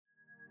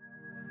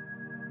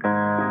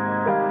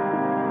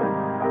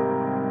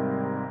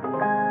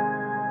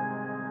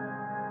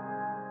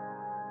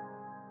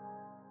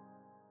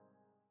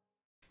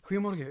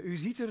Goedemorgen. U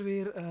ziet er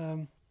weer,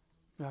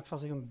 ik zal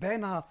zeggen,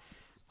 bijna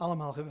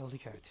allemaal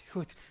geweldig uit.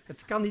 Goed,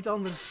 het kan niet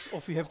anders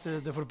of u hebt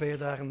de voorbije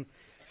dagen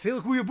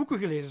veel goede boeken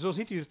gelezen. Zo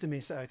ziet u er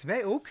tenminste uit.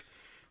 Wij ook.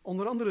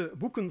 Onder andere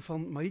boeken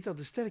van Marita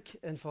de Sterck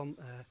en van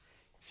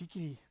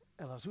Fikry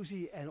El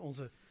Azzouzi. En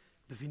onze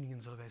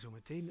bevindingen zullen wij zo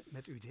meteen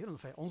met u delen.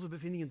 Enfin, onze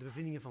bevindingen, de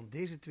bevindingen van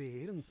deze twee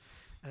heren,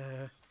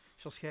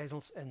 Jos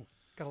Geysels en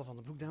Karel van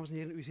den Broek. Dames en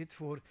heren, u zit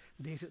voor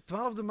deze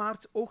 12e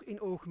maart oog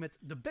in oog met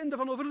de bende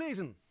van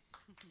Overlezen.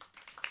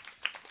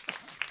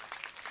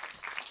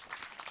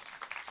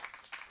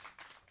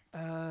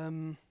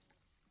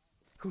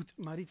 Goed,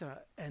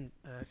 Marita en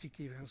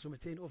Fikry, we gaan zo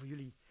meteen over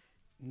jullie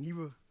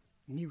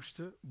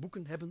nieuwste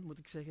boeken hebben, moet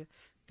ik zeggen.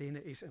 Het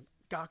ene is een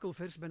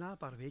kakelvers bijna, een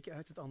paar weken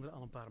uit, het andere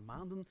al een paar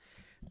maanden.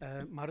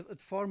 Maar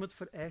het format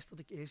vereist dat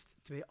ik eerst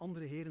twee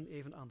andere heren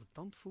even aan de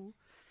tand voel.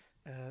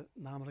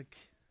 Namelijk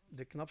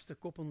de knapste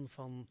koppen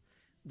van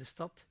de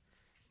stad,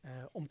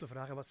 om te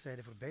vragen wat zij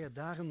de voorbije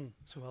dagen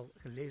zowel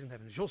gelezen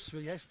hebben. Jos,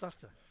 wil jij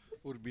starten?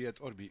 Urbi et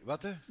orbi.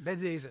 Wat hè? Bij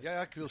deze.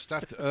 Ja, ik wil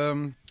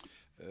starten.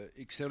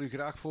 Ik stel u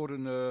graag voor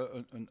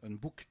een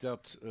boek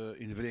dat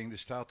in de Verenigde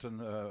Staten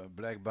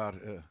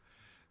blijkbaar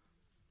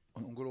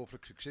een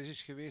ongelooflijk succes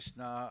is geweest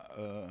na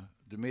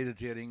de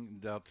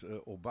mededeling dat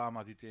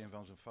Obama dit een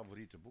van zijn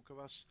favoriete boeken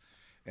was.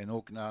 En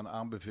ook na een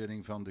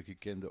aanbeveling van de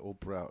gekende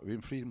Oprah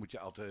Winfrey. Moet je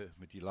altijd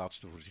met die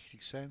laatste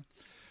voorzichtig zijn.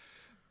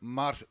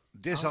 Maar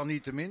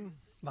desalniettemin...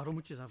 Waarom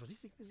moet je daar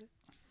voorzichtig mee zijn?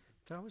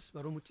 Trouwens,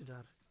 waarom moet je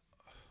daar...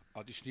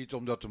 Het is niet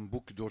omdat een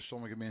boek door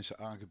sommige mensen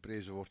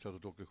aangeprezen wordt dat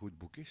het ook een goed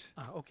boek is.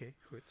 Oké,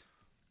 goed.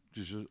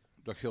 Dus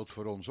dat geldt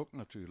voor ons ook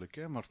natuurlijk,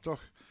 hè, maar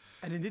toch.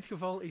 En in dit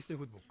geval is het een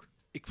goed boek?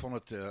 Ik vond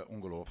het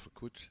ongelooflijk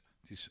goed.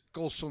 Het is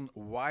Colson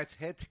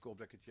Whitehead, ik hoop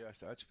dat ik het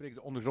juist uitspreek,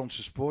 de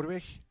ondergrondse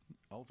spoorweg.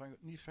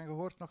 Niet van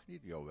gehoord, nog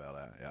niet? Jawel,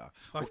 hè, ja.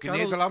 Maar ook in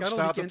Nederland Karel,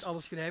 staat kent het...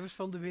 alle schrijvers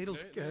van de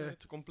wereld. Nee, het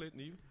is compleet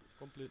nieuw.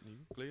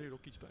 Ik leer hier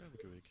ook iets bij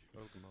elke week,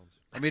 elke maand.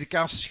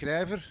 Amerikaanse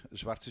schrijver,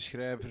 zwarte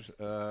schrijver,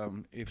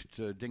 heeft,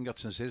 ik denk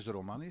dat het zijn 6e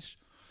roman is,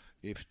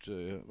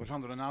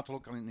 waarvan er een aantal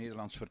ook al in het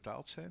Nederlands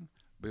vertaald zijn.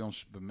 Bij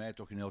mij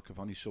toch in elk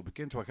geval niet zo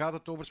bekend. Waar gaat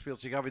het over?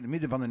 Speelt zich af in het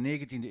midden van de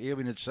 19e eeuw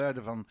in het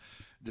zuiden van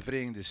de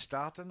Verenigde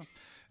Staten. En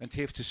het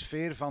heeft de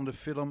sfeer van de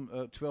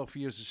film 12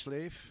 Years a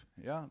Slave.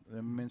 Ja, dat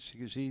hebben mensen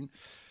gezien.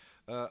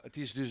 Het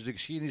is dus de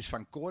geschiedenis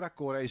van Cora.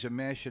 Cora is een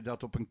meisje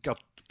dat op een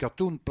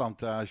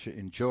katoenplantage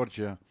in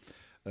Georgia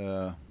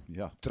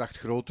tracht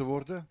groot te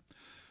worden.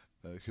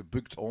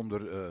 Gebukt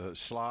onder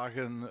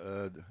slagen.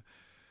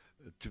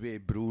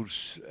 Twee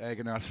broers,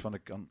 eigenaars van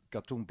een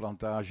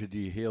katoenplantage,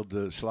 die heel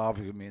de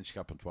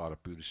slavengemeenschap, het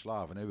waren pure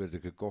slaven, hè, werden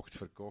gekocht,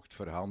 verkocht,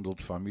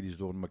 verhandeld, families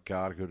door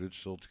elkaar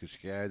gerutseld,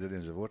 gescheiden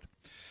enzovoort.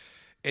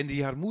 En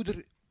die haar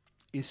moeder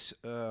is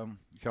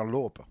gaan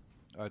lopen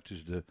uit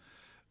dus de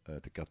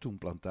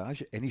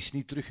katoenplantage en is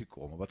niet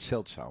teruggekomen, wat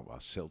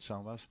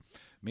zeldzaam was.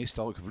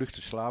 Meestal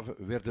gevluchte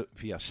slaven werden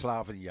via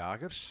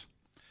slavenjagers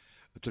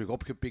terug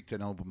opgepikt en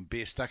dan op een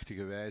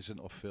beestachtige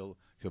wijze ofwel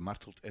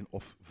gemarteld en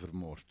of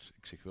vermoord.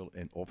 Ik zeg wel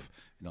en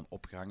dan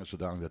opgehangen,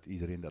 zodanig dat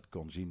iedereen dat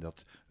kon zien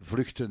dat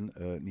vluchten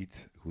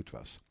niet goed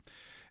was.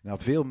 En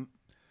had veel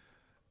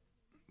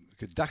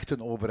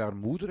gedachten over haar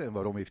moeder en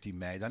waarom heeft hij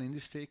mij dan in de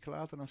steek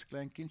gelaten als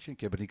klein kindje. Ik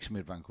heb er niks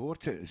meer van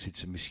gehoord. Zit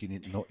ze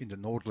misschien in de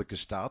noordelijke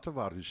staten,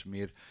 waar dus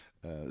meer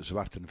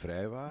zwarten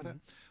vrij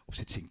waren, of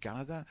zit ze in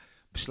Canada,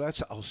 besluit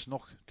ze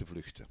alsnog te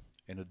vluchten.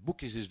 En het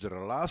boek is dus de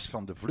relaas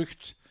van de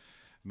vlucht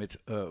met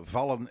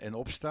vallen en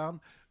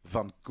opstaan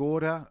van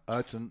Cora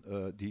uit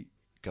die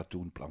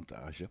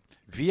katoenplantage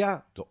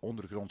via de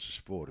ondergrondse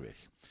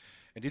spoorweg.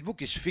 En dit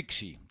boek is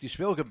fictie. Het is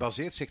wel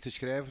gebaseerd, zegt de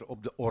schrijver,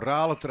 op de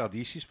orale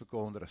tradities, we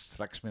komen er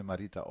straks met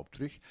Marita op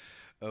terug,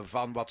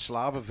 van wat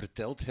slaven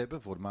verteld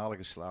hebben,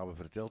 voormalige slaven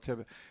verteld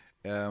hebben.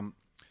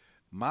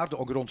 Maar de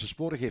ondergrondse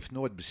spoorweg heeft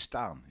nooit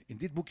bestaan. In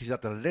dit boek is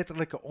dat een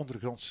letterlijke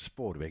ondergrondse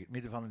spoorweg, in het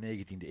midden van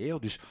de 19e eeuw.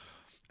 Dus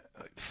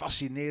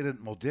fascinerend,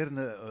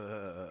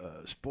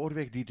 moderne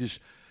spoorweg die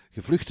dus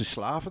gevluchte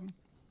slaven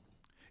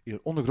in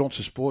een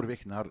ondergrondse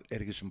spoorweg naar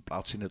ergens een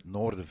plaats in het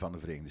noorden van de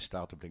Verenigde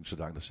Staten brengt,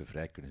 zodat ze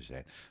vrij kunnen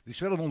zijn. Er is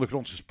wel een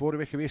ondergrondse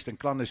spoorweg geweest, een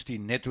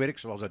clandestien netwerk,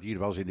 zoals dat hier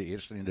was in de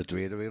Eerste en in de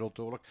Tweede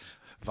Wereldoorlog,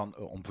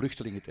 om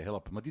vluchtelingen te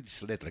helpen. Maar dit is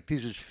letterlijk, het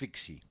is dus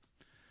fictie.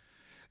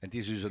 En het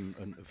is dus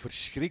een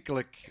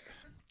verschrikkelijk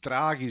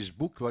tragisch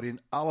boek, waarin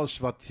alles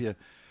wat je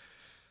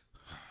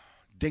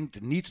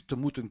denkt niet te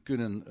moeten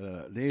kunnen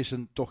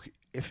lezen, toch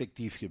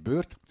effectief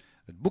gebeurt.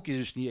 Het boek is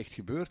dus niet echt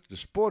gebeurd, de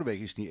spoorweg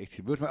is niet echt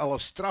gebeurd, maar alle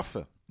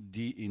straffen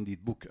die in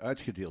dit boek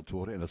uitgedeeld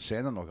worden, en dat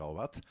zijn er nogal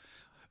wat,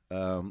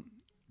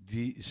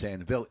 die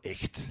zijn wel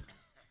echt.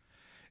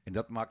 En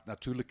dat maakt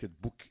natuurlijk het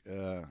boek,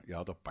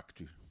 dat pakt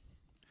u.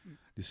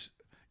 Dus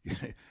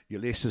je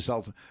leest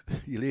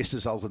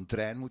dus als een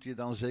trein, moet je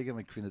dan zeggen,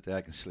 maar ik vind het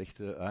eigenlijk een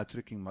slechte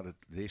uitdrukking, maar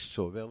het leest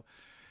zo wel.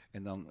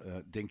 En dan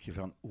denk je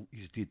van, hoe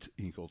is dit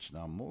in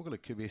godsnaam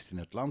mogelijk geweest in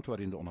het land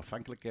waarin de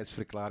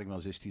onafhankelijkheidsverklaring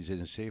van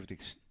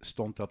 1676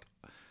 stond dat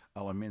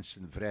alle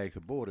mensen vrij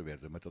geboren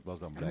werden. Maar dat was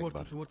dan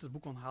blijkbaar... En wordt het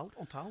boek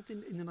onthaald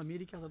in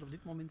Amerika, dat op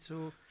dit moment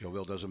zo...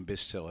 Jawel, dat is een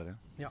bestseller, hè.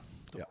 Ja,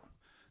 toch. Ja.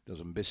 Dat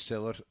is een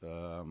bestseller.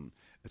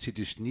 Het zit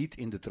dus niet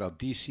in de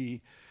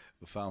traditie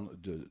van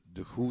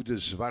de goede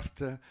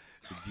zwarte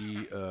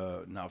die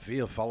na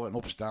veel vallen en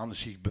opstaan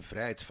zich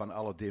bevrijdt van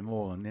alle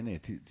demonen. Nee,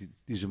 het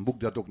is een boek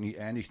dat ook niet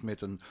eindigt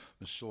met een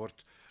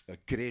soort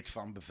kreet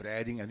van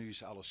bevrijding en nu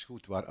is alles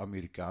goed, waar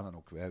Amerikanen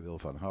ook wij wel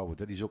van houden.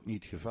 Dat is ook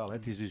niet het geval. Hè.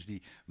 Het is dus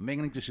die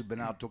mengeling tussen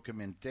bijna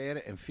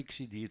documentaire en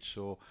fictie die het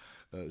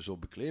zo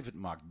beklevend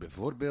maakt.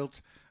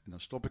 Bijvoorbeeld, en dan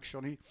stop ik,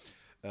 Johnny,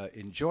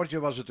 in Georgia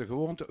was het de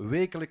gewoonte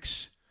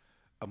wekelijks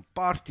een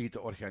party te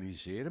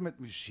organiseren met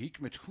muziek,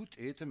 met goed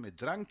eten, met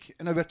drank.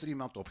 En dan werd er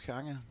iemand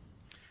opgehangen.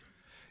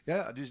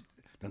 Ja, dus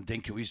dan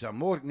denk je, hoe is dat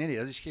mogelijk? Nee,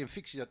 dat is geen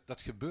fictie.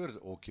 Dat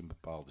gebeurde ook in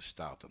bepaalde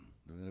staten.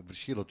 Er zijn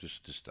verschillen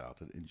tussen de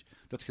staten.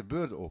 Dat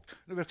gebeurde ook.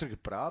 Dan werd er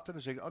gepraat en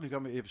dan zeg je, nu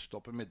gaan we even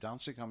stoppen met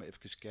dansen, gaan we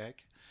even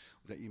kijken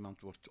hoe dat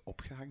iemand wordt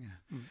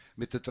opgehangen.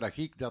 Met de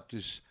tragiek dat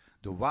dus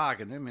de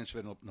wagen, hè, mensen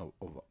werden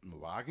op een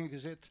wagen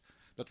gezet,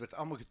 dat werd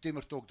allemaal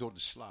getimmerd ook door de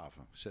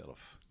slaven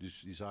zelf. Dus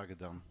die zagen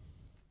dan...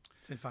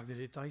 Het zijn vaak de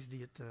details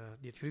die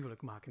het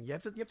gruwelijk maken. Je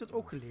hebt het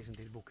ook gelezen,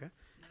 dit boek, hè?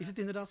 Is het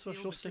inderdaad zoals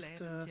Heel Jos zegt?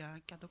 beklijvend, ja,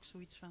 ik had ook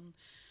zoiets van...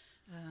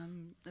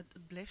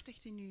 het blijft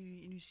echt in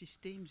uw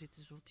systeem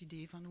zitten, zo, het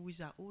idee van hoe is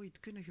dat ooit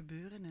kunnen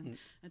gebeuren. En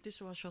het is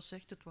zoals Jos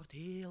zegt, het wordt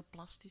heel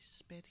plastisch,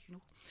 spijtig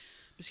genoeg,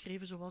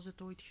 beschreven zoals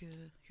het ooit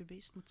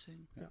geweest moet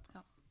zijn. Ja.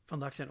 Ja.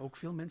 Vandaag zijn ook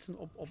veel mensen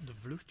op de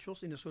vlucht,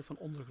 Jos, in een soort van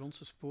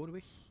ondergrondse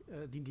spoorweg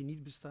die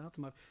niet bestaat.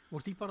 Maar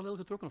wordt die parallel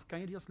getrokken of kan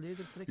je die als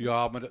lezer trekken?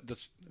 Ja, maar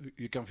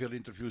je kan veel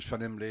interviews van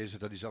hem lezen,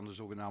 dat is dan de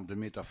zogenaamde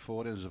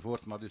metafoor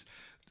enzovoort. Maar dus,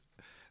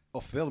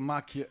 ofwel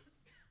maak je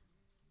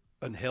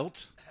een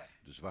held,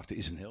 de zwarte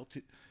is een held.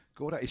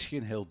 Cora is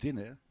geen heldin,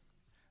 hè.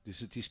 Dus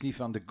het is niet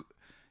van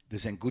er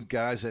zijn good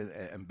guys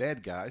en bad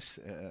guys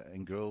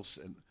en girls.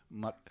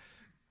 Maar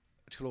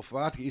het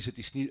geloofwaardige is, het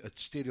is niet het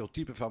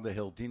stereotype van de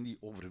heldin die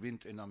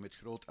overwint en dan met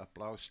groot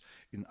applaus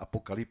in een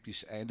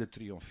apocalyptisch einde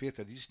triomfeert.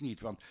 Dat is niet,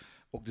 want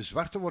ook de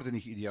zwarten worden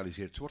niet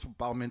geïdealiseerd. Ze wordt op een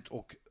bepaald moment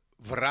ook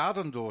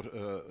verraden door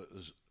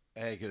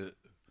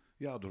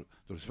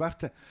door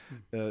zwarten.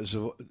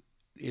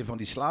 Een van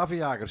die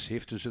slavenjagers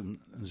heeft dus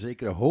een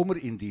zekere Homer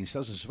in dienst,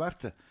 dat is een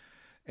zwarte.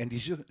 En die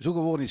zo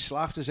gewoon is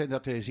slaaf te zijn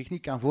dat hij zich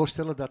niet kan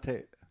voorstellen dat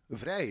hij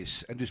vrij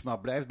is. En dus maar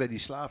blijft bij die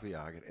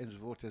slavenjager,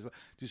 enzovoort.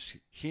 Dus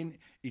geen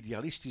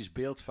idealistisch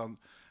beeld van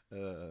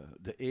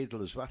de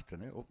edele zwarten,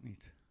 hè? Ook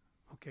niet.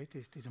 Oké,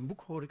 het is een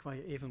boek, hoor ik, waar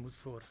je even moet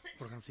voor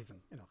gaan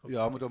zitten.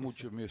 Ja, maar dat moet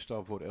je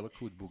meestal voor elk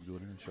goed boek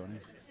doen, hè,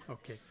 Johnny.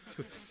 Oké, is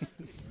goed.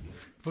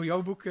 voor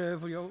jouw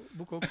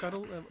boek ook,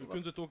 Karel? Je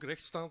kunt het ook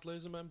rechtstaand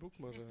lezen, mijn boek,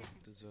 maar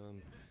het is...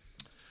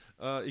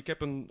 ik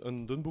heb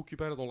een dun boekje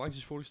bij dat onlangs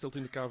is voorgesteld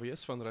in de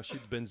KVS van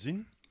Rachid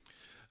Benzine.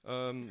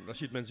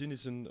 Rachid Benzine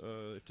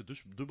heeft de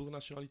dubbele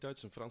nationaliteit,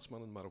 is een Fransman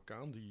en een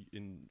Marokkaan die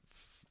in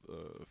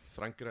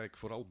Frankrijk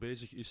vooral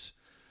bezig is.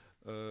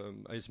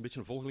 Hij is een beetje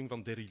een volgeling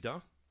van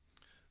Derrida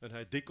en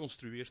hij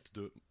deconstrueert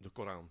de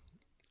Koran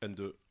en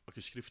de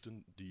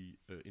geschriften die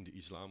in de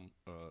islam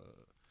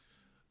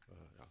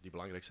die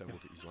belangrijk zijn voor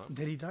de islam.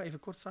 Derrida, even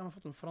kort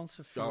samenvatten, een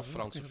Franse filosoof. Ja,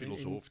 Franse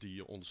filosoof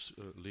die ons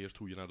leert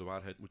hoe je naar de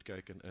waarheid moet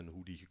kijken en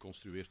hoe die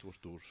geconstrueerd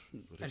wordt door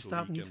retoriek. Er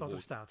staat niet wat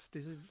er staat.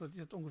 Is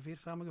het ongeveer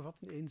samengevat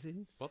in één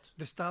zin? Wat?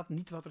 Er staat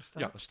niet wat er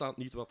staat. Ja, er staat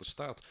niet wat er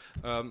staat.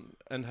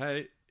 En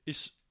hij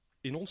is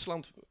in ons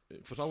land,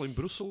 vooral in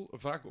Brussel,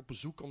 vaak op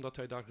bezoek omdat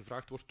hij daar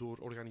gevraagd wordt door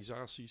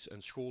organisaties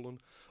en scholen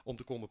om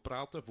te komen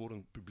praten voor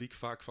een publiek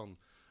vaak van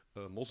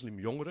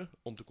moslimjongeren,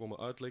 om te komen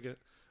uitleggen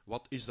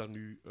wat is daar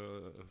nu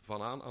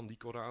van aan die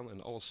Koran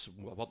en alles,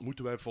 wat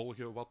moeten wij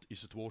volgen, wat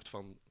is het woord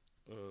van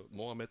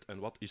Mohammed en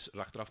wat is er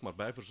achteraf maar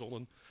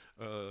bijverzonnen.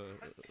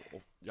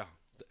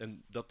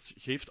 En dat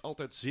geeft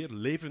altijd zeer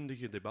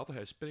levendige debatten.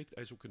 Hij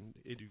is ook een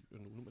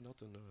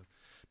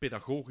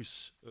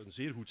pedagogisch, een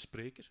zeer goed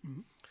spreker.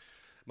 Mm-hmm.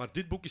 Maar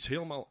dit boek is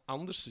helemaal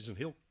anders. Het is een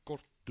heel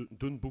kort,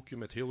 dun boekje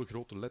met hele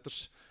grote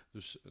letters.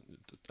 Dus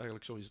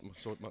eigenlijk zou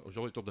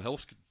je het op de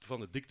helft van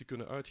de dikte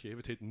kunnen uitgeven.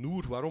 Het heet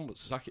Noer, waarom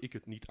zag ik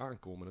het niet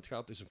aankomen?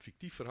 Het is een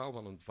fictief verhaal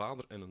van een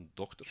vader en een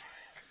dochter.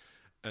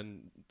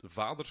 En de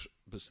vader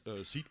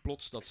ziet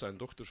plots dat zijn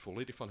dochter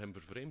volledig van hem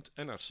vervreemdt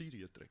en naar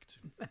Syrië trekt.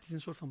 Het is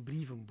een soort van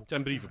brievenboek. Het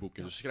zijn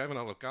brievenboeken. Dus ze schrijven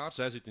aan elkaar.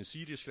 Zij zit in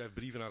Syrië, schrijft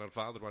brieven naar haar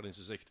vader waarin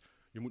ze zegt,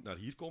 je moet naar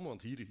hier komen,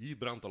 want hier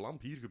brandt de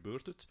lamp, hier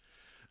gebeurt het.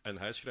 En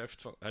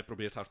hij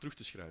probeert haar terug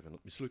te schrijven en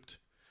het mislukt.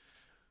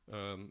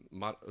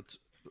 Maar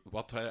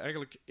wat hij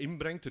eigenlijk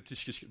inbrengt,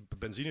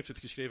 Benzine heeft het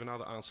geschreven na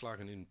de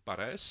aanslagen in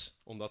Parijs,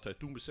 omdat hij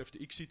toen besefte,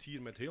 ik zit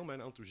hier met heel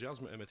mijn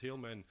enthousiasme en met heel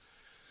mijn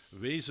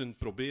wezen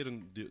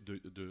proberen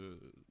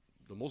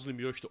de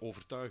moslimjeugd te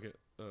overtuigen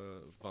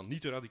van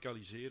niet te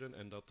radicaliseren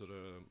en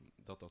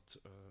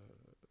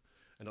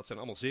en dat zijn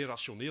allemaal zeer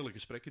rationele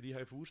gesprekken die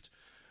hij voert,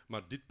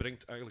 maar dit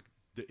brengt eigenlijk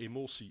de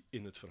emotie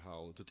in het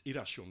verhaal, het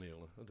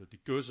irrationele. Die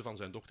keuze van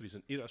zijn dochter is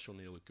een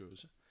irrationele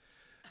keuze.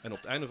 En op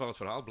het einde van het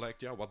verhaal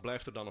blijkt, wat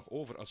blijft er dan nog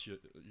over als je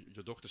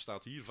dochter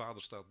staat hier,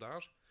 vader staat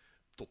daar.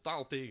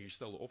 Totaal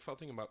tegengestelde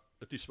opvattingen, maar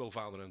het is wel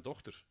vader en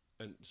dochter.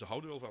 En ze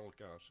houden wel van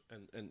elkaar.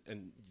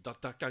 En dat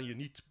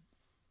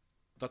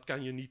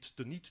kan je niet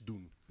teniet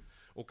doen.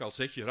 Ook al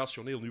zeg je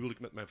rationeel, nu wil ik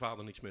met mijn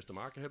vader niks meer te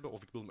maken hebben,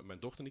 of ik wil met mijn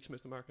dochter niks meer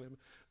te maken hebben,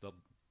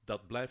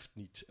 dat blijft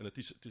niet. En het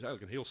is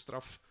eigenlijk een heel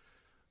straf,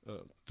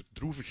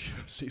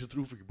 droevig, zeer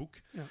droevig boek.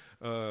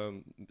 Ja.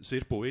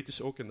 Zeer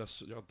poëtisch ook. En dat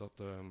is,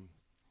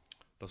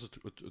 dat is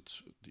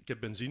het. Ik heb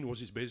Benzine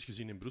eens bezig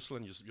gezien in Brussel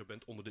en je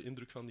bent onder de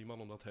indruk van die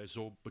man, omdat hij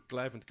zo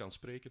beklijvend kan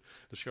spreken.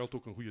 Er schuilt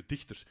ook een goede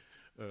dichter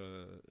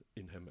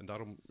in hem. En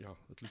daarom, ja,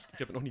 ik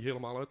heb het nog niet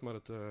helemaal uit, maar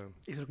het...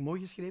 Is het ook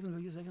mooi geschreven,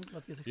 wil je zeggen?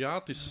 Wat je zegt? Ja,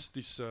 het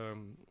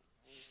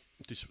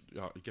is,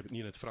 ik heb het niet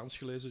in het Frans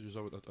gelezen. Je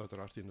zou het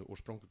uiteraard in de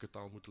oorspronkelijke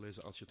taal moeten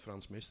lezen als je het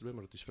Frans meester bent,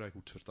 maar het is vrij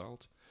goed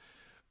vertaald.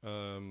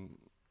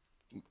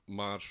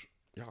 Maar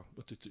ja,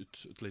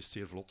 het leest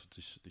zeer vlot.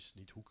 Het is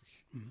niet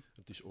hoekig. Mm-hmm.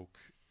 Het is ook...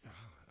 Ja,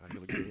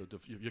 eigenlijk,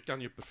 je kan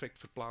je perfect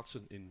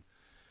verplaatsen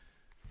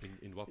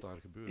in wat daar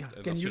gebeurt. Ja,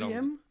 en kennen jullie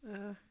hem?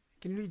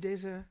 Kennen jullie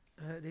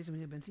deze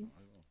meneer Benzine?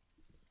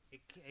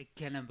 Ik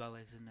ken hem wel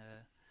eens. Een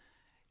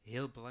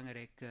heel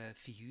belangrijk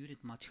figuur in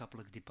het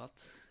maatschappelijk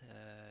debat,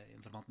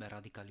 in verband met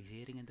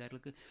radicalisering en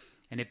dergelijke.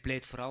 En hij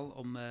pleit vooral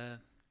om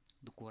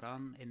de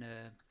Koran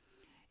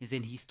in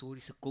zijn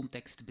historische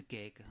context te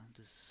bekijken.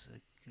 Dus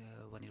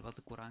wanneer was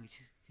de Koran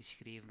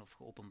geschreven of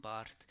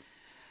geopenbaard?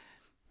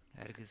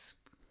 Ergens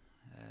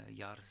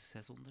jaren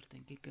 600,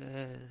 denk ik.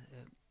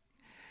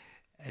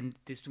 En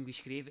het is toen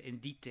geschreven in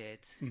die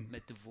tijd,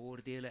 met de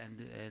voordelen en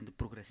de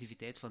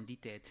progressiviteit van die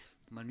tijd.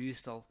 Maar nu is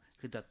het al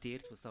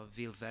gedateerd, we staan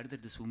veel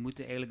verder, dus we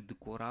moeten eigenlijk de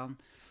Koran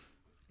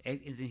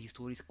in zijn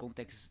historische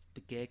context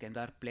bekijken. En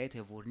daar pleit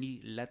hij voor,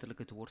 niet letterlijk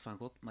het woord van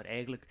God, maar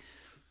eigenlijk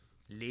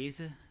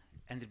lezen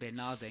en erbij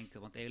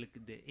nadenken. Want eigenlijk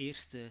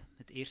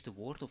het eerste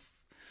woord, of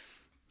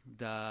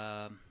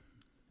dat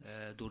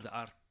door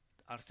de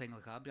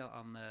aartsengel Gabriel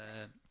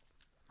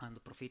aan de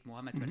profeet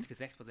Mohammed werd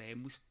gezegd wat hij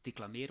moest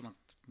declameren, want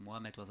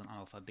Mohammed was een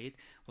analfabeet,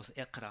 was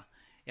Iqra.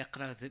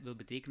 Iqra wil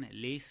betekenen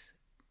lees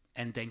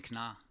en denk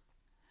na.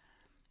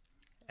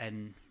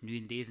 En nu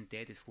in deze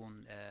tijd is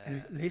gewoon...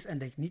 lees en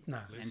denk niet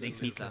na.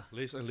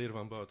 Lees en leer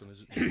van buiten. Is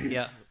het.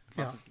 Ja,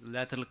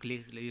 letterlijk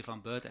leer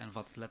van buiten en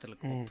vat het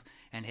letterlijk op.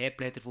 En hij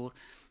pleit ervoor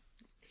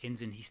in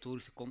zijn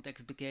historische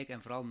context bekijken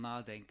en vooral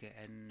nadenken.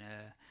 En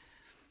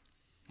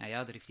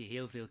daar heeft hij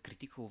heel veel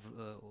kritiek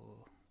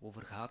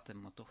over gehad,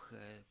 maar toch,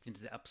 ik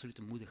vind het absoluut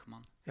een moedig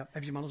man. Ja,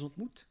 heb je hem al eens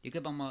ontmoet? Ik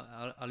heb hem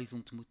al eens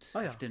ontmoet.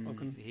 Echt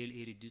een heel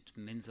erudiet,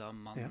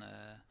 minzaam man,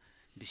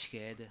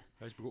 bescheiden.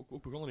 Hij is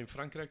ook begonnen in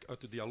Frankrijk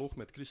uit de dialoog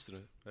met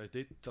christenen. Hij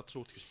deed dat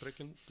soort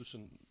gesprekken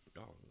tussen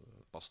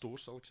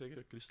pastoors, zal ik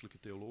zeggen, christelijke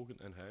theologen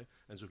en hij.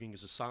 En zo gingen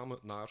ze samen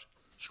naar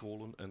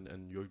scholen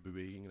en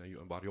jeugdbewegingen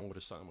en waar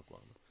jongeren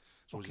samenkwamen.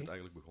 Zo is het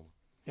eigenlijk begonnen.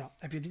 Ja,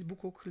 heb je dit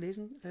boek ook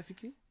gelezen,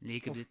 Fikry? Nee,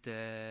 ik heb dit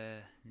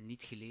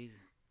niet gelezen.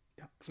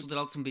 Ja, ik stond er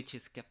altijd een beetje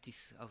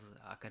sceptisch als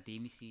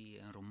academici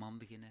een roman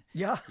beginnen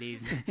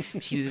lezen.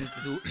 Misschien is het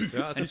zo...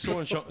 Ja,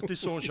 het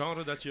is zo'n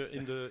genre dat je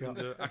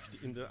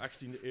in de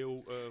 18e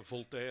eeuw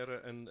Voltaire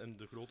en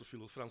de grote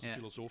Franse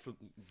filosofen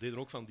deden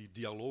ook van die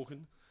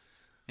dialogen.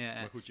 Ja,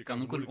 maar goed, je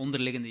kan ook een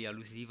onderliggende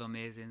jaloezie van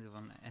mij zijn.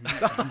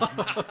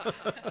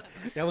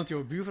 Ja, want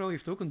jouw buurvrouw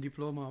heeft ook een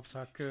diploma op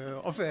zak.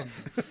 Zullen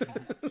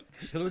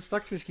we het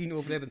straks misschien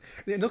over hebben.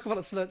 Nee, in elk geval,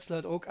 het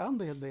sluit ook aan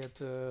bij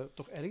het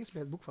toch ergens,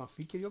 bij het boek van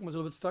Fikry, maar zullen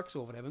we het straks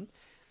over hebben.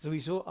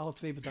 Sowieso alle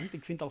twee bedankt.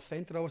 Ik vind het al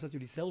fijn trouwens dat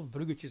jullie zelf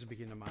bruggetjes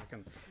beginnen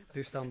maken.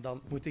 Dus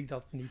dan moet ik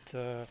dat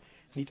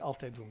niet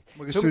altijd doen.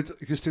 Maar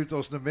je stuurt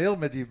ons een mail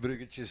met die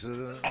bruggetjes.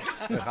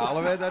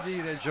 Halen wij dat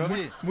hier, hè,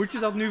 Johnny? Moet je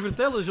dat nu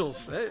vertellen,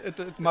 Jos?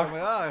 Het mag.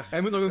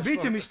 Hij moet nog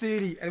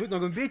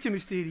een beetje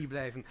mysterie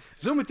blijven.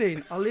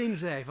 Zometeen Alleen,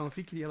 zij van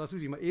Fikry El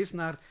Azzouzi. Maar eerst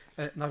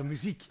naar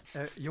muziek.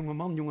 Jonge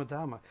man, jonge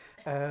dame.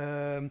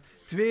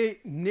 2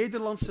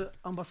 Nederlandse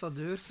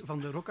ambassadeurs van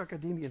de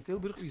Rockacademie in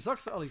Tilburg. U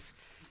zag ze al eens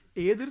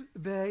eerder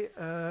bij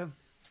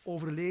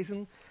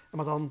overlezen,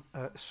 maar dan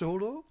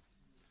solo.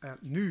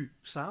 Nu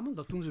samen,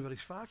 dat doen ze wel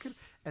eens vaker.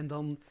 En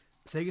dan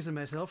zeggen ze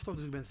mijzelf toch,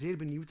 dus ik ben zeer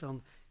benieuwd,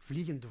 dan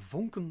vliegen de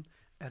vonken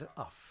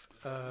eraf.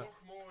 Nog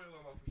mooier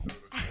dan wat ik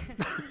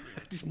zou.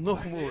 Het is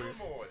nog mooier.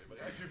 Heel mooi,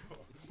 bereikt u voor.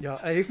 Ja,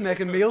 hij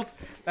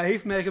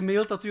heeft mij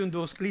gemaild dat u een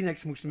doos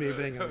Kleenex moest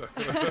meebrengen.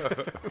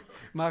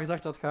 Maar ik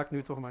dacht, dat ga ik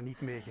nu toch maar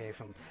niet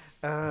meegeven.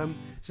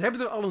 Ze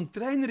hebben er al een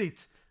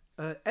treinrit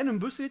en een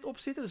busrit op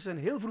zitten, dus ze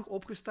zijn heel vroeg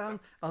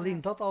opgestaan.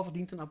 Alleen dat al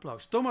verdient een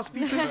applaus. Thomas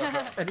Pieters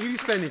en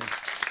Iris Penning.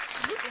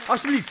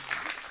 Alsjeblieft.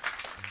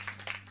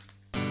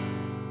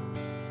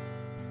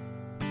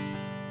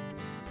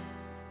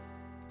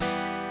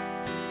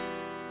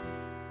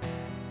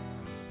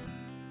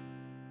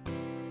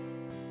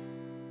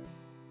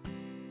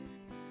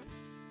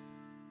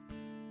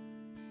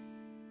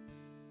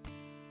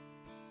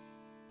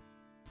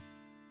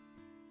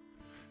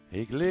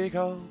 Ik lig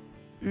al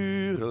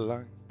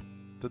urenlang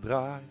te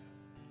draaien.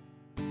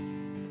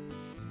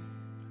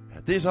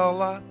 Het is al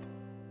laat.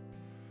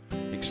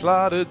 Ik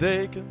sla de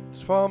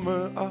dekens van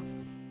me af,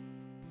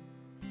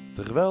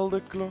 terwijl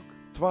de klok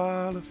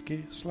 12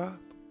 keer slaat.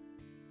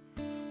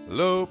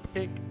 Loop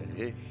ik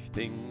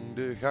richting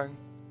de gang,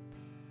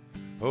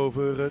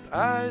 over het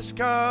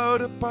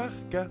ijskoude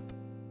parket.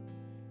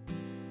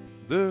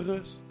 De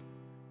rust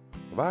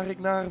waar ik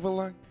naar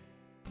verlang,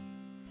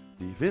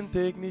 die vind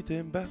ik niet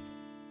in bed.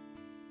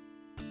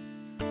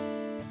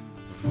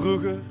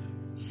 Vroeger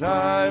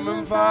zei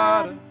mijn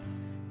vader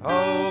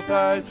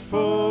altijd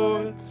voor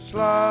het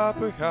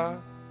slapen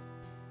gaan: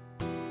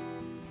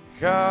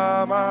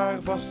 ga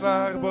maar vast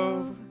naar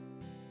boven,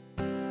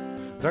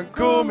 dan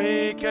kom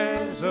ik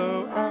er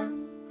zo aan.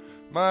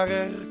 Maar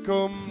er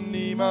komt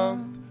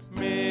niemand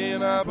meer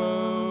naar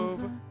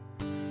boven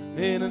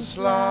in een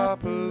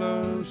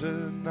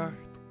slapeloze nacht.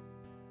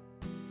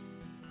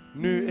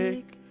 Nu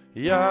ik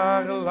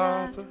jaren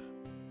later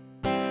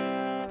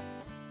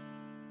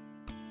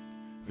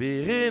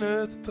weer in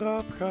het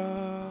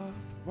trapgat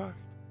wacht.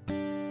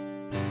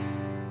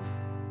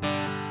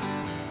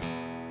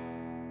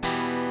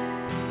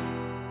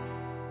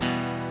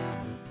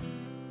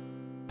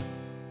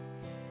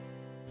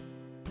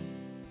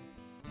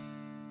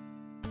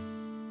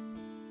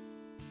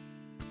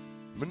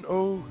 Mijn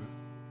ogen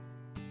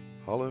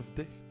half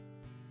dicht,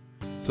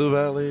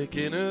 terwijl ik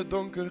in het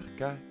donker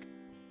kijk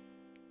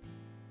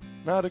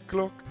naar de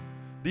klok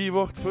die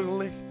wordt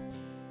verlicht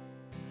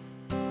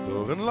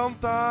door een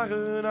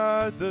lantaarn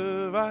uit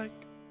de wijk.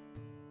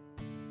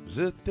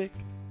 Ze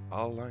tikt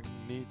al lang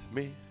niet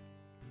meer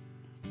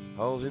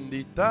als in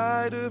die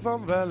tijden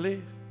van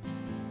weleer,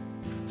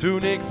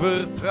 toen ik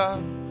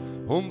vertrouwd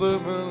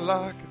onder mijn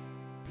laken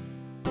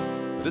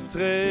de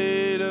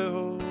treden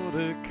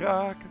hoorde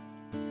kraken.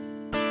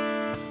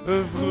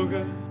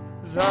 Vroeger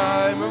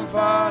zei mijn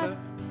vader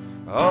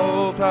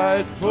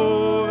altijd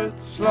voor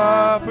het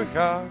slapen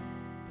gaan: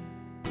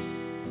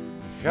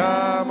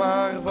 ga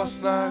maar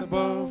vast naar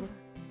boven,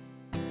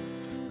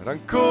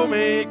 dan kom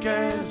ik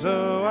er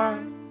zo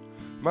aan.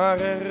 Maar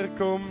er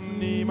komt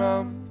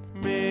niemand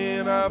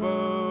meer naar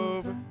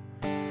boven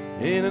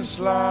in een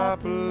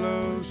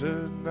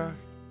slapeloze nacht.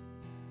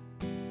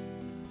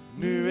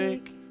 Nu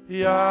ik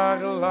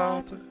jaren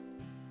later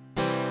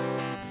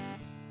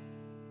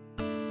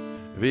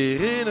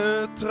weer in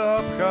het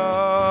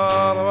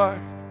trapgat wacht.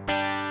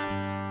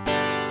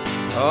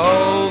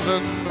 Als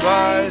een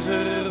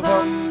wijzer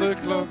van de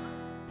klok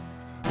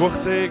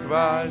word ik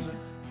wijzer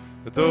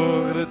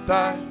door de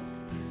tijd.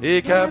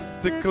 Ik heb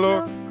de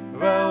klok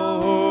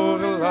wel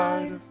horen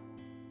luiden,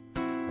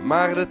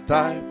 maar de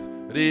tijd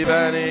die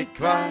ben ik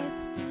kwijt.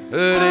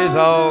 Het is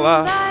al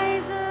laat.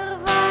 Wijzer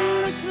van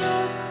de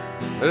klok.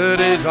 Het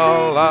is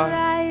al laat.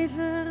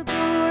 Wijzer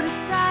door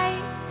de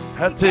tijd.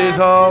 Het is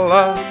al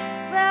laat.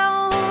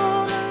 Wel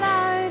horen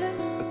luiden.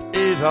 Het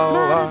is al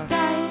Maar de laat.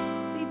 tijd,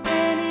 die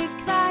ben ik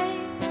kwijt.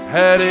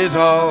 Het is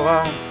al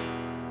laat.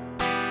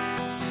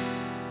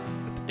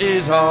 Het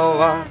is al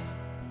laat.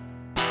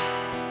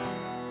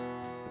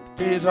 Het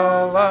is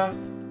al laat.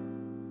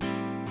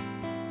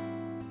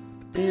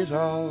 Het is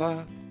al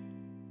laat.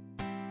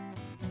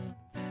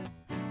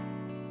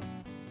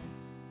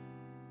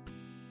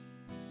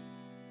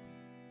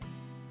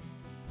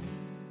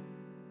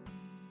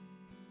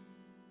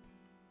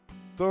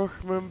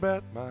 Toch mijn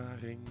bed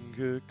maar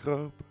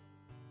ingekropen,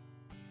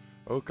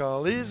 ook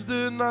al is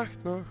de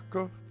nacht nog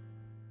kort.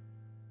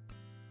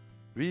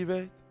 Wie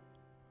weet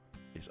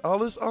is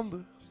alles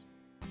anders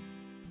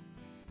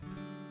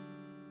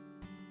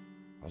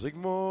als ik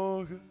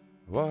morgen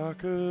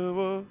wakker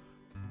word.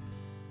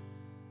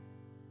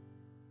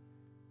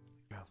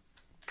 Ja.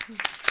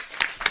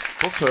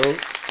 Tot zo.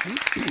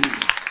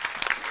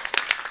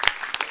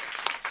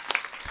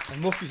 En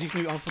mocht u zich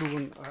nu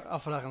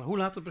afvragen hoe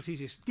laat het precies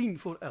is, 11:10.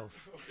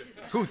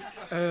 Goed.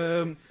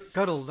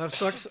 Karel, daar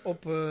straks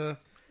op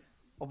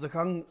de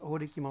gang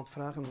hoorde ik iemand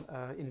vragen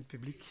in het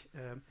publiek.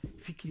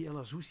 Fikry El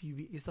Azzouzi,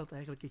 wie is dat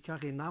eigenlijk? Ik ga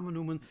geen namen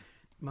noemen,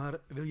 maar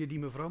wil je die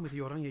mevrouw met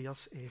die oranje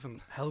jas even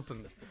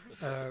helpen?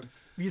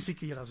 Wie is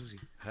Fikry El Azzouzi?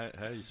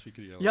 Hij is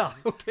Fikry El. Ja,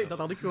 oké, dat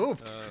had ik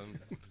gehoopt.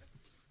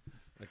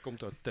 Hij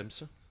komt uit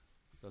Temse.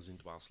 Dat is in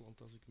het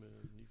Waasland, als ik me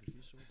niet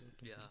vergis.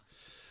 Ja.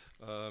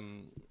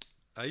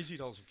 Hij is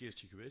hier al eens een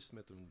keertje geweest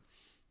met een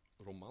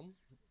roman.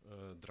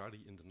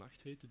 Drari in de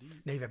nacht heette die. Nee,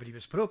 we hebben die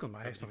besproken,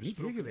 maar hij is nog niet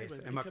hier geweest.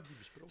 Nee, En maar ik heb die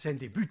besproken. zijn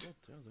debuut.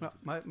 Klopt, ja, Ja,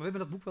 maar we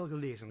hebben dat boek wel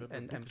gelezen We hebben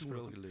en het boek toen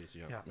wel besproken. gelezen,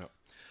 ja. Ja.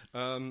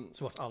 Ja.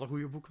 Zoals alle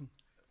goede boeken.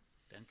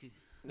 Dank u.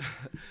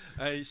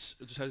 Hij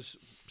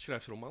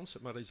schrijft romans,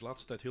 maar hij is de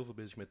laatste tijd heel veel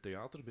bezig met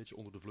theater. Een beetje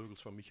onder de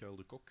vleugels van Michael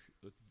de Kok.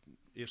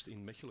 Eerst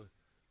in Mechelen,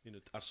 in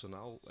het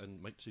Arsenaal.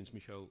 En sinds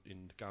Michael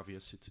in de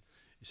KVS zit,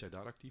 is hij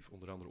daar actief.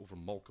 Onder andere over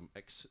Malcolm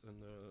X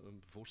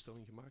een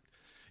voorstelling gemaakt.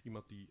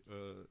 Iemand die...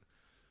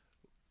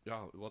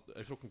 hij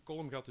heeft ook een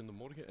column gehad in de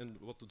Morgen. En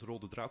wat de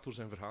rode draad door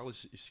zijn verhaal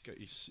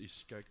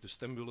is kijk, de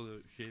stem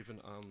willen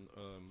geven aan...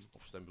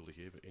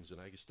 in zijn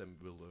eigen stem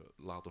wilde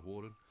laten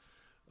horen.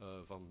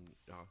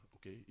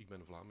 Ik ben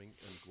een Vlaming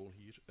en ik woon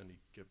hier. En ik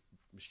heb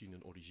misschien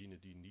een origine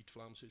die niet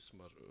Vlaams is,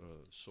 maar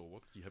so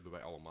what, die hebben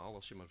wij allemaal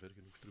als je maar ver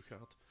genoeg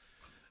teruggaat.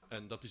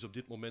 En dat is op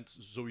dit moment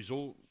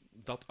sowieso,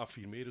 dat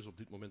affirmeren is op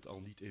dit moment al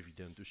niet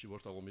evident. Dus je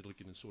wordt al onmiddellijk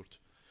in een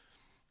soort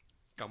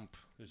kamp.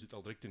 Je zit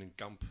al direct in een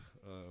kamp.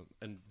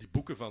 En die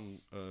boeken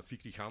van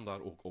Fikry gaan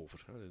daar ook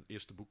over. Hè. Het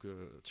eerste boek,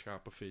 Het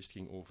Schapenfeest,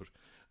 ging over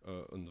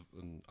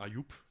een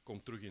Ayoub.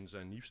 Komt terug in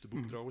zijn nieuwste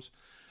boek trouwens.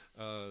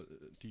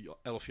 die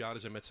 11 jaar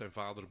is en met zijn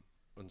vader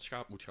een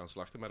schaap moet gaan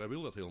slachten, maar hij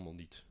wil dat helemaal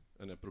niet.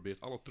 En hij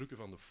probeert alle trucken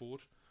van de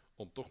voor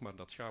om toch maar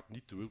dat schaap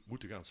niet te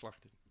moeten gaan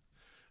slachten.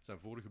 Zijn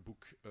vorige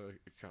boek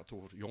gaat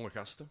over jonge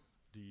gasten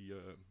die...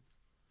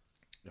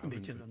 een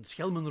beetje een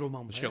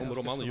schelmenroman. Een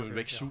schelmenroman die hun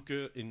weg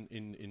zoeken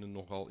in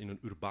een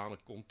urbane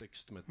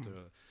context.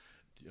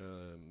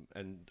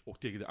 En ook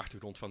tegen de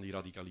achtergrond van die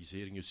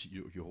radicalisering.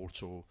 Je hoort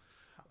zo...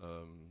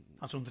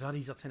 Zo'n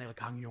tradies, dat zijn eigenlijk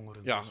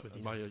hangjongeren. Ja,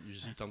 maar je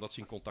ziet dan dat ze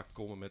in contact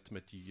komen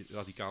met die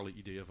radicale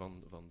ideeën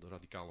van de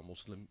radicale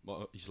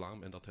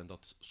islam. En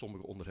dat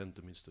sommigen onder hen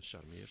tenminste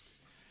charmeert.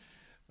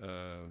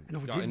 En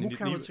over dit boek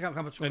gaan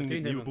we het zo meteen hebben. En in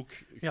het nieuwe boek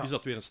is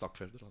dat weer een stap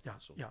verder.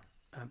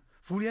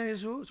 Voel jij je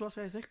zo, zoals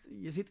hij zegt,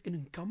 je zit in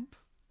een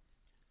kamp?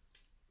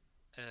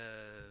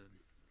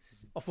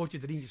 Of word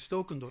je erin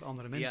gestoken door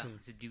andere mensen?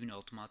 Ja, ze duwen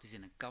automatisch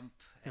in een kamp.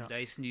 En dat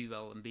is nu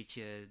wel een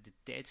beetje de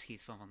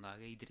tijdsgeest van vandaag.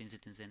 Hè. Iedereen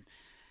zit in zijn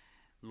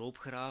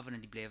loopgraven en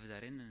die blijven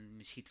daarin. En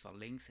men schiet van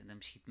links en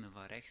dan schiet men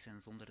van rechts.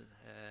 En zonder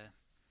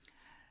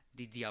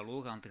die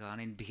dialoog aan te gaan.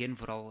 In het begin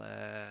vooral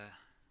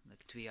dat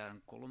ik 2 jaar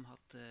een column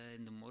had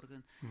in de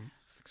Morgen.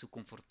 Was ik zo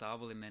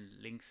comfortabel in mijn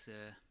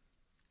linkse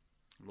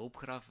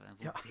loopgraf. En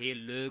vond het heel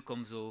leuk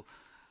om zo...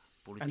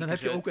 En dan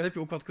heb je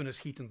ook wat kunnen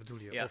schieten, bedoel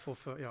je?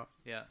 Ja,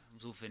 ja,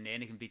 zo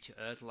venijnig een beetje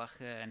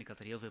uitlachen. En ik had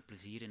er heel veel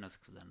plezier in als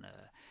ik zo dan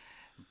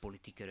een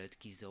politieker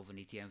uitkiesde of een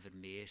Etienne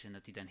Vermeers. En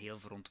dat hij dan heel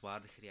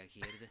verontwaardigd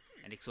reageerde.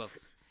 En ik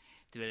zoals...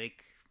 Terwijl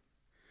ik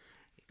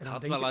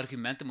had wel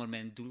argumenten, maar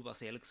mijn doel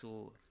was eigenlijk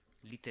zo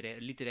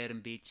literair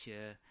een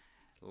beetje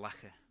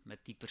lachen met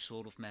die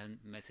persoon of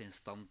met zijn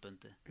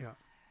standpunten. Ja.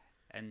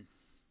 En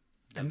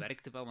dat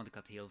werkte wel, want ik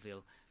had heel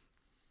veel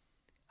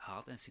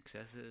haat en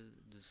successen.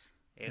 Dus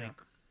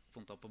eigenlijk... Ik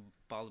vond dat op een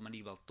bepaalde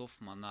manier wel tof,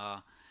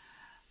 maar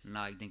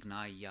ik denk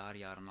na een jaar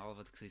en een half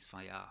had ik zoiets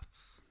van, ik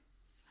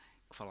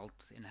val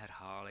altijd in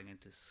herhalingen.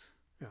 Dus...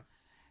 Ja.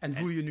 En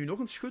voel je nu nog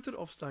een schutter,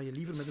 of sta je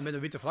liever met een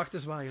witte vlag te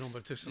zwaaien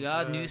ondertussen?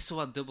 Ja, nu is het zo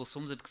wat dubbel.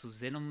 Soms heb ik zo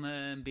zin om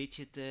een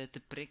beetje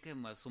te prikken,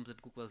 maar soms heb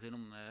ik ook wel zin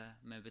om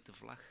mijn witte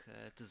vlag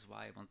te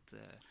zwaaien, want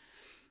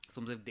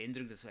soms heb ik de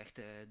indruk dat zo echt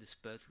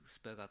de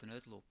spuigaten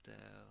uitloopt.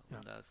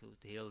 Omdat zo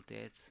de hele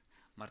tijd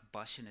maar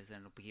basje is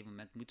en op een gegeven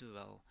moment moeten we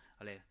wel...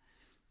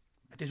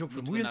 Het is ook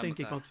vermoeiend, denk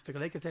ik, want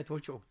tegelijkertijd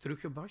word je ook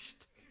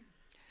teruggebashed.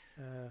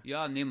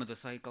 Ja, nee, maar dat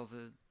zag ik dat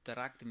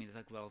raakte me, dat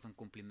zag ik wel als een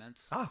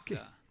compliment. Oké.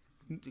 Ja.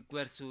 Ik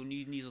werd zo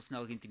niet zo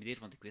snel geïntimideerd,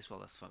 want ik wist wel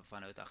dat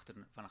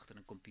van achter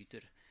een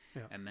computer.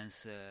 Ja. En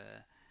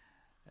mensen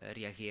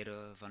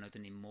reageren vanuit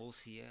een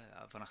emotie,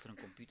 van achter een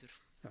computer.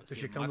 Ja, dus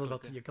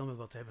je kan wel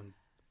wat hebben.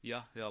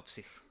 Ja, op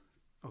zich.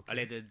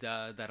 Okay.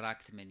 Dat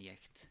raakte me niet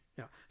echt.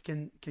 Ja.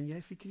 Ken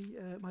jij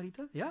Fikry,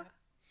 Marita? Ja?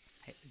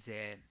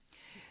 Zij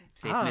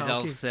heeft mij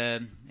zelfs,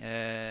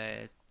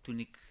 toen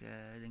ik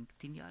denk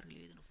 10 jaar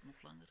geleden of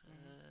nog langer,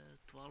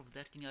 12,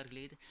 13 jaar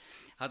geleden,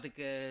 had ik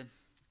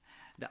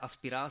de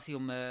aspiratie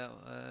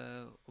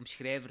om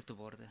schrijver te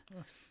worden.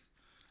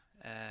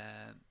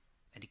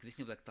 En ik wist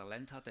niet of ik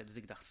talent had, dus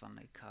ik dacht van,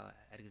 ik ga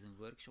ergens een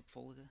workshop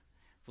volgen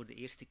voor de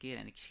eerste keer.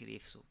 En ik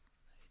schreef zo,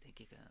 denk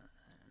ik,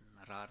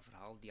 een raar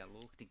verhaal,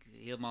 dialoog, denk ik,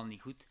 helemaal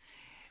niet goed.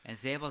 En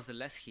zij was de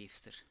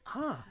lesgeefster.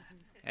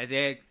 En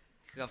zij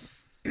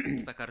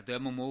stak haar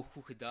duim omhoog,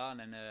 goed gedaan.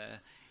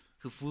 En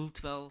gevoeld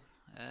wel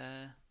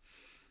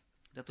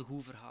dat het een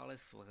goed verhaal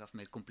is. Ze gaf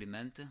mij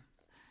complimenten.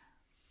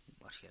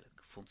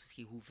 Waarschijnlijk vond ze het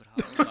geen goed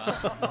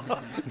verhaal.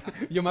 Maar...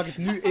 Je mag het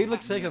nu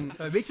eerlijk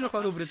zeggen. Weet je nog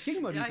waarover het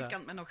ging, Marita? Ja, ik kan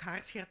het me nog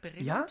haarscherp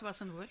herinneren. Ja? Het was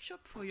een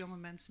workshop voor jonge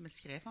mensen met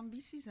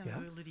schrijfambities. En we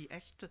wilden die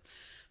echt...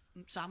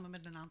 samen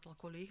met een aantal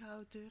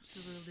collega-auteurs,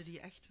 we wilden die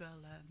echt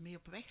wel mee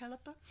op weg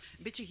helpen.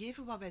 Een beetje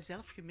geven wat wij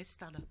zelf gemist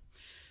hadden.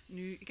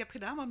 Nu, ik heb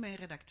gedaan wat mijn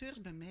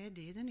redacteurs bij mij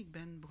deden. Ik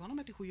ben begonnen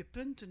met de goede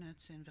punten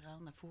uit zijn verhaal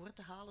naar voren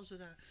te halen,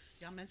 zodat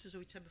mensen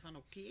zoiets hebben van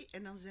oké.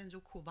 En dan zijn ze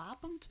ook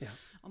gewapend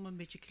om een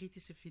beetje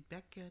kritische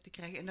feedback te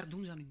krijgen. En daar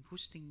doen ze dan hun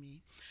goesting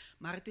mee.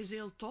 Maar het is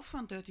heel tof,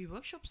 want uit die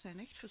workshops zijn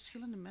echt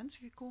verschillende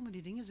mensen gekomen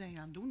die dingen zijn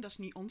gaan doen. Dat is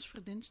niet ons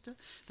verdienste,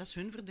 dat is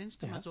hun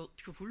verdienste. Maar zo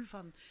het gevoel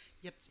van,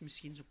 je hebt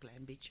misschien zo'n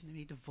klein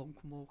beetje de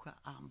vonk mogen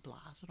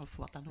aanblazen of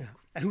wat dan ook. Ja.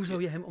 En hoe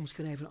zou je hem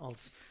omschrijven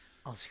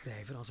als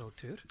schrijver, als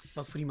auteur?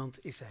 Wat voor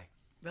iemand is hij?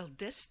 Wel,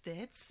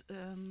 destijds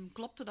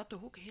klopte dat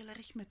toch ook heel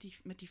erg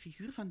met die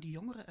figuur van die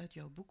jongeren uit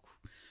jouw boek.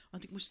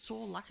 Want ik moest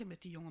zo lachen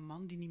met die jonge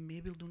man die niet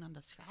mee wil doen aan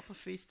dat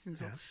schapenfeest en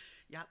zo.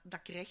 Ja,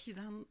 dat krijg je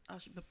dan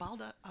als je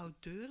bepaalde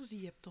auteurs die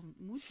je hebt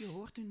ontmoet. Je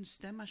hoort hun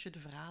stem als je de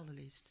verhalen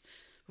leest.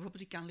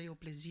 Bijvoorbeeld, ik kan Leo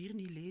Plezier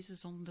niet lezen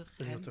zonder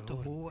hem te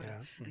horen.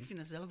 Ja. En ik vind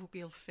dat zelf ook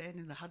heel fijn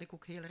en dat had ik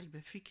ook heel erg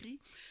bij Fikry.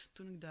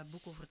 Toen ik dat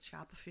boek over het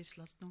schapenfeest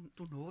las,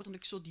 toen hoorde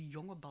ik zo die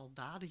jonge,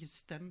 baldadige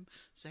stem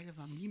zeggen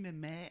van niet met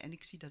mij en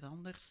ik zie dat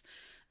anders.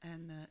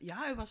 En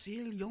hij was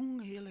heel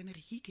jong, heel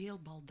energiek,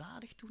 heel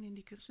baldadig toen in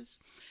die cursus.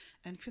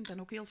 En ik vind het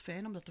dan ook heel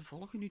fijn om dat te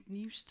volgen. Nu het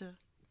nieuwste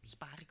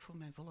spaar ik voor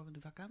mijn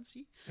volgende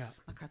vakantie. Ja.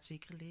 Maar ik ga het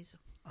zeker lezen.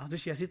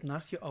 Dus jij zit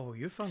naast je oude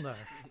juf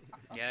vandaag.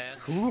 Ja.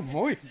 Goed,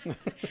 mooi.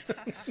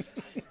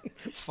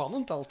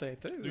 Spannend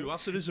altijd, hè? Nu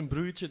was er eens een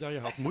bruggetje dat je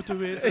had moeten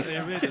weten en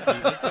je weet het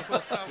niet. Dat is toch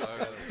wel staan.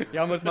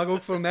 Ja, maar het mag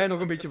ook voor mij nog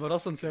een beetje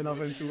verrassend zijn af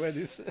en toe. Hè.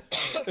 Dus,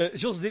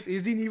 Jos, dit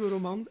is die nieuwe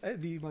roman, hè,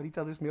 die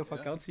Marita dus mee op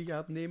vakantie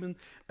gaat nemen.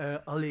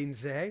 Alleen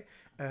zij.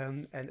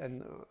 En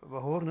we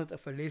horen het,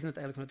 of we lezen het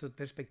eigenlijk vanuit het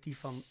perspectief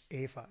van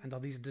Eva. En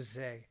dat is de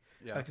zij,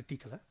 uit de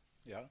titel. Hè?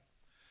 Ja.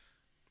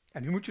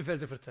 En nu moet je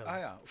verder vertellen. Ah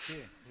ja,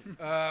 oké.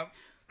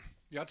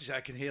 Ja, het is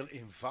eigenlijk een heel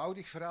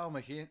eenvoudig verhaal,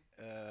 maar geen...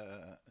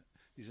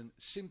 het is een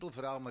simpel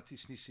verhaal, maar het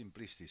is niet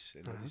simplistisch.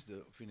 En dat is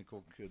vind ik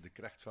ook de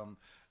kracht van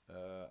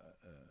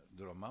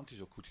de roman. Het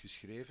is ook goed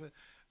geschreven.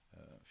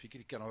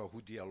 Fikry kan wel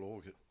goed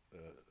dialogen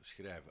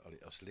schrijven.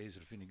 Allee, als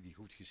lezer vind ik die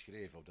goed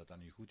geschreven. Of dat dan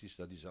niet goed is,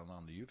 dat is dan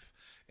aan de juf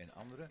en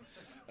anderen.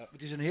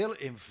 Het is een heel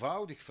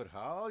eenvoudig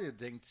verhaal. Je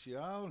denkt,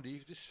 ja, een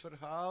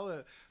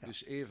liefdesverhaal.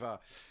 Dus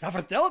Eva... Ja,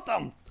 vertel het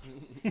dan!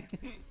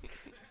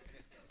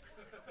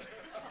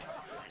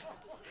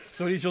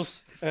 Sorry,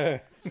 Jos.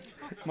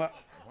 Maar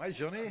Hoi,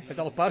 Johnny. je hebt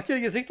al een paar keer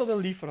gezegd dat het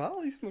een lief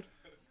verhaal is, maar...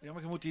 Ja,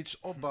 maar je moet iets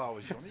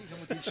opbouwen, Johnny. Je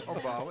moet iets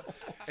opbouwen.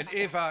 En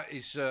Eva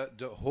is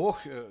de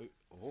hoog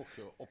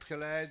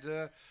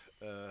opgeleide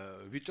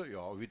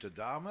witte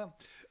dame.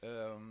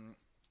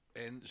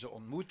 En ze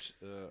ontmoet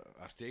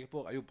haar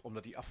tegenpool, Ayoub,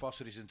 omdat hij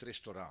afwasser is in het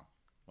restaurant.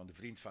 Van de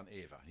vriend van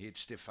Eva. Die heet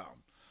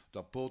Stefan.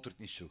 Dat botert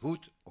niet zo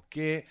goed.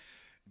 Oké.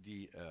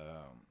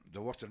 Er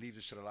wordt een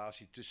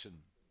liefdesrelatie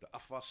tussen de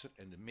afwasser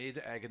en de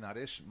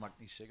mede-eigenares, mag ik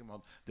niet zeggen, maar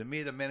de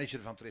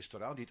mede-manager van het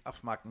restaurant die het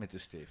afmaakt met de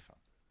Stefan.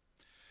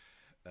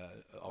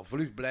 Al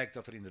vlug blijkt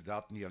dat er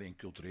inderdaad niet alleen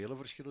culturele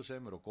verschillen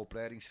zijn, maar ook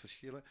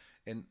opleidingsverschillen.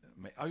 En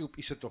met Ayoub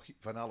is er toch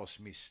van alles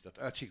mis. Dat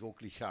uit zich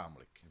ook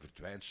lichamelijk. Hij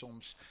verdwijnt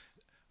soms.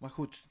 Maar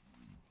goed,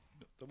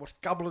 dat wordt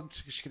kabbelend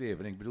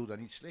geschreven. En ik bedoel dat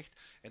niet slecht.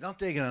 En dan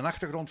tegen een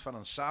achtergrond van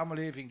een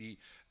samenleving die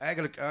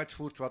eigenlijk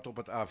uitvoert wat op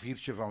het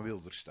A4'tje van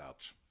Wilders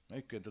staat.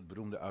 Je kent het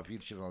beroemde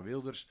A4'tje van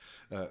Wilders.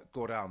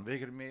 Koran weg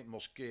ermee,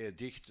 moskeeën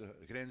dicht,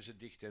 grenzen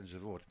dicht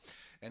enzovoort.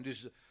 En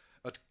dus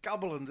het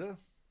kabbelende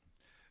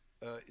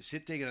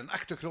zit tegen een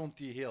achtergrond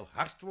die heel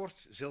hard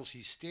wordt, zelfs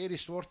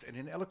hysterisch wordt. En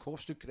in elk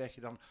hoofdstuk krijg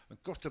je dan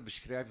een korte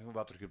beschrijving van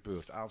wat er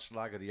gebeurt.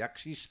 Aanslagen,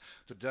 reacties.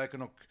 Er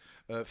duiken ook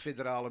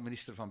federale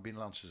minister van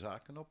Binnenlandse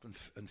Zaken op.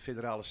 Een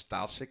federale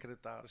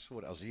staatssecretaris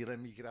voor asiel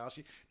en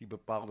migratie. Die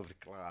bepaalde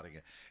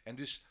verklaringen. En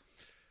dus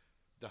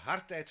de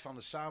hardheid van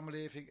de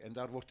samenleving. En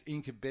daar wordt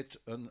ingebed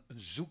een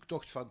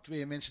zoektocht van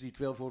twee mensen die het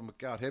wel voor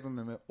elkaar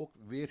hebben. Maar ook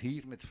weer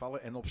hier met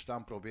vallen en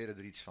opstaan proberen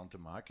er iets van te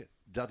maken.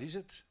 Dat is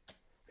het.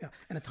 Ja,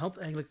 en het had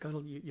eigenlijk,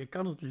 je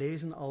kan het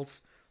lezen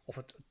als, of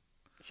het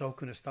zou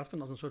kunnen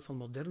starten als een soort van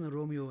moderne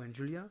Romeo en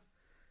Julia.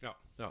 Ja,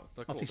 dat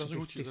klopt. Dat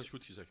is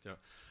goed gezegd. Ja.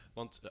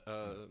 Want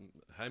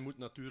hij moet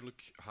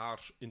natuurlijk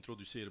haar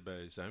introduceren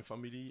bij zijn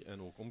familie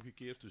en ook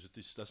omgekeerd.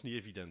 Dus dat is niet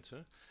evident.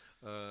 Hè.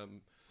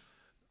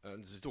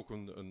 Er zit ook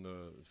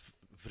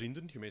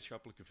een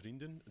gemeenschappelijke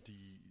vrienden,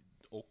 die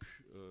ook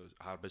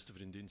haar beste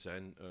vriendin,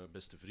 zijn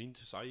beste vriend,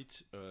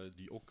 Said,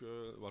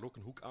 waar ook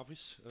een hoek af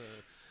is.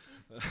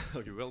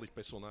 Een geweldig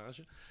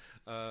personage,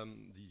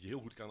 die heel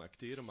goed kan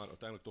acteren, maar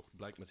uiteindelijk toch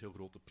blijkt met heel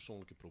grote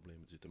persoonlijke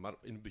problemen te zitten. Maar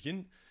in het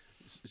begin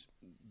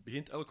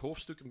begint elk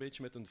hoofdstuk een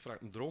beetje met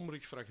een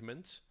dromerig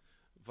fragment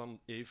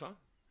van Eva.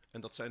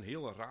 En dat zijn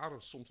hele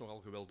rare, soms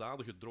nogal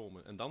gewelddadige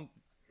dromen. En dan,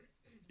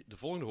 de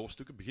volgende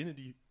hoofdstukken beginnen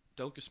die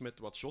telkens met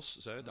wat Jos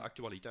zei, de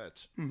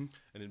actualiteit. En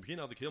in het begin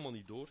had ik helemaal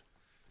niet door,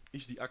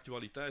 is die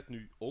actualiteit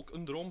nu ook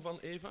een droom van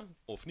Eva,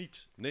 of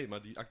niet? Nee,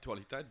 maar die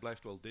actualiteit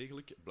blijft wel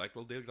degelijk. Blijkt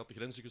wel degelijk dat de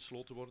grenzen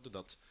gesloten worden,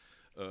 dat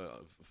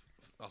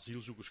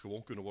asielzoekers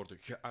gewoon kunnen worden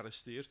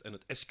gearresteerd. En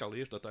het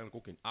escaleert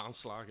uiteindelijk ook in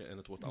aanslagen en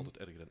het wordt altijd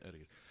erger en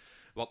erger.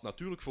 Wat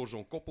natuurlijk voor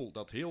zo'n koppel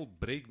dat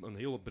een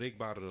hele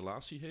breekbare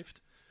relatie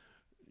heeft,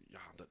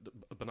 ja,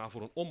 bijna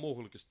voor een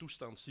onmogelijke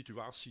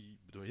situatie,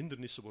 de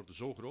hindernissen worden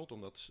zo groot,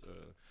 omdat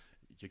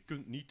je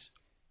kunt niet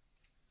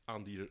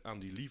aan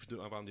die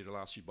liefde, aan die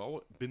relatie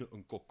bouwen binnen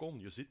een kokon.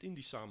 Je zit in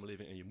die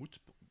samenleving en je moet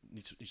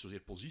niet zozeer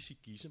positie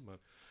kiezen, maar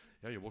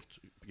ja, je wordt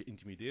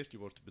geïntimideerd, je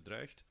wordt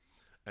bedreigd.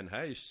 En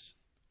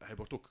hij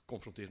wordt ook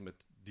geconfronteerd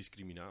met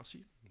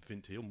discriminatie,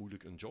 vindt heel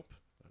moeilijk een job.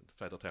 Het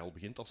feit dat hij al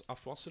begint als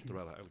afwasser,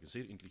 terwijl hij eigenlijk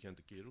een zeer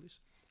intelligente kerel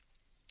is.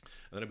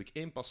 En dan heb ik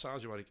één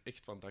passage waar ik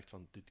echt van dacht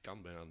van, dit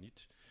kan bijna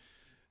niet.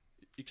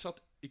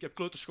 Ik heb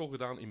kleuterschool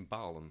gedaan in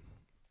Balen.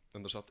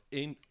 En er zat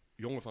één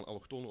jongen van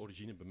allochtone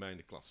origine bij mij in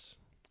de klas.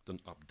 De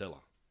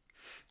Abdella.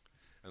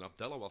 En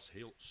Abdella was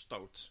heel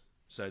stout,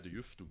 zei de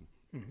juf toen.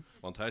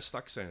 Want hij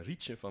stak zijn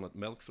rietje van het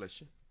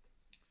melkflesje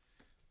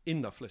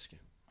in dat flesje.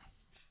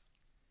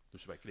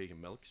 Dus wij kregen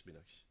melk 's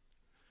middags.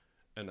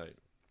 En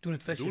de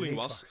bedoeling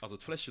was, als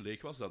het flesje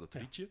leeg was, dat het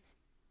rietje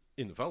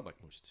in de vuilbak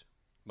moest.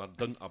 Maar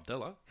de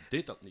Abdella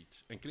deed dat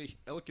niet. En kreeg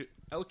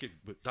elke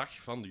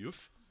dag van de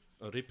juf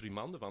een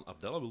reprimande van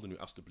Abdella wilde nu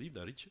alstublieft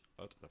dat rietje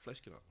uit dat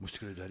flesje halen. Moest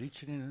je dat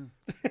rietje in?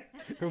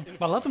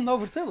 Maar laat hem nou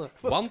vertellen.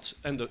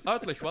 En de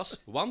uitleg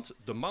was, want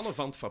de mannen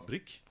van de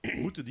fabriek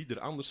moeten die er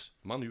anders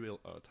manueel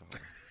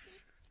uithalen.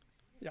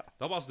 Ja.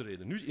 Dat was de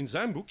reden. Nu, in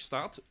zijn boek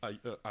staat,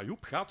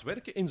 Ayoub gaat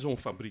werken in zo'n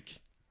fabriek.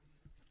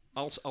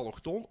 als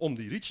allochtoon om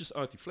die rietjes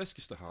uit die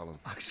flesjes te halen.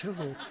 Ach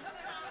zo.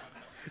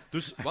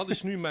 Dus wat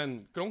is nu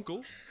mijn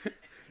kronkel?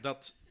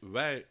 Dat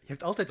wij... Je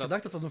hebt altijd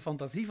gedacht dat dat een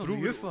fantasie van de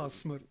juf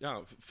was. Maar...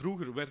 Ja,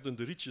 vroeger werden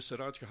de rietjes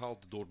eruit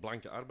gehaald door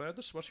blanke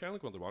arbeiders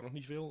waarschijnlijk, want er waren nog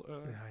niet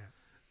veel. Ja.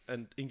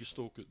 En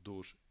ingestoken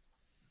door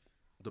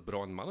de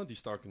bruine mannen, die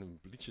staken een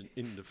rietje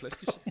in de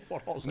flesjes.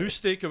 Nu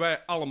steken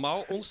wij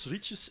allemaal ons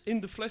rietjes in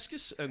de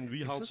flesjes. En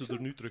wie haalt ze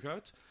er nu terug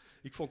uit?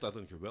 Ik vond dat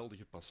een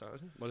geweldige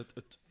passage. Maar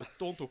het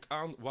toont ook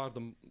aan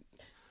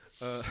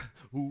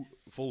hoe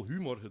vol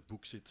humor het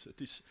boek zit.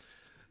 Het is,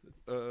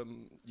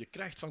 je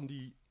krijgt van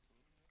die...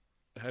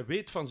 Hij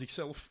weet van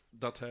zichzelf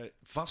dat hij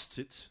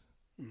vastzit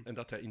en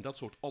dat hij in dat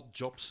soort odd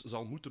jobs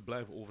zal moeten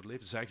blijven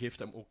overleven. Zij geeft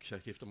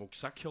hem ook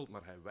zakgeld,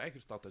 maar hij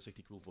weigert dat. Hij zegt,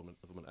 ik wil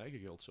voor mijn eigen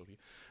geld, sorry.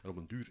 En op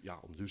een duur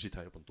zit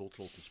hij op een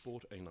doodlopend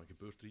spoor en dan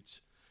gebeurt er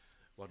iets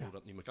waardoor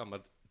dat niet meer kan.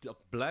 Maar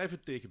dat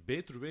blijven tegen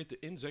beter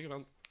weten in zeggen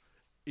van,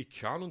 ik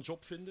ga een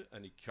job vinden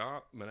en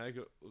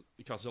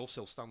ik ga zelf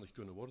zelfstandig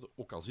kunnen worden,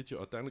 ook al zit je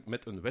uiteindelijk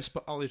met een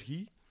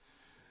wespenallergie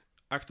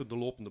achter de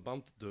lopende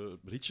band de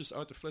rietjes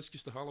uit de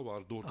flesjes te halen,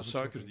 waardoor de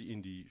suiker die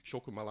in die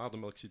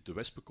chocomelademelk zit, de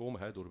wespen komen,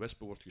 hij door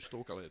wespen wordt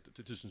gestoken. Allee,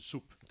 het is een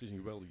soep. Het is een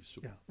geweldige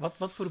soep. Ja.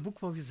 Wat voor boek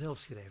wou je zelf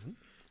schrijven?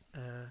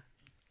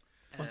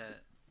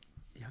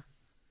 Ja.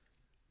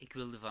 Ik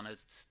wilde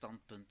vanuit het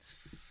standpunt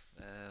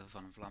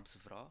van een Vlaamse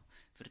vrouw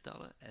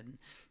vertellen. En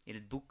in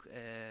het boek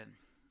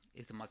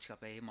is de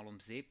maatschappij helemaal om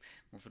zeep.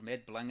 Maar voor mij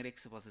het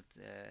belangrijkste was het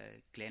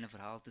kleine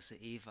verhaal tussen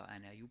Eva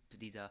en Ayoub,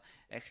 die daar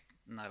echt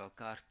naar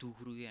elkaar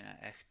toegroeien en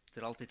echt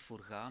er altijd voor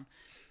gaan.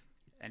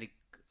 En ik,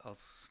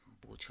 als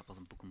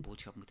een boek een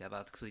boodschap moet hebben,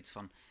 had ik zoiets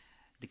van,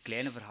 de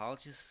kleine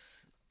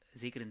verhaaltjes,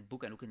 zeker in het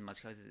boek en ook in de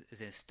maatschappij,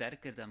 zijn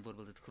sterker dan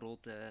bijvoorbeeld het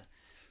grote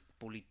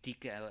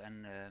politieke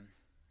en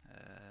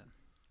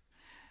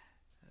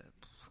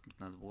ik moet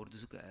naar de woorden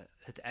zoeken,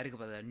 het erge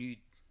wat er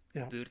nu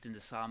gebeurt in de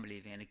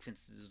samenleving. En ik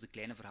vind de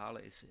kleine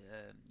verhalen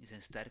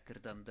zijn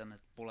sterker dan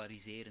het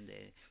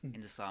polariserende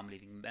in de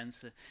samenleving.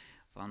 Mensen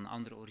van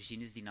andere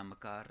origines die naar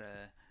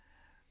elkaar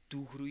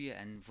toegroeien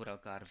en voor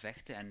elkaar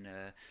vechten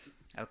en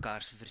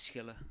elkaars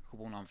verschillen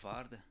gewoon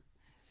aanvaarden.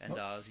 En dat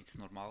als iets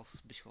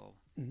normaals beschouwen.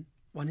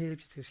 Wanneer heb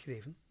je het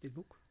geschreven, dit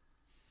boek?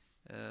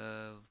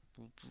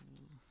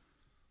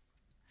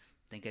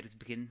 Ik denk ergens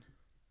begin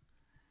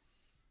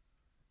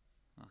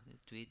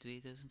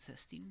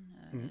 2016,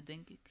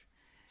 denk ik.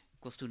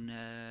 Ik was toen,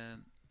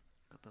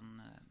 ik had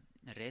dan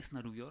een reis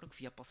naar New York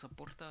via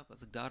Passaporta,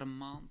 was ik daar een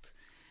maand.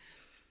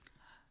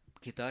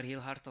 Ik heb daar heel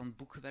hard aan het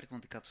boek gewerkt,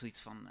 want ik had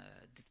zoiets van,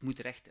 dit moet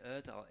er echt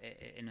uit, al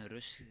in een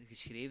rush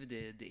geschreven,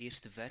 de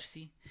eerste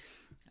versie.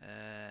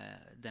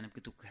 Dan heb ik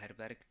het ook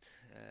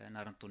herwerkt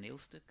naar een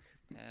toneelstuk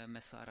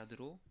met Sarah de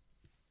Roo.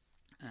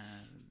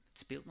 Het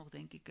speelt nog,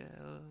 denk ik,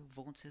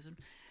 volgend seizoen.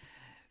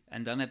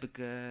 En dan heb ik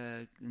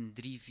een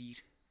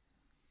 3-4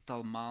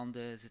 tal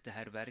maanden zitten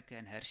herwerken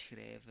en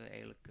herschrijven,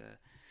 eigenlijk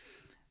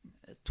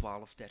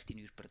 12, 13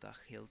 uur per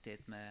dag, heel de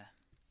tijd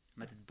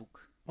met het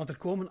boek. Want er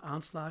komen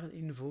aanslagen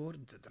in voor,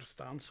 er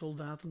staan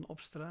soldaten op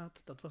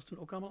straat. Dat was toen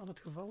ook allemaal aan het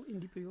geval in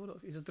die periode?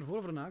 Of is het ervoor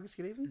of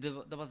nageschreven?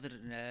 Dat was er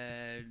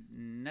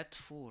net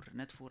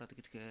voor had ik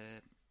het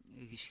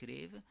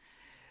geschreven.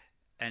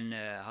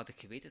 En had ik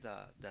geweten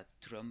dat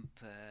Trump,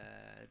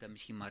 dat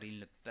misschien Marine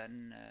Le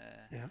Pen,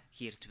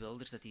 Geert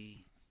Wilders, dat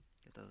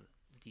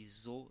die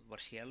zo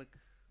waarschijnlijk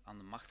aan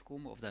de macht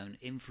komen, of dat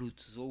hun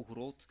invloed zo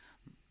groot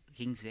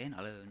ging zijn.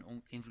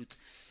 Hun invloed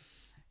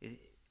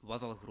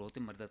was al groot,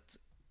 maar dat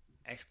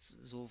echt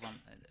zo van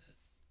een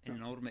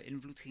enorme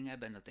invloed ging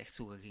hebben en dat echt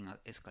zo ging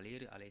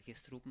escaleren.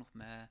 Gisteren ook nog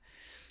met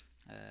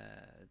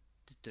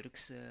de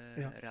Turkse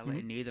rellen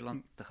in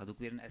Nederland. Dat gaat ook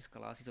weer een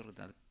escalatie door.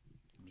 Dat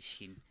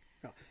misschien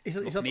Is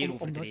dat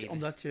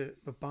omdat je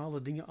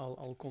bepaalde dingen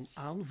al kon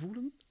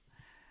aanvoelen?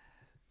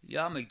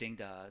 Ja, maar ik denk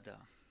dat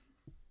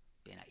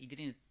bijna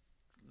iedereen het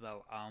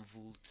wel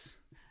aanvoelt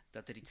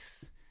dat er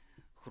iets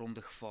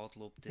grondig fout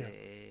loopt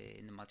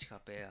in de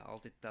maatschappij.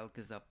 Altijd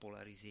telkens dat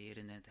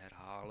polariseren en het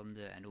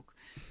herhalende en ook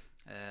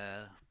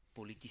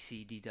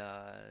politici die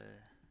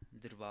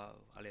er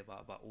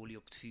wat olie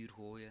op het vuur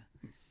gooien.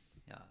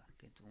 Ja,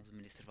 kent onze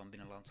minister van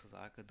Binnenlandse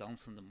Zaken,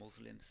 dansende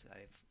moslims,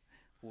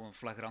 gewoon een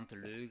flagrante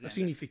leugen. Een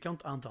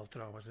significant aantal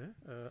trouwens, hè?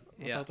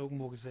 Wat dat ook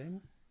mogen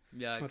zijn.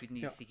 Ja, ik weet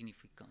niet,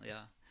 significant,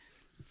 ja.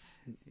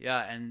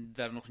 Ja, en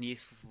daar nog niet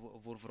eens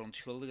voor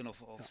verontschuldigen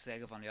of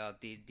zeggen van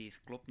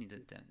deze klopt niet.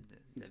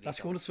 Dat is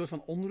gewoon een soort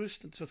van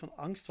onrust, een soort van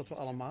angst wat we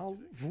allemaal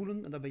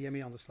voelen en daar ben jij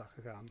mee aan de slag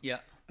gegaan.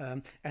 Ja.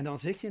 En dan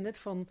zeg je net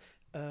van,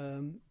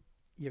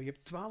 je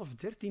hebt 12,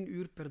 13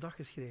 uur per dag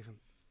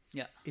geschreven.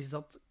 Ja. Is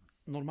dat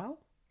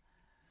normaal?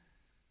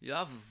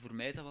 Ja, voor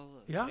mij is dat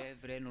wel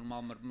vrij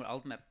normaal, maar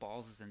altijd met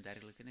pauzes en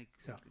dergelijke. Ik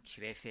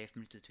schrijf 5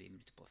 minuten, 2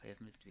 minuten, 5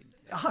 minuten, 2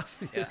 minuten. Ja.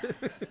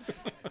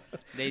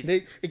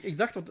 Nee, ik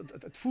dacht, want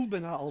het voelt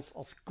bijna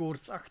als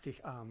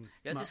koortsachtig aan.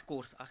 Ja, het is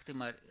koortsachtig,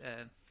 maar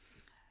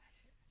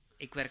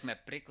ik werk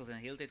met prikkels en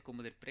de hele tijd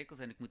komen er prikkels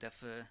en ik moet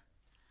even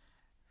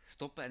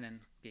stoppen en dan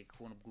kijk ik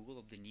gewoon op Google,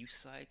 op de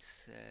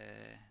nieuwssites,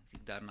 zie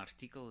ik daar een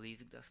artikel, lees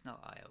ik dat snel,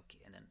 oké,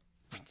 en dan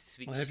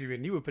switch. Dan heb je weer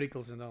nieuwe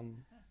prikkels en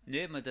dan...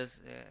 Nee, maar dat is,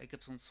 ik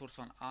heb zo'n soort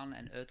van aan-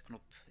 en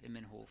uitknop in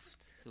mijn hoofd.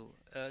 Zo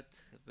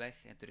uit,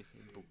 weg en terug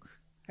in het boek.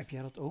 Heb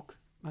jij dat ook,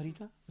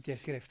 Marita? Want jij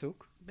schrijft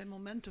ook. Bij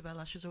momenten wel,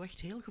 als je zo echt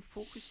heel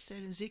gefocust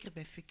bent, en zeker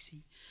bij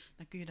fictie,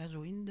 dan kun je daar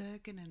zo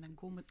induiken en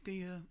dan kun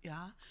je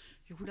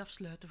je goed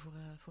afsluiten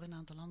voor een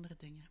aantal andere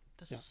dingen.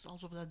 Dat is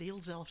alsof dat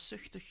heel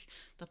zelfzuchtig,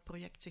 dat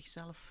project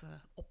zichzelf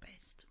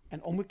opeist.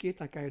 En omgekeerd,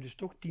 dan kan je dus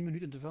toch 10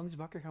 minuten de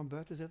vuilnisbakken gaan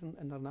buiten zetten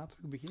en daarna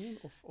terug beginnen?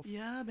 Of...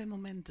 Ja, bij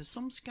momenten.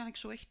 Soms kan ik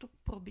zo echt ook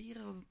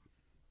proberen,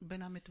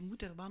 bijna met de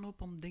moed er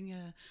wanhoop, om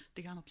dingen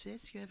te gaan opzij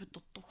schuiven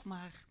tot toch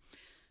maar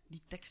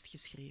die tekst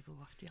geschreven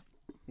wordt, ja.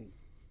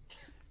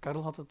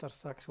 Karel had het daar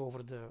straks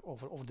over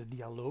de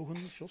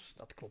dialogen, Jos.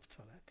 Dat klopt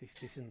wel. Hè.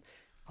 Het is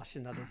als je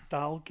naar de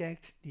taal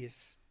kijkt, die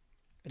is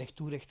recht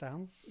toe, recht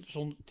aan.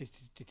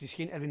 Het is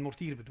geen Erwin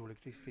Mortier, bedoel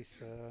ik. Het is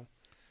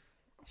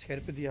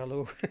scherpe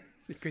dialoog.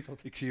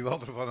 Ik zie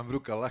Walter van den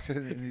Broek al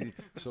lachen. En nu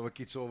zou ik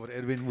iets over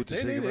Erwin moeten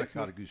zeggen, maar dat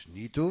ga ik dus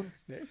niet doen.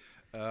 Nee.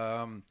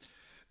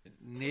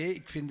 Nee,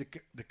 ik vind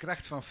de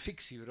kracht van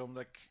fictie, waarom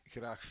dat ik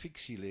graag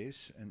fictie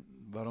lees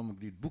en waarom ik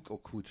dit boek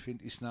ook goed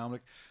vind, is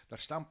namelijk, daar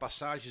staan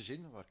passages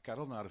in, waar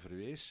Karel naar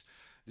verwees,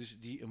 dus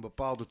die een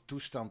bepaalde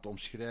toestand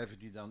omschrijven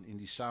die dan in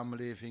die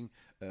samenleving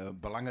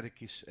belangrijk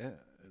is. Hè.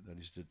 Dat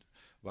is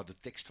wat de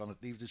tekst van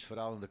het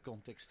liefdesverhaal in de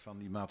context van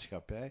die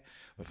maatschappij,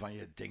 waarvan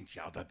je denkt,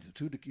 ja,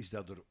 natuurlijk is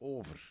dat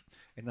erover.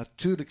 En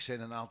natuurlijk zijn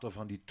een aantal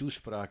van die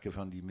toespraken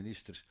van die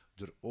ministers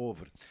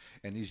erover.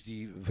 En is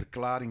die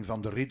verklaring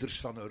van de ridders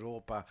van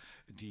Europa,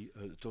 die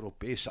het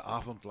Europese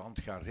avondland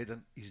gaan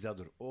redden, is dat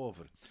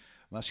erover.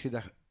 Maar als je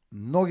dat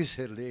nog eens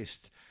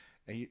herleest,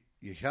 en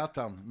je gaat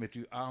dan met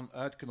je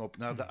aan-uitknop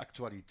naar de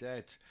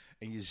actualiteit,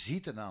 en je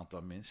ziet een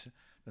aantal mensen,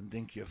 dan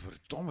denk je,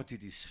 verdomme,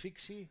 dit is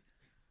fictie.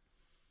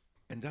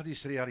 En dat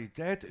is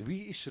realiteit.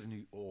 Wie is er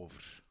nu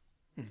over?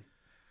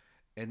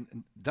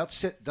 En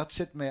dat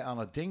zet mij aan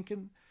het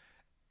denken.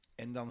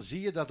 En dan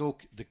zie je dat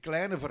ook de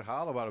kleine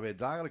verhalen waar wij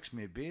dagelijks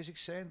mee bezig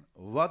zijn,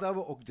 wat dat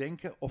we ook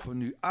denken, of we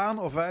nu aan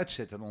of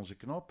uitzetten onze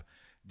knop,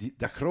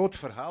 dat groot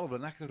verhaal op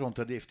de achtergrond,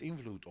 dat heeft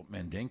invloed op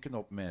mijn denken,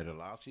 op mijn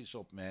relaties,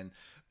 op mijn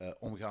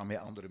omgaan met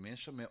andere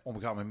mensen, mijn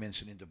omgaan met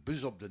mensen in de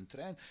bus, op de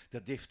trein.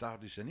 Dat heeft daar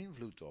dus een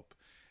invloed op.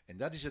 En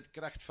dat is het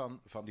kracht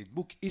van dit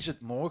boek. Is het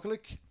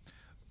mogelijk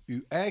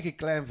uw eigen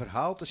klein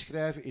verhaal te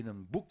schrijven in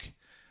een boek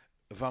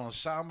van een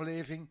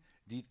samenleving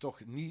die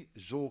toch niet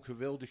zo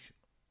geweldig,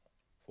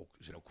 er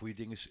zijn ook goede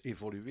dingen,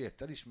 evolueert?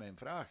 Dat is mijn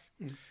vraag.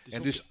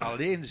 En dus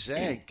alleen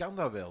zij kan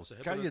dat wel.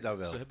 Kan je dat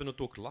wel? Ze hebben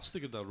het ook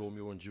lastiger dan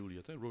Romeo en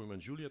Juliet. Hè. Romeo en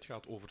Juliet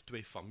gaat over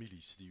 2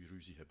 families die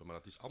ruzie hebben, maar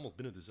het is allemaal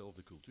binnen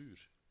dezelfde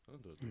cultuur. Hè.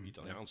 De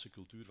Italiaanse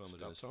cultuur van de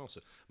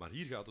Renaissance. Maar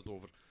hier gaat het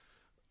over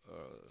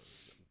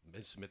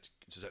mensen met...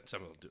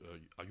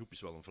 Ayoub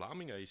is wel een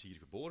Vlaming, hij is hier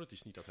geboren. Het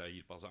is niet dat hij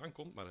hier pas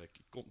aankomt, maar hij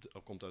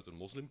komt uit een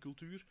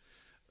moslimcultuur.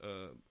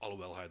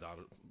 Alhoewel hij daar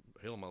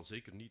helemaal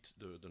zeker niet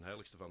de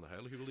heiligste van de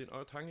heiligen wil in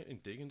uithangen.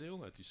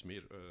 Integendeel, het is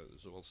meer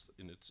zoals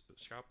in het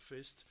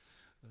schaapfeest,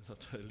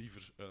 dat hij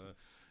liever...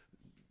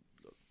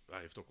 hij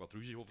heeft ook wat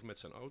ruzie over met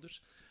zijn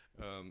ouders.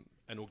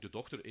 En ook de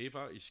dochter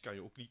Eva kan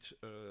je ook niet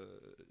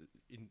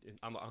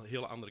aan de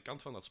hele andere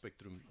kant van dat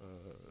spectrum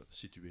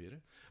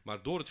situeren.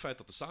 Maar door het feit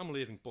dat de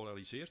samenleving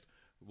polariseert,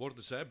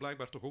 worden zij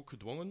blijkbaar toch ook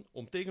gedwongen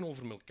om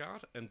tegenover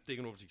elkaar en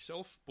tegenover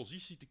zichzelf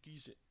positie te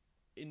kiezen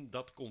in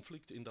dat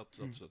conflict, in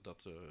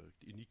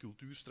die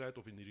cultuurstrijd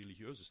of in die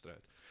religieuze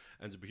strijd.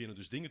 En ze beginnen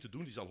dus dingen te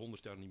doen die ze al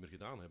 100 jaar niet meer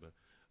gedaan hebben.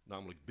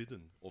 Namelijk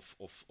bidden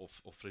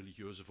of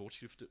religieuze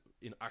voorschriften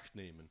in acht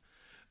nemen.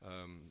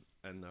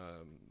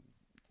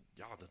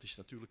 Dat is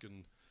natuurlijk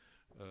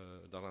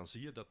daaraan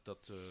zie je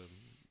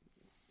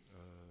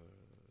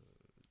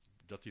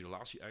dat die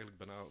relatie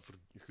eigenlijk bijna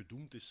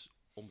gedoemd is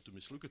om te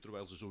mislukken,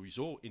 terwijl ze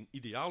sowieso in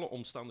ideale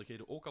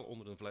omstandigheden ook al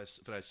onder een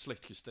vrij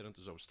slecht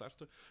gesternte zou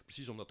starten,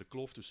 precies omdat de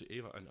kloof tussen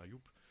Eva en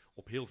Ayoub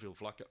op heel veel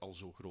vlakken al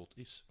zo groot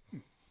is.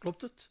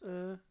 Klopt het?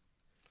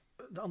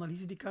 De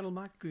analyse die Karel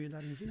maakt, kun je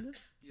daarin vinden?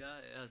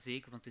 Ja,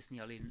 zeker, want het is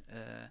niet alleen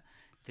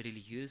de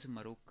religieuze,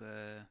 maar ook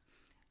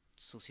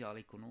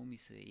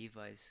sociaal-economische.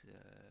 Eva is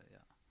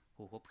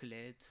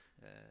hoogopgeleid.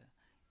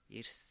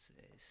 Eerst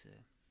is...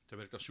 Zij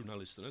werkt als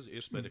journaliste, hè.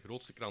 Eerst bij de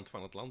grootste krant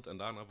van het land en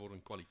daarna voor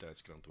een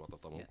kwaliteitskrant, wat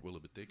dat dan ook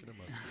willen betekenen.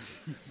 Maar...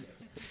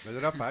 Bij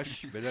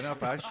de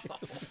Rapage.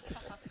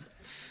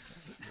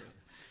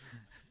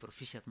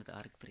 Proficiat met de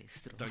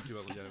Arkprijs.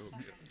 Dankjewel, jij ook.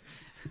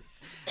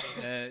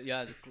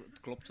 Het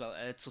klopt wel.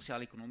 Het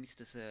sociaal-economisch,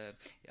 dus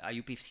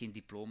Ayoub heeft geen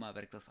diploma,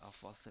 werkt als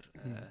afwasser.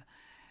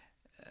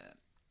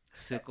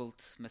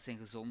 Sukkelt met zijn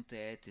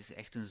gezondheid, het is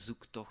echt een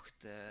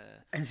zoektocht.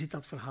 En zit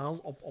dat verhaal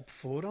op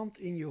voorhand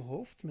in je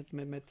hoofd,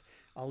 met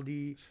al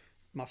die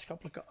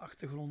maatschappelijke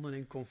achtergronden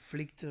en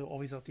conflicten,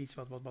 of is dat iets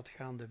wat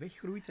gaandeweg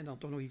groeit en dan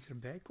toch nog iets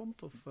erbij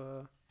komt? Of,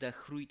 Dat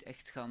groeit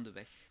echt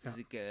gaandeweg. Ja.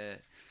 Dus ik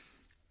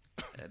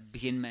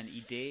begin met een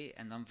idee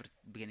en dan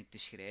begin ik te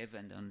schrijven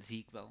en dan zie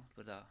ik wel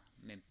waar dat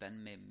mijn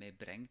pen mij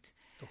brengt.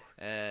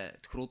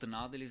 Het grote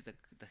nadeel is dat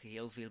je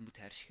heel veel moet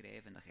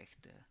herschrijven en dat je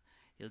echt de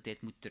hele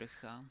tijd moet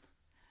teruggaan.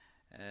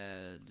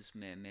 Dus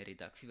mijn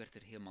redactie werd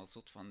er helemaal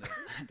zot van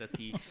dat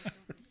hij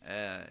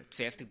het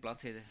 50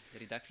 bladzijden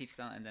redactie heeft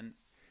gedaan en dan...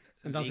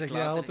 En dan zeg je,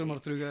 haal het er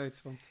maar terug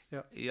uit. Want,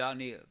 ja. Ja,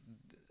 nee,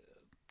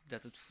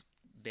 dat het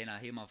bijna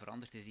helemaal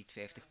veranderd is, die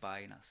 50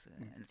 pagina's.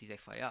 En dat hij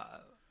zegt van,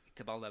 ja, ik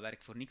heb al dat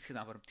werk voor niks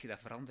gedaan, waarom heb je dat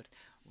veranderd?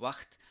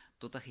 Wacht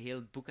totdat je heel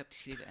het boek hebt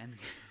geschreven. En,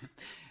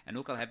 en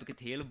ook al heb ik het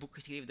hele boek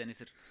geschreven, dan is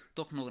er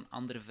toch nog een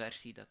andere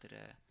versie dat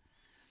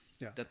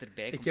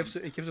erbij komt.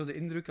 Ik heb zo de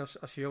indruk,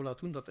 als je jou laat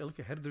doen, dat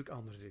elke herdruk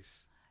anders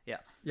is.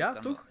 Ja. Ja,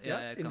 toch?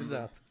 Ja,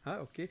 inderdaad.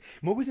 Oké.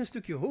 Mogen we eens een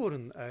stukje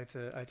horen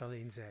uit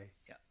Alleen, zij?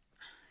 Ja.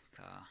 Ik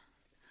ga...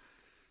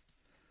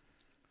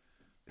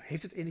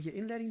 Heeft het enige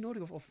inleiding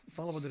nodig of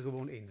vallen we er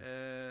gewoon in?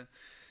 Het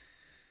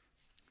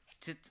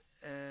zit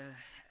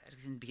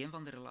ergens in het begin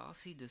van de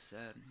relatie. Dus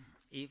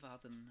Eva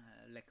had een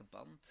lekke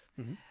band.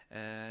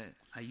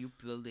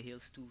 Ayoub wilde heel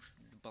stoer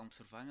de band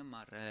vervangen,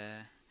 maar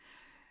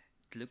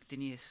het lukte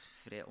niet. Is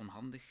vrij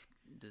onhandig.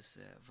 Dus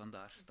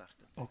vandaar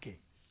starten. Oké.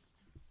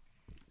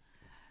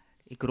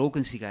 Ik rook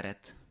een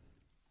sigaret.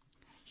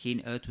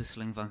 Geen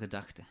uitwisseling van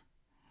gedachten.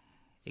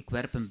 Ik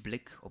werp een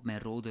blik op mijn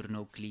rode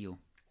Renault Clio.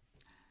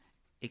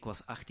 Ik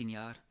was 18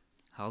 jaar,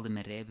 haalde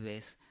mijn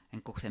rijbewijs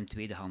en kocht hem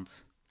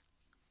tweedehands.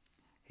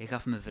 Hij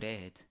gaf me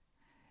vrijheid.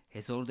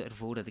 Hij zorgde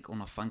ervoor dat ik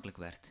onafhankelijk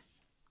werd.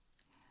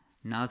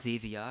 Na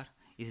 7 jaar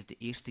is het de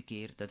eerste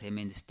keer dat hij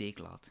mij in de steek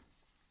laat.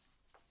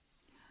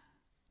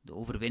 De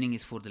overwinning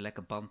is voor de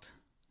lekke band,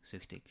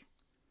 zucht ik.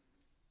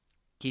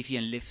 Geef je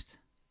een lift,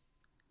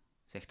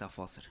 zegt de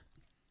afwasser.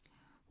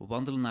 We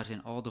wandelen naar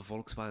zijn oude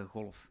Volkswagen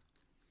Golf.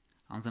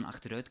 Aan zijn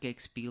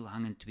achteruitkijkspiegel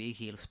hangen 2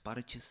 gele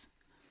sparretjes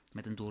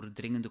met een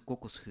doordringende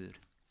kokosgeur.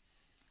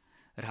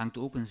 Er hangt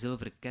ook een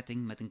zilveren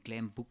ketting met een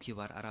klein boekje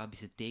waar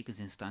Arabische tekens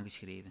in staan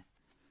geschreven.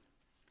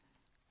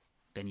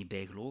 Ben je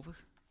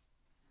bijgelovig?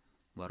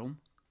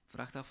 Waarom?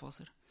 Vraagt de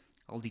afwasser.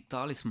 Al die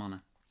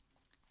talismannen.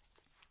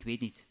 Ik weet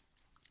niet.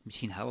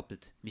 Misschien helpt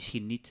het,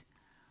 misschien niet.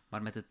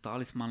 Maar met de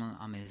talismannen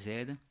aan mijn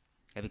zijde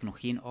heb ik nog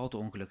geen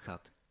auto-ongeluk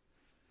gehad.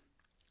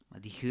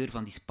 Maar die geur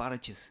van die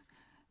sparretjes,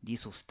 die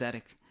is zo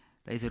sterk.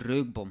 Dat is een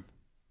reukbom.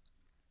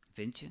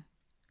 Vind je?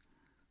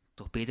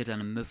 Toch beter dan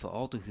een muffe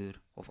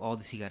autogeur of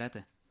oude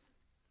sigaretten.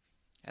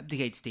 Heb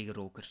jij iets tegen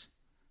rokers?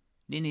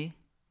 Nee,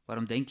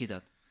 waarom denk je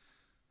dat?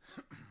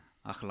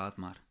 Ach, laat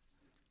maar.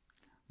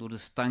 Door de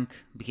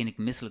stank begin ik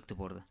misselijk te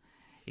worden.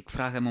 Ik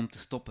vraag hem om te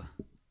stoppen.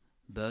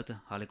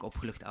 Buiten haal ik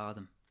opgelucht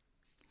adem.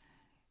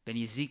 Ben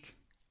je ziek?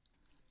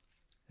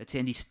 Het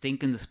zijn die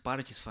stinkende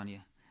sparretjes van je.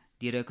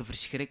 Die ruiken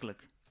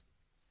verschrikkelijk.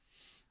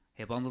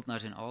 Hij wandelt naar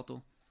zijn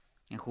auto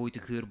en gooit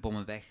de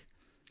geurbommen weg.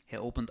 Hij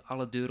opent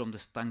alle deuren om de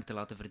stank te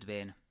laten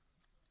verdwijnen.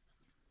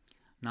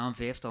 Na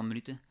een 5-tal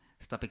minuten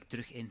stap ik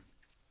terug in.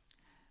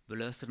 We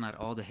luisteren naar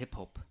oude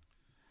hip-hop.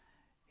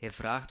 Hij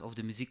vraagt of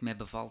de muziek mij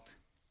bevalt.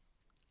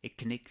 Ik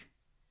knik.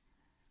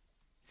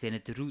 Zijn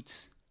het de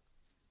Roots?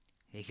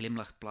 Hij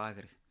glimlacht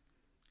plagerig.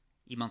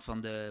 Iemand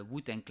van de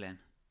Wu-Tang Clan.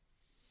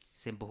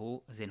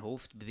 Zijn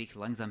hoofd beweegt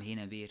langzaam heen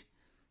en weer.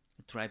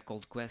 A Tribe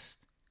Called Quest.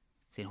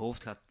 Zijn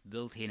hoofd gaat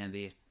wild heen en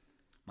weer.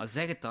 Maar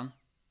zeg het dan.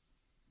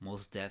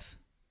 Mos Def,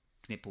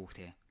 knipoogt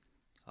hij.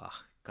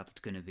 Ach, ik had het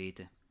kunnen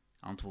weten,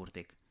 antwoord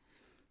ik.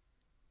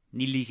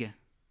 Niet liegen.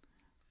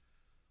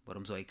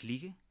 Waarom zou ik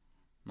liegen?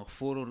 Nog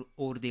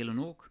vooroordelen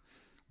ook.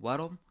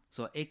 Waarom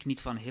zou ik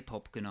niet van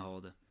hip-hop kunnen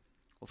houden?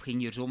 Of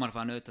ging je er zomaar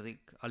vanuit dat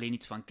ik alleen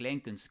iets van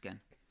kleinkunst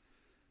ken?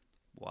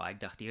 Ik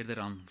dacht eerder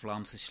aan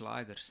Vlaamse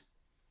slagers.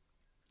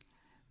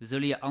 We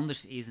zullen je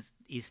anders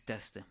eens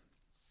testen.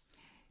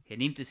 Hij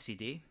neemt de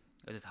cd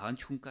uit het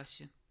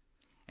handschoenkastje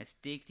en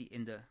steekt die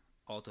in de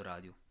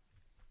autoradio.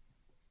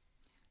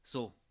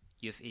 Zo,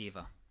 juf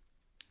Eva.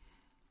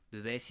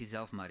 Bewijs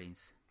jezelf maar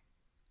eens.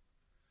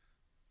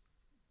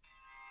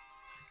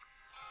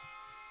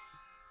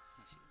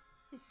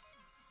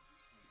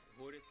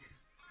 Hoor het?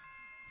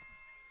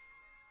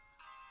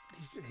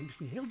 Je moet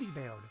niet heel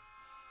dichtbij houden.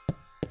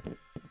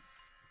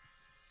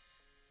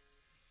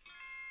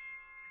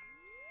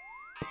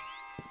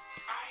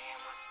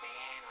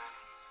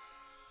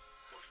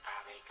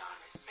 Probably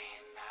gonna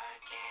sin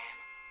again.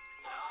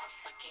 Lord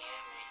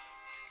forgive me.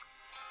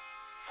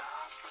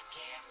 Lord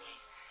forgive me.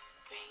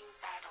 Things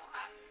I don't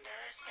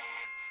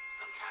understand.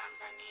 Sometimes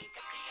I need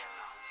to be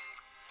alone.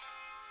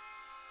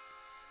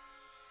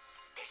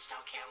 Bitch,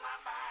 don't kill my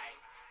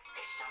vibe.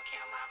 Bitch, don't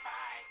kill my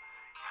vibe.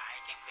 I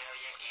can feel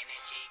your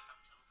energy from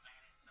 2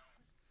 planets so.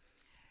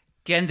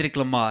 Kendrick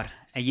Lamar,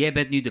 en jij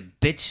bent nu de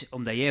bitch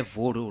omdat jij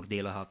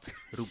vooroordelen had,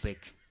 roep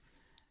ik.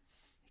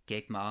 Hij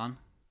kijkt me aan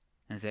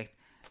en zegt...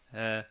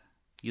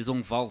 je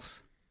zong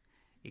vals.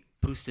 Ik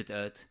proest het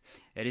uit.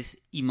 Er is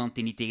iemand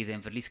die niet tegen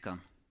zijn verlies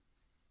kan.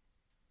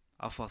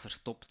 Afwasser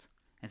stopt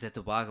en zet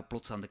de wagen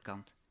plots aan de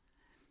kant.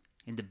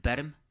 In de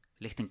berm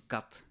ligt een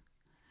kat.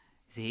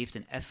 Ze heeft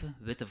een effen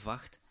witte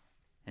vacht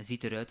en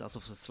ziet eruit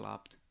alsof ze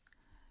slaapt.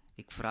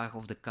 Ik vraag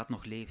of de kat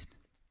nog leeft.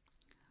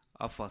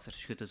 Afwasser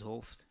schudt het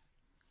hoofd.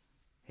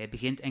 Hij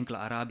begint enkele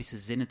Arabische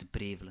zinnen te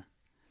prevelen.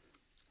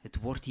 Het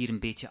wordt hier een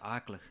beetje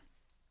akelig.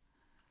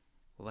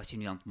 Wat was je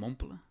nu aan het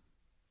mompelen?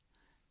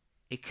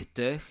 Ik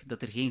getuig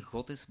dat er geen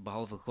God is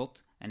behalve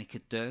God en ik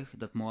getuig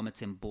dat Mohammed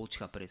zijn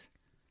boodschapper is.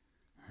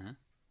 Huh?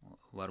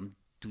 Waarom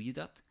doe je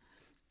dat?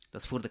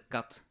 Dat is voor de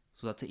kat,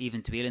 zodat ze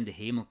eventueel in de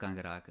hemel kan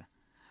geraken.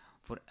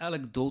 Voor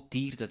elk dood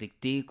dier dat ik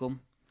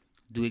tegenkom,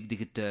 doe ik de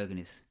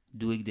getuigenis,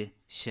 doe ik de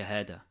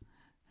shahada.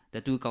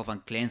 Dat doe ik al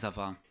van kleins af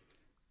aan.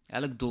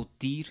 Elk dood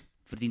dier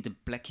verdient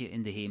een plekje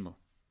in de hemel.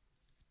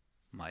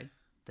 Mai,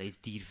 dat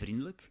is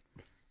diervriendelijk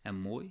en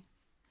mooi.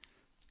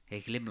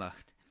 Hij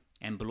glimlacht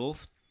en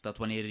belooft dat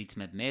wanneer er iets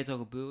met mij zou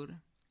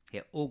gebeuren,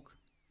 hij ook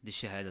de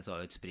shahada zou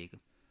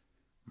uitspreken.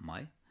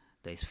 Mai,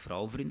 dat is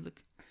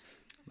vrouwvriendelijk.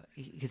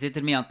 Je zit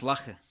ermee aan het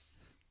lachen.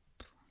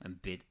 Een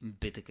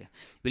bitteke.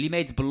 Wil je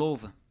mij iets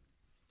beloven?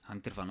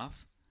 Hangt ervan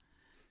af.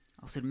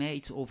 Als er mij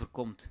iets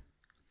overkomt,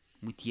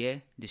 moet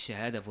jij de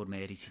shahada voor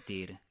mij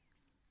reciteren?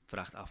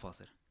 Vraagt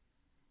afwasser.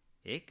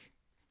 Ik?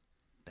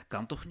 Dat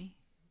kan toch niet?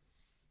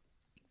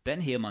 Ik ben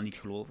helemaal niet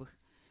gelovig.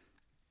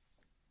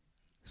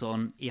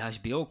 Zo'n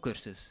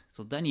EHBO-cursus,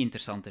 zou dat niet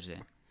interessanter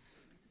zijn?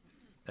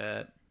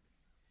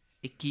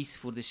 Ik kies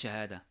voor de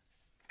shahada.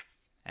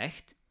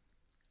 Echt?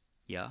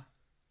 Ja.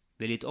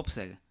 Wil je het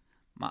opzeggen?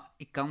 Maar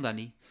ik kan dat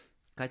niet.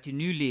 Ik ga het je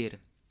nu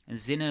leren. Een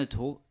zin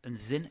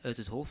uit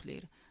het hoofd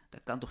leren,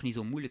 dat kan toch niet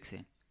zo moeilijk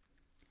zijn?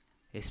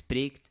 Hij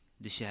spreekt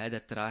de shahada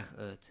traag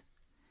uit.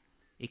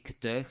 Ik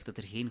getuig dat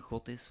er geen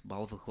God is,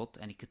 behalve God,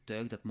 en ik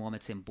getuig dat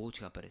Mohammed zijn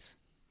boodschapper is.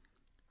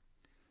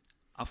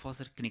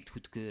 Afwasser knikt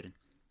goedkeurend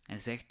en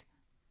zegt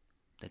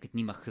dat ik het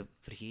niet mag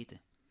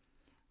vergeten.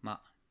 Maar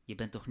je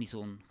bent toch niet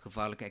zo'n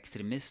gevaarlijke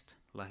extremist,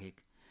 lach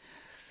ik.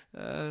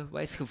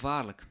 Wat is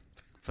gevaarlijk?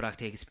 Vraagt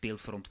hij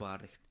gespeeld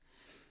verontwaardigd.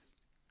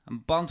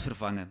 Een band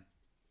vervangen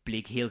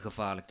bleek heel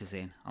gevaarlijk te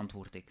zijn,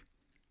 antwoord ik.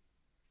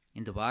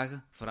 In de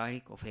wagen vraag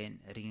ik of hij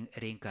in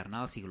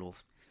reïncarnatie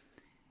gelooft.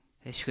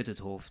 Hij schudt het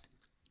hoofd.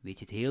 Weet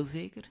je het heel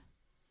zeker?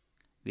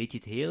 Weet je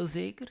het heel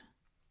zeker?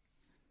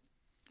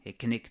 Hij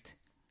knikt.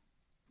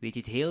 Weet je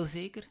het heel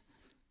zeker?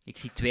 Ik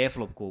zie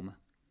twijfel opkomen.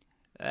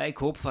 Ik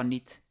hoop van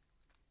niet.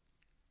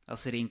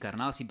 Als er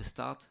reïncarnatie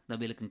bestaat, dan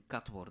wil ik een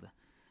kat worden.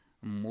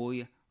 Een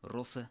mooie,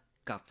 rosse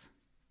kat.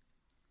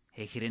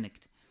 Hij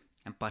grinnikt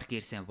en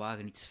parkeert zijn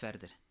wagen iets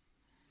verder.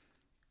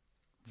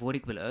 Voor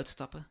ik wil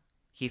uitstappen,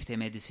 geeft hij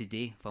mij de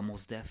cd van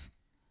Mos Def.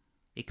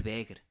 Ik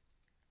weiger.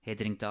 Hij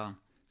dringt aan.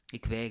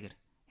 Ik weiger.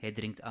 Hij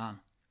dringt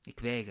aan. Ik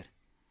weiger.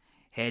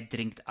 Hij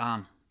dringt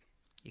aan.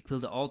 Ik wil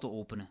de auto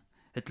openen.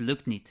 Het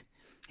lukt niet.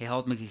 Hij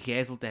houdt me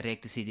gegijzeld en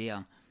reikt de cd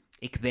aan.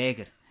 Ik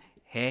weiger.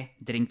 Hij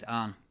dringt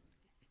aan.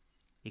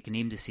 Ik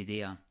neem de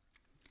cd aan.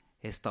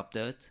 Hij stapt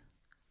uit,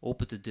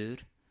 opent de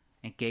deur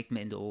en kijkt me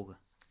in de ogen.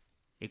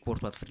 Ik word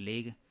wat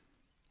verlegen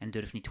en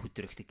durf niet goed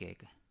terug te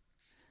kijken.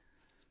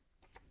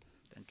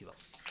 Dank u wel.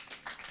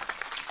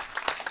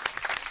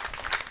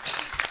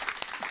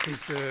 Het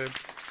is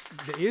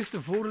de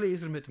eerste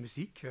voorlezer met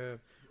muziek.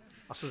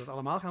 Als we dat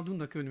allemaal gaan doen,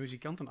 dan kunnen we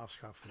muzikanten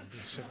afschaffen.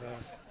 Dus,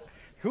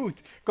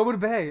 goed, kom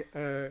erbij,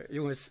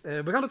 jongens.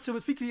 We gaan het zo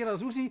met Fikry El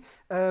Azzouzi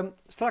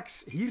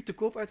straks hier te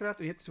koop uiteraard.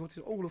 Het is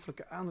een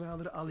ongelooflijke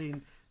aanrader.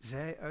 Alleen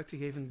zij,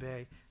 uitgegeven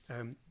bij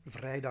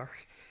Vrijdag.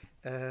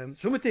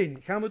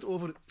 Zometeen gaan we het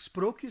over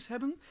sprookjes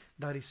hebben.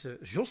 Daar is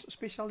Jos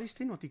specialist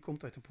in, want die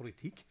komt uit de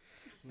politiek.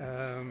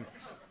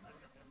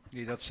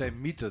 Nee, dat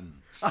zijn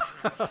mythen.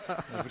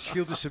 Een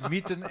verschil tussen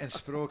mythen en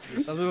sprookjes.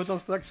 Daar zullen we het dan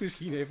straks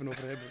misschien even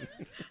over hebben.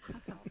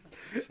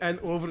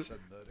 En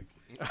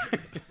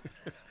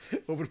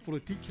over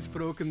politiek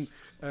gesproken,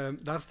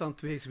 daar staan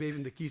twee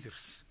zwevende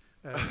kiezers.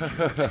 Ja,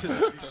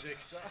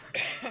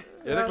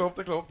 dat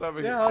klopt. Dat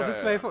we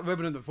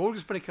hebben een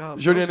voorgesprek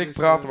gehad. Johnny en ik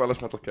praten wel eens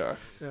met elkaar.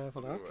 Ja,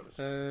 voilà.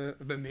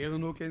 Bij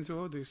Meerden ook en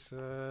zo. Dus,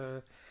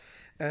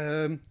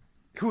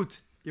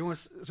 goed,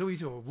 jongens,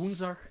 sowieso.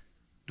 Woensdag,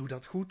 doe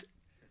dat goed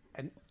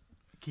en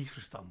kies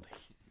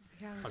verstandig.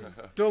 Ja.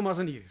 Thomas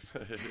en Iris.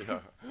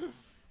 Ja.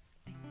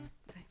 1,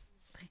 2,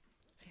 3,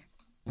 4.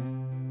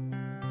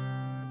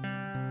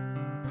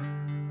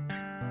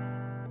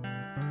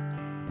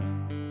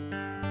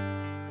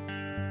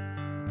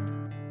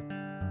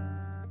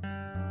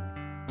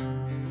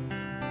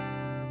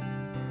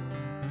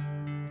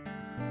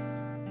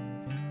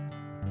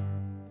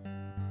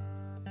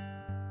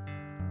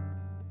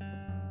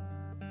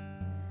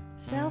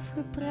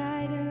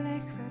 Zelfgebreide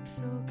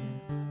legwerpsokken.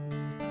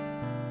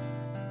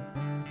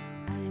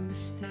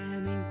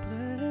 Eindbestemming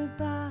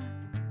prullenbak.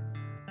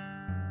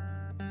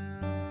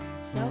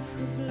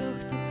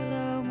 Zelfgevlochten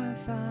dromen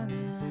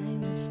vangen.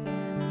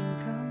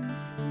 Eindbestemming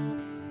kampvuur.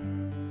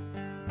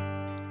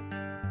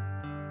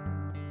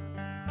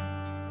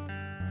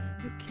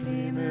 We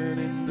klimmen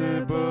in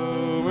de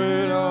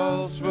bomen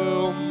als we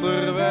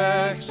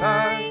onderweg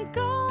zijn.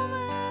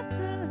 Komen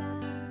te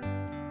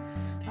laat.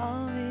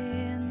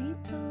 Alweer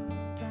niet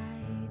op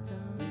tijd.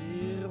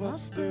 Alweer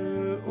was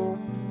de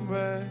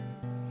omweg.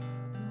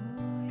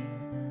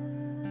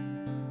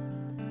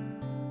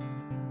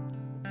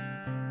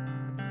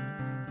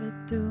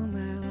 We doen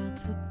maar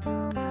wat we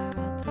doen, maar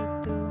wat we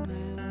doen,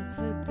 maar wat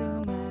we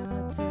doen, maar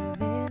wat we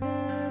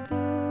willen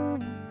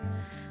doen.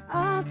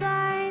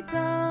 Altijd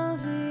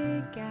als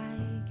ik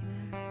kijk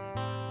naar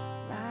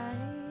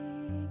waar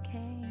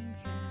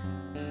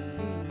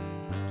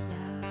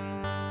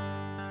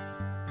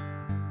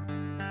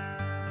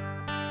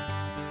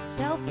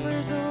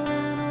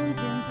Zelfverzonnen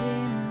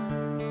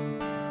onzinzinnen.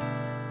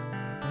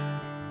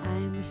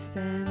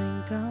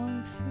 Eindbestemming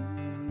kampvuur.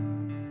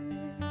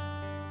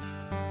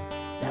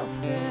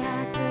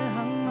 Zelfgeraakte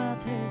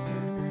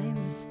hangmathutten.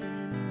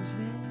 Eindbestemming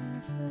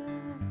zwerven.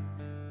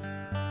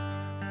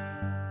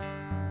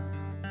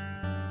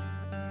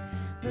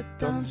 We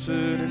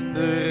dansen in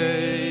de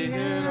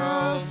regen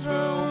als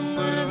we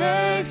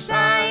onderweg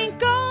zijn.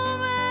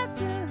 Komen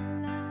te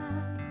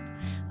laat,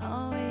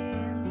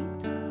 alweer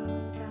niet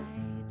op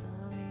tijd.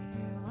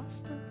 Alweer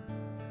was de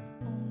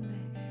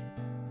omweg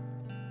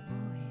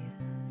mooier.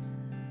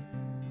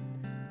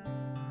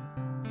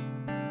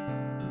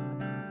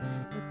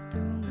 We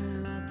doen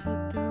maar wat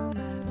we doen,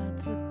 maar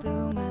wat we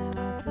doen, maar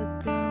wat we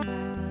doen,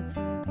 maar wat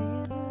we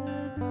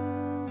willen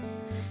doen.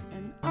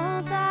 En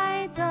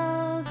altijd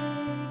als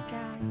ik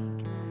kijk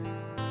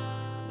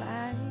naar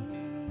waar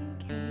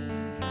ik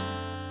heen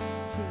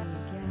ga, zie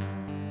ik jou.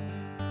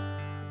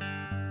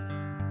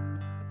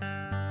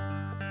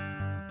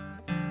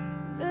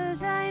 We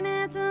zijn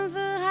net een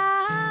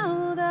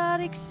verhaal dat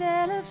ik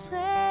zelf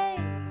schreef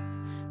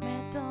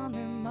met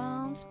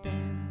andermans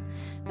pen.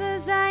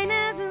 We zijn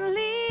net een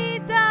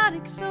lied dat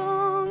ik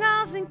zong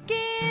als een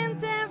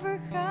kind en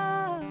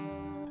vergat,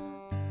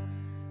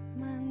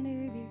 maar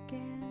nu weer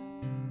ken.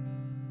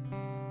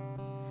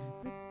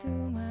 We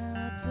doen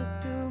maar wat we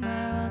doen,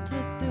 maar wat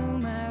we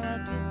doen, maar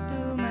wat we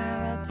doen, maar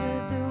wat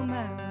we doen,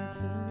 maar wat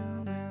we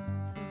doen, maar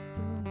wat we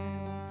doen,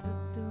 maar wat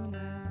we doen,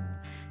 maar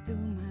wat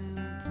doen, maar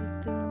wat we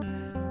doen,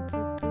 maar wat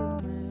we doen,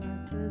 maar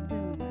wat we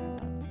doen, maar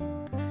wat we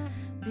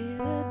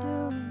willen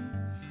doen.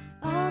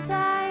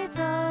 Altijd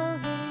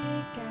als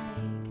ik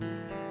kijk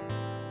naar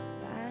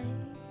waar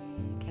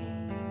ik heen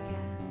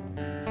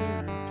ga, zie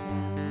ik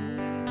jou.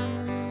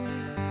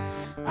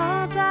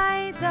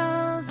 Altijd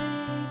als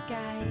ik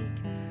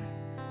kijk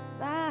naar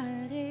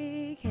waar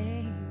ik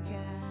heen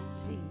ga,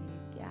 zie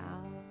ik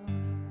jou.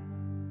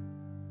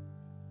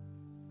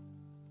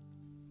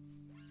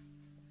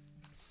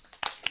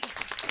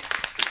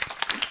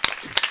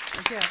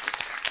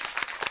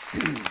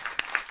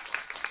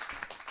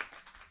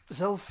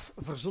 Zelf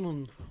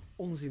verzonnen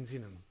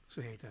onzinzinnen,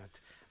 zo heet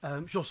het.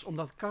 Jos,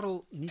 omdat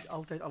Karel niet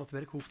altijd al het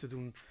werk hoeft te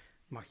doen,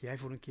 mag jij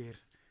voor een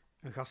keer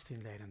een gast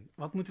inleiden.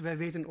 Wat moeten wij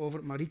weten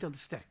over Marita de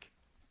Sterck?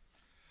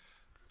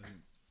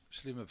 Een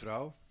slimme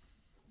vrouw.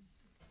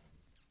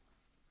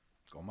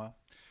 Komma.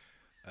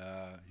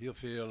 Heel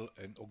veel,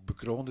 en ook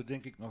bekroonde,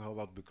 denk ik, nogal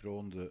wat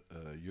bekroonde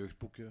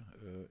jeugdboeken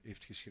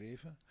heeft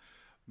geschreven.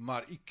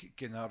 Maar ik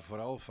ken haar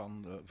vooral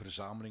van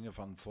verzamelingen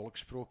van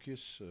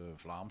volkssprookjes,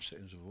 Vlaamse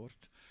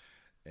enzovoort.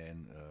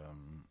 En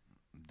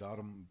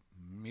daarom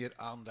meer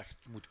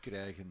aandacht moet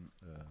krijgen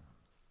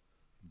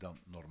dan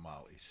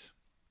normaal is.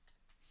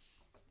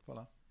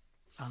 Voilà.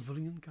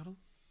 Aanvullingen, Karel?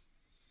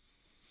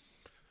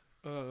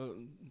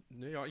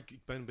 Nee, ja,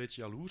 ik ben een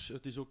beetje jaloers.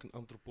 Het is ook een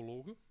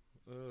antropologe.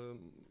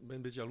 Ik ben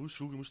een beetje jaloers.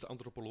 Vroeger moesten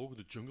antropologen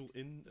de jungle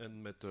in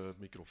en met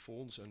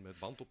microfoons en met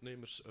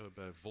bandopnemers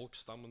bij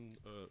volkstammen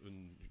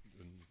hun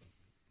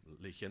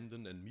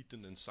legenden en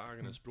mythen en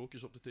sagen en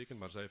sprookjes op te tekenen.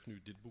 Maar zij heeft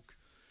nu dit boek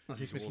Dat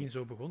is misschien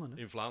zo begonnen. Hè?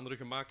 in Vlaanderen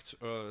gemaakt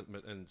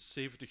en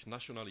 70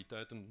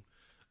 nationaliteiten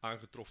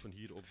aangetroffen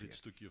hier op dit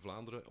stukje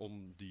Vlaanderen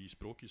om die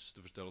sprookjes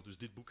te vertellen. Dus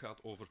dit boek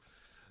gaat over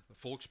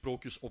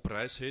volkssprookjes op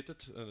reis, heet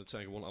het. En het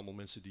zijn gewoon allemaal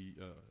mensen die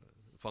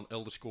van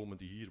elders komen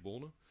die hier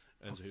wonen.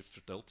 En ze heeft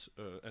verteld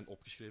en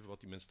opgeschreven wat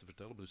die mensen te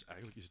vertellen hebben. Dus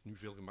eigenlijk is het nu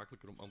veel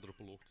gemakkelijker om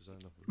antropoloog te zijn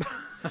dan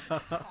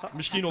vroeger.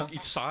 Misschien ook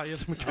iets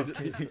saaier. Maar ik weet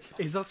het niet.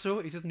 Is dat zo?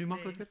 Is het nu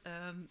makkelijker?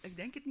 Nee, ik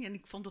denk het niet. En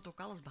ik vond het ook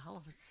alles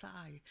behalve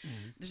saai.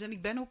 Dus en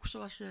ik ben ook,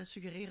 zoals je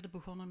suggereerde,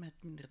 begonnen met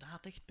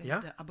inderdaad echt bij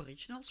de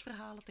aboriginals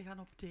verhalen te gaan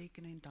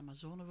optekenen in het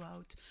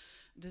Amazonewoud.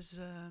 Dus,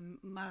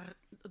 maar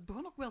het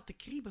begon ook wel te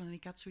kriebelen.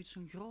 Ik had zoiets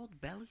van groot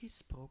Belgisch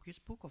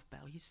sprookjesboek, of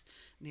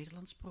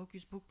Belgisch-Nederlands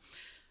sprookjesboek.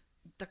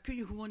 Dat kun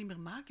je gewoon niet meer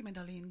maken met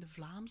alleen de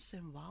Vlaamse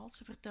en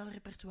Waalse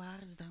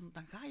vertelrepertoires.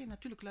 Dan ga je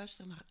natuurlijk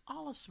luisteren naar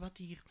alles wat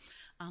hier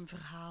aan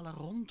verhalen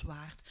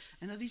rondwaart.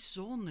 En dat is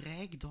zo'n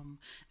rijkdom.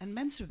 En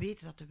mensen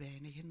weten dat te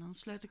weinig. En dan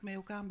sluit ik mij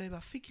ook aan bij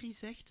wat Fikry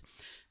zegt.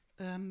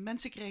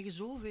 Mensen krijgen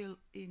zoveel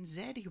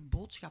eenzijdige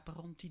boodschappen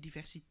rond die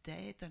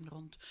diversiteit en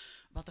rond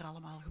wat er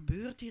allemaal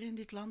gebeurt hier in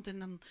dit land. En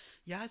dan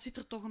zit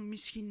er toch een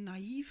misschien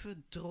naïeve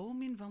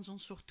droom in van zo'n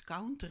soort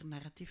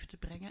counter-narratief te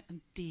brengen,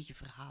 een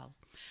tegenverhaal.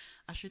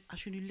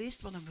 Als je nu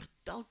leest wat een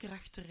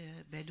vertelkracht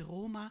er bij de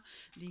Roma,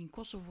 die in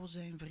Kosovo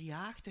zijn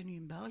verjaagd en nu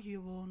in België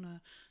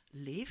wonen,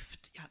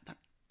 leeft, dan,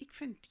 ik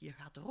vind, je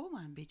gaat de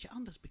Roma een beetje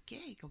anders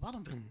bekijken. Wat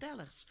een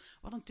vertellers,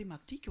 wat een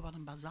thematieken, wat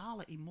een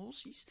basale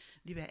emoties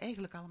die wij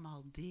eigenlijk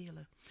allemaal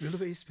delen. Willen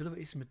we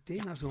eens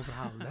meteen naar zo'n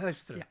verhaal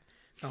luisteren? Ja.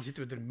 Dan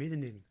zitten we er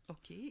middenin.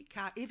 Oké, ik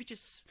ga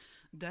eventjes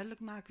duidelijk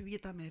maken wie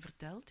het aan mij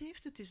verteld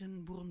heeft. Het is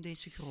een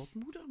Boerondese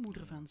grootmoeder,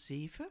 moeder van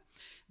 7,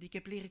 die ik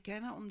heb leren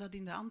kennen omdat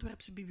in de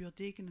Antwerpse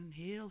bibliotheken een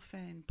heel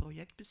fijn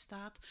project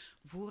bestaat,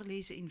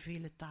 voorlezen in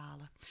vele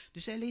talen.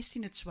 Dus zij leest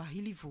in het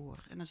Swahili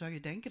voor. En dan zou je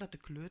denken dat de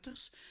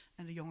kleuters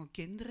En de jonge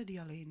kinderen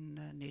die alleen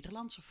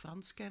Nederlands of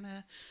Frans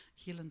kennen,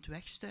 gillend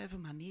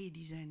wegstuiven. Maar nee,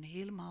 die zijn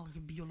helemaal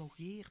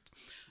gebiologeerd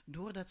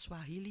door dat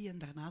Swahili. En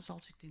daarna zal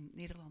ze het in het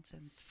Nederlands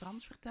en het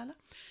Frans vertellen.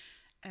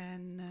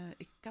 En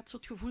ik had zo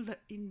het gevoel dat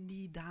in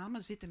die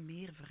dame zitten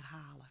meer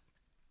verhalen.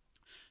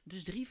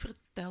 Dus 3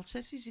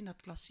 vertelsessies in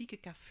dat klassieke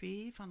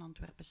café van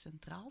Antwerpen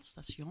Centraal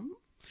Station.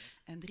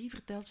 En 3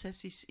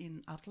 vertelsessies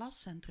in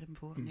Atlas, Centrum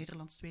voor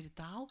Nederlands Tweede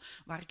Taal,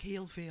 waar ik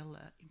heel veel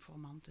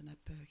informanten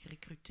heb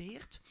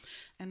gerecruiteerd.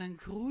 En dan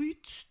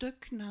groeit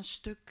stuk na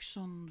stuk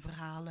zo'n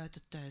verhaal uit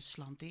het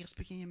thuisland. Eerst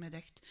begin je met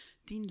echt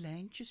 10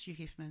 lijntjes, je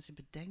geeft mensen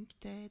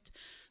bedenktijd.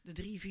 De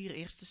 3, 4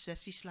 eerste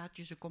sessies laat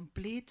je ze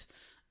compleet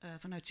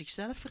vanuit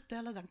zichzelf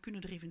vertellen. Dan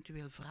kunnen er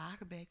eventueel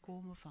vragen bij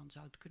komen van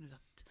zou het kunnen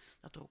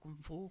dat er ook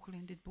een vogel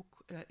in dit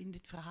boek, in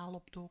dit verhaal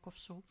opdook of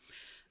zo.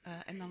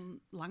 En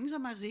dan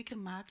langzaam maar zeker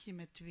maak je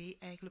met 2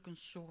 eigenlijk een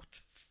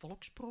soort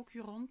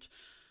volkssprookje rond,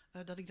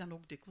 dat ik dan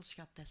ook dikwijls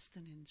ga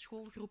testen in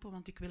schoolgroepen,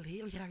 want ik wil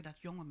heel graag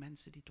dat jonge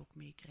mensen dit ook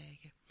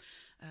meekrijgen.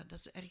 Dat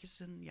is ergens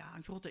een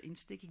grote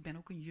insteek. Ik ben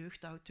ook een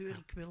jeugdauteur.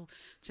 Het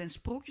zijn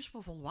sprookjes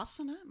voor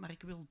volwassenen, maar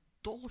ik wil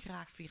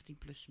dolgraag 14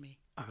 plus mee.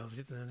 Wel, er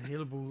zitten een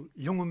heleboel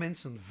jonge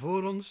mensen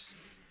voor ons.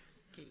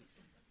 Okay.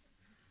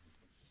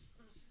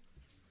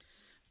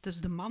 Het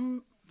is de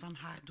man van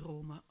haar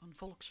dromen, een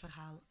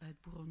volksverhaal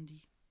uit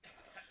Burundi.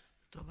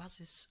 Er was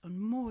eens een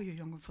mooie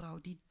jonge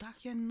vrouw die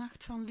dag en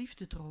nacht van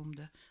liefde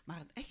droomde,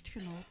 maar een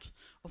echtgenoot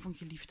of een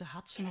geliefde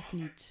had ze nog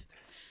niet.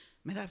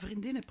 Met haar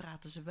vriendinnen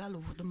praten ze wel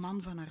over de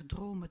man van haar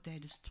dromen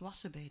tijdens het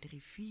wassen bij de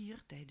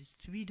rivier, tijdens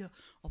het wieden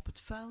op het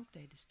veld,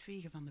 tijdens het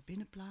vegen van de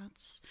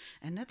binnenplaats.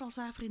 En net als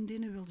haar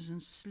vriendinnen wilde ze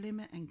een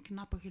slimme en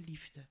knappe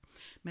geliefde,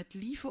 met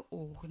lieve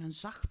ogen, een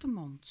zachte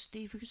mond,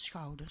 stevige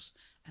schouders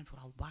en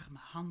vooral warme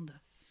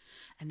handen.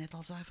 En net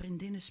als haar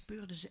vriendinnen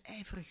speurde ze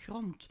ijverig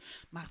rond,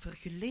 maar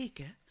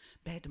vergeleken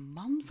bij de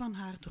man van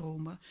haar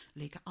dromen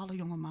leken alle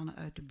jonge mannen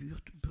uit de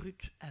buurt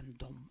bruut en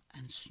dom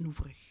en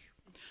snoeverig.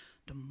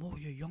 De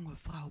mooie jonge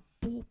vrouw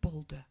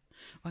popelde.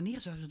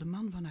 Wanneer zou ze de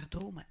man van haar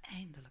dromen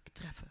eindelijk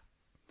treffen?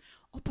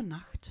 Op een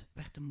nacht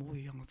werd de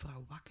mooie jonge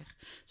vrouw wakker.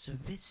 Ze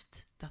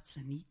wist dat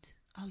ze niet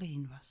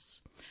alleen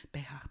was.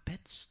 Bij haar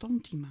bed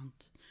stond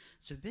iemand.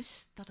 Ze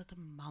wist dat het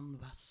een man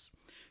was.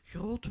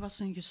 Groot was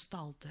zijn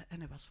gestalte en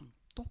hij was van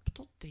top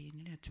tot teen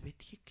in het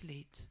wit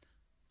gekleed.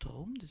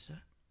 Droomde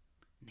ze?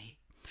 Nee,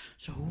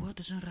 ze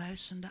hoorde zijn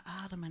ruisende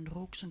adem en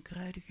rook zijn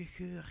kruidige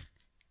geur.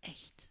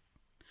 Echt.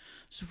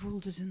 Ze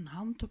voelde zijn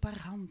hand op haar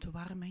hand,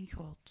 warm en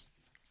groot.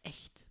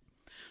 Echt.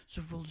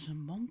 Ze voelde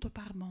zijn mond op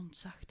haar mond,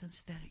 zacht en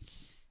sterk.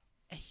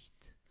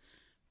 Echt.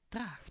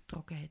 Traag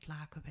trok hij het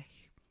laken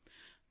weg.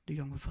 De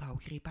jonge vrouw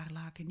greep haar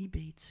laken niet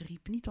beet. Ze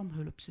riep niet om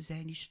hulp. Ze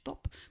zei niet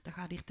stop, dat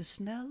gaat hier te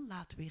snel,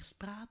 laten we eerst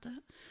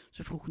praten.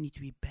 Ze vroeg niet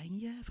wie ben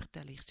je,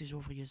 vertel eerst eens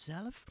over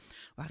jezelf.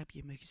 Waar heb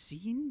je me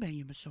gezien, ben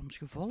je me soms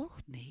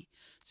gevolgd? Nee,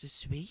 ze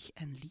zweeg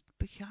en liet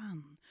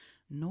begaan.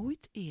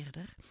 Nooit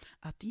eerder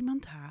had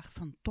iemand haar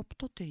van top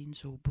tot teen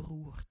zo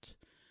beroerd.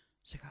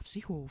 Ze gaf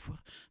zich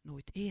over,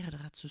 nooit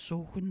eerder had ze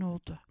zo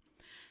genoten.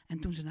 En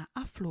toen ze na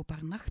afloop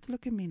haar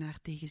nachtelijke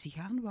minnaar tegen zich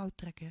aan wou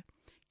trekken,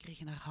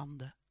 kregen haar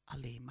handen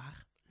alleen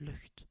maar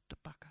lucht te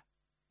pakken.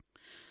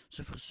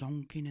 Ze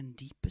verzonk in een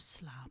diepe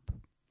slaap.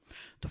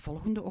 De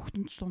volgende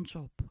ochtend stond ze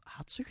op.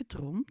 Had ze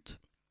gedroomd?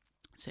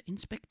 Ze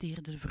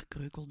inspecteerde de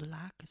verkreukelde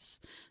lakens.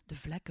 De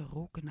vlekken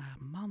roken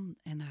naar man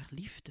en naar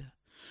liefde.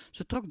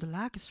 Ze trok de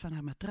lakens van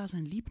haar matras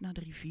en liep naar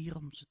de rivier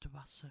om ze te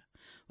wassen.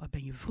 Wat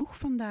ben je vroeg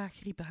vandaag,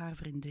 riepen haar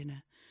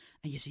vriendinnen.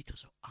 En je ziet er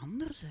zo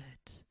anders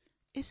uit.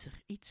 Is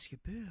er iets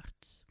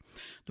gebeurd?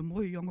 De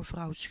mooie jonge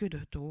vrouw schudde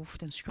het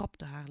hoofd en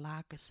schropte haar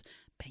lakens.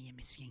 Ben je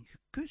misschien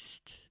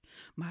gekust?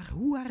 Maar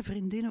hoe haar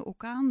vriendinnen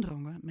ook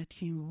aandrongen, met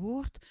geen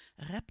woord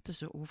repte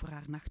ze over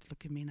haar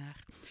nachtelijke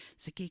minnaar.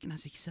 Ze keek naar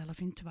zichzelf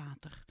in het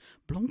water.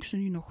 Blonk ze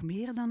nu nog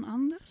meer dan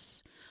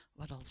anders?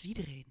 Wat als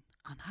iedereen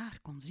aan haar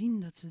kon zien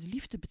dat ze de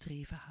liefde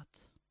bedreven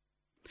had.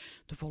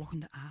 De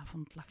volgende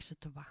avond lag ze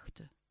te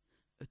wachten.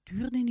 Het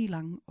duurde niet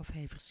lang of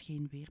hij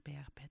verscheen weer bij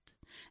haar bed.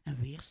 En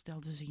weer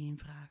stelde ze geen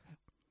vragen.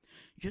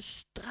 Je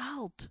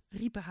straalt,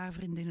 riepen haar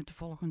vriendinnen de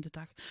volgende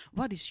dag.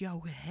 Wat is jouw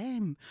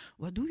geheim?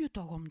 Wat doe je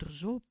toch om er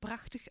zo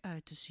prachtig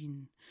uit te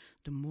zien?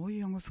 De mooie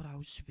jonge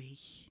vrouw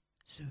zweeg.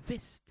 Ze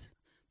wist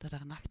dat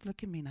haar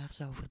nachtelijke minnaar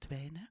zou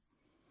verdwijnen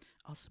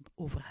als ze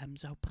over hem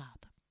zou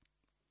praten.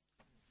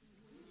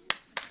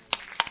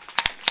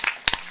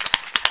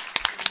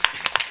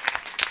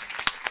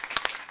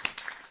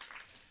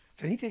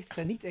 Het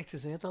zijn niet echt, ze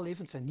zei het al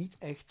even, het zijn niet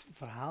echt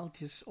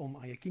verhaaltjes om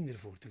aan je kinderen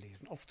voor te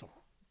lezen, of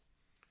toch?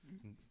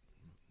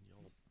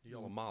 Niet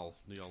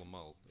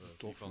allemaal.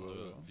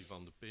 Die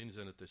van de penis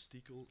en het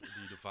testikel,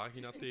 die de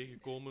vagina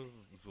tegenkomen,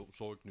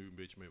 zou ik nu een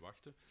beetje mee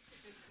wachten.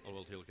 Alhoewel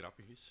het heel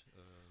grappig is.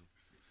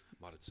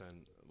 Maar het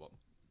zijn,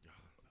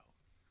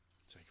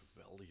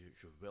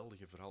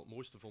 geweldige verhalen. Het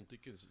mooiste vond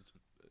ik,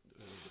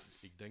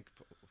 ik denk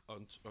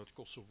uit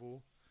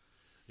Kosovo,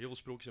 heel veel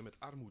sprookjes hebben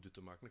met armoede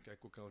te maken. Dan kijk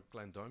ik ook aan een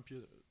klein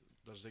duimpje.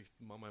 daar zegt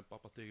mama en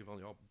papa tegen van,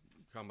 ja,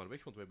 ga maar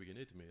weg, want we hebben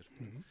geen eten meer.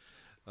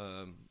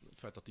 Het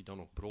feit dat hij dan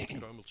nog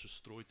broodkruimeltjes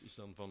strooit, is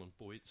dan van een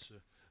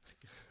poëtische...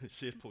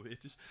 zeer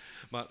poëtisch.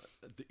 Maar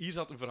hier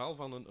zat een verhaal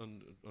van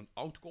een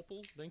oud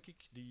koppel, denk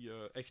ik,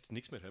 die echt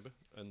niks meer hebben.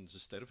 En ze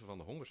sterven van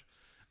de honger.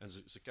 En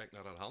ze kijkt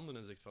naar haar handen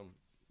en zegt van,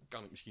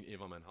 kan ik misschien een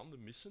van mijn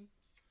handen missen?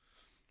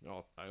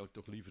 Ja, eigenlijk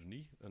toch liever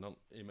niet. En dan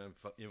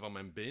een van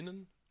mijn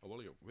benen,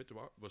 weet je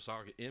wat, we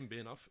zagen 1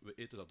 been af, we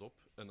eten dat op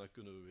en dan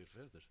kunnen we weer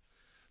verder.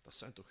 Dat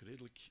zijn toch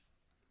redelijk...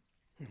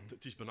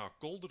 Het is bijna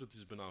kolder, het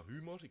is bijna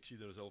humor. Ik zie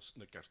er zelfs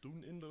een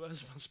cartoon in, bij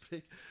wijze van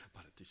spreken.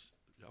 Maar het is...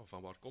 Ja,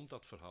 van waar komt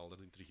dat verhaal? Dat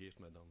intrigeert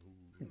mij dan.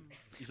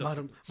 Is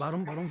dat...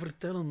 Waarom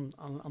vertellen,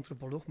 aan een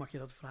antropoloog mag je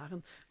dat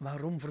vragen,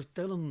 waarom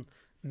vertellen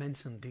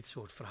mensen dit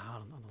soort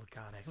verhalen aan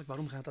elkaar eigenlijk?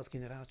 Waarom gaat dat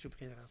generatie op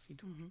generatie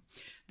doen?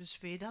 Dus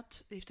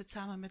Vedat heeft het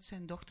samen met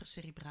zijn dochter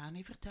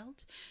Seribrane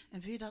verteld.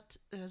 En Vedat,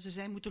 ze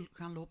zijn moeten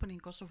gaan lopen in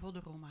Kosovo. De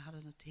Roma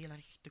hadden het heel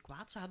erg te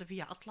kwaad. Ze hadden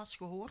via Atlas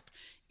gehoord,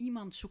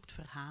 iemand zoekt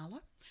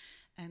verhalen.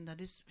 En dat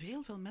is,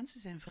 heel veel mensen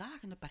zijn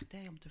vragende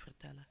partij om te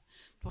vertellen.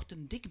 Het wordt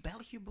een dik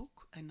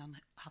België-boek en dan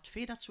had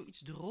Vedat zoiets,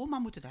 de Roma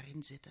moeten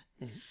daarin zitten.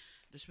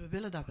 Dus we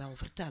willen dat wel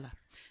vertellen.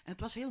 En het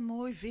was heel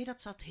mooi,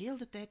 Vedat zat heel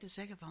de tijd te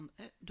zeggen van,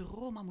 de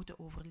Roma moeten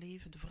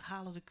overleven, de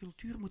verhalen, de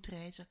cultuur moet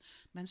reizen,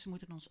 mensen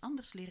moeten ons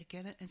anders leren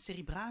kennen. En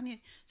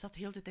Seribrani zat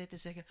heel de tijd te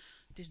zeggen,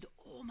 het is de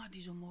oma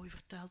die zo mooi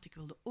vertelt, ik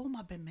wil de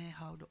oma bij mij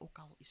houden, ook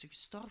al is ze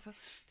gestorven.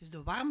 Het is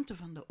de warmte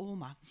van de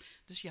oma.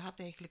 Dus je had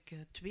eigenlijk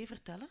 2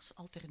 vertellers,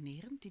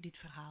 alternerend, die dit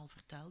verhaal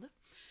vertelden.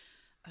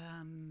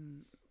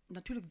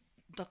 Natuurlijk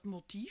dat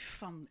motief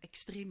van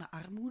extreme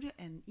armoede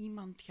en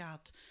iemand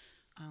gaat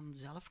aan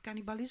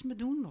zelfcannibalisme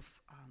doen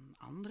of aan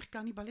ander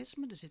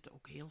cannibalisme. Er zitten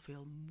ook heel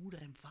veel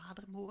moeder- en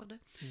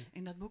vadermoorden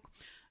in dat boek.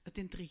 Het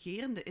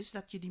intrigerende is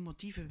dat je die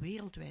motieven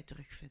wereldwijd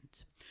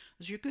terugvindt.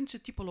 Dus je kunt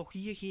ze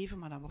typologieën geven,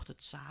 maar dan wordt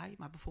het saai.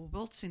 Maar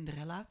bijvoorbeeld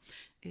Cinderella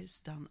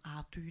is dan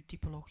ATU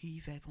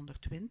typologie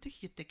 520.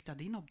 Je tikt dat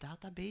in op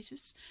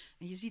databases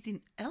en je ziet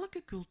in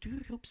elke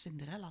cultuurgroep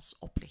Cinderella's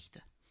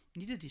oplichten.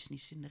 Niet de Disney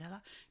Cinderella.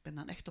 Ik ben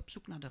dan echt op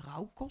zoek naar de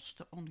rauwkost,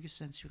 de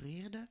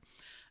ongecensureerde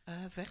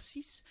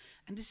versies.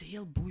 En het is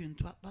heel boeiend.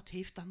 Wat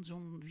heeft dan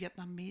zo'n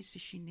Vietnamese,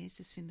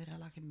 Chinese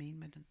Cinderella gemeen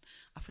met een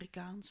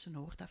Afrikaanse,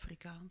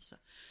 Noord-Afrikaanse,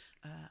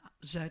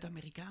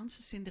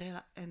 Zuid-Amerikaanse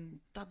Cinderella?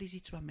 En dat is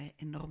iets wat mij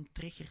enorm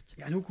triggert.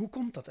 Ja, en hoe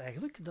komt dat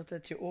eigenlijk? Dat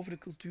het je over de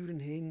culturen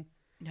heen...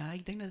 Ja,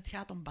 ik denk dat het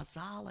gaat om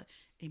basale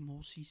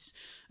emoties.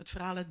 Het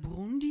verhaal uit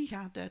Burundi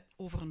gaat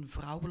over een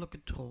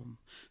vrouwelijke droom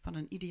van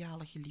een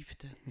ideale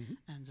geliefde.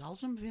 En zal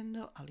ze hem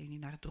vinden, alleen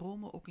in haar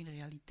dromen, ook in de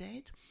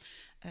realiteit.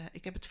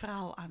 Ik heb het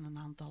verhaal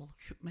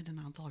met een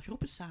aantal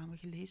groepen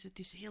samengelezen. Het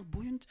is heel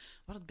boeiend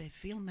wat het bij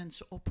veel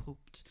mensen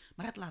oproept.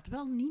 Maar het laat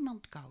wel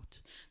niemand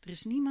koud. Er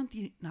is niemand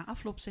die na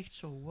afloop zegt,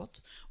 so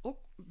what? Ook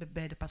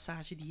bij de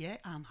passage die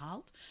jij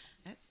aanhaalt.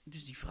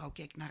 Dus die vrouw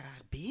kijkt naar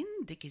haar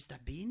been, dik is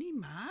dat been niet,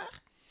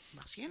 maar...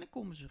 Waarschijnlijk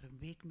komen ze er een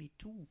week mee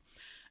toe.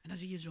 En dan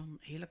zie je zo'n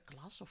hele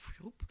klas of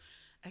groep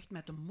echt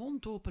met de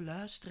mond open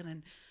luisteren.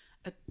 En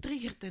het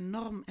triggert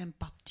enorm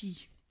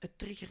empathie. Het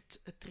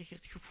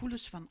triggert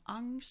gevoelens van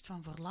angst,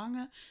 van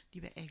verlangen,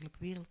 die wij eigenlijk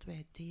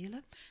wereldwijd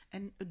delen.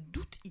 En het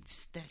doet iets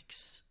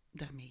sterks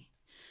daarmee.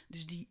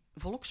 Dus die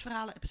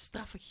volksverhalen hebben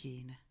straffe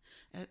genen.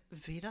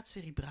 Vedat,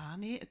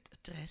 Seribrane,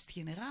 het reist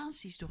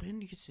generaties door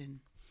hun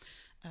gezin.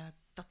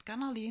 Dat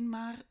kan alleen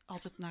maar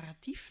als het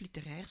narratief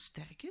literair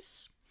sterk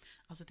is,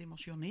 als het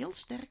emotioneel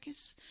sterk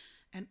is.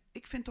 En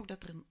ik vind ook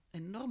dat er een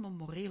enorme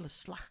morele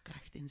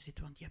slagkracht in zit.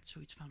 Want je hebt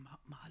zoiets van,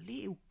 maar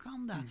allee, hoe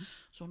kan dat?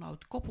 Zo'n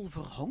oud koppel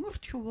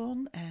verhongert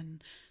gewoon. En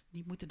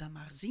die moeten dan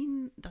maar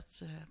zien dat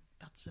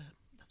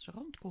ze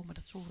rondkomen,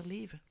 dat ze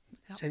overleven.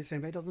 Ja.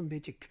 Zijn wij dat een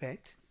beetje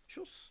kwijt,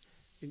 Jos?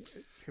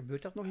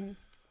 Gebeurt dat nog in?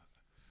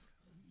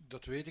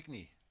 Dat weet ik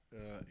niet.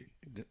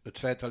 Het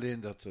feit alleen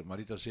dat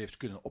Marita ze heeft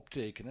kunnen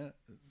optekenen,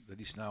 dat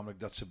is namelijk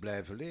dat ze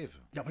blijven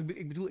leven. Ja, maar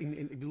ik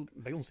bedoel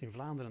bij ons in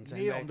Vlaanderen zijn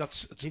nee, wij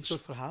omdat dit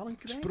soort verhalen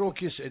kwijt?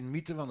 Sprookjes en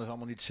mythen, want dat is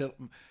allemaal niet zelf,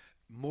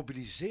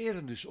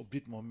 mobiliseren dus op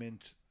dit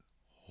moment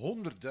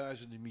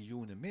honderdduizenden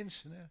miljoenen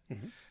mensen. Hè.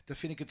 Dat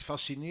vind ik het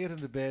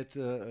fascinerende bij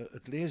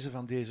het lezen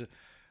van deze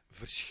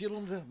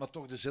verschillende, maar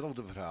toch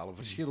dezelfde verhalen.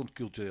 Verschillend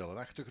culturele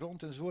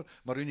achtergrond enzovoort,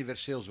 maar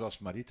universeel zoals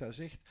Marita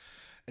zegt.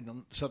 En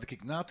dan zat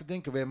ik na te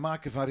denken, wij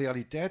maken van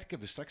realiteit, ik heb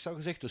het straks al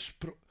gezegd,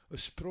 een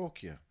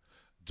sprookje.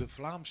 De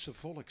Vlaamse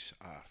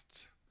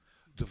volksaard.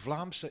 De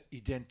Vlaamse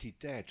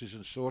identiteit. Dus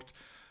een soort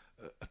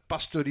het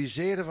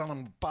pasteuriseren van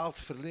een bepaald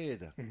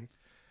verleden.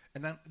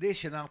 En dan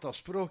lees je een aantal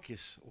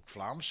sprookjes. Ook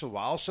Vlaamse,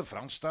 Waalse,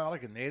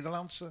 Franstalige,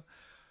 Nederlandse.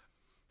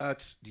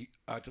 Uit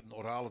een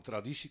orale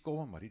traditie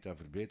komen. Marita,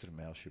 verbeter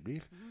mij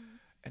alsjeblieft.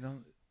 En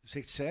dan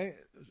zegt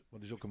zij,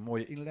 wat is ook een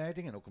mooie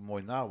inleiding en ook een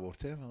mooi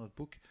nawoord van het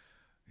boek.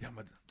 Ja,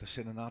 maar dat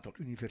zijn een aantal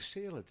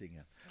universele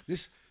dingen.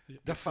 Dus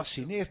dat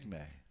fascineert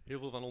mij. Heel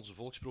veel van onze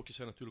volkssprookjes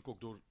zijn natuurlijk ook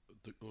door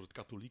het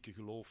katholieke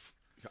geloof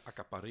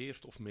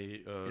geaccapareerd of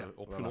mee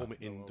opgenomen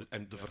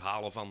in de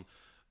verhalen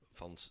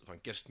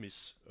van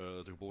Kerstmis,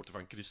 de geboorte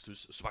van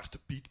Christus. Zwarte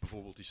Piet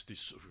bijvoorbeeld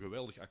is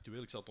geweldig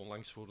actueel. Ik zat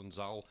onlangs voor een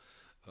zaal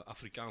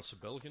Afrikaanse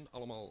Belgen,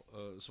 allemaal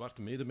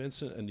zwarte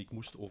medemensen. En ik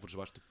moest over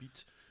Zwarte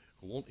Piet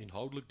gewoon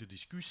inhoudelijk de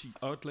discussie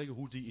uitleggen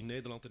hoe die in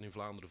Nederland en in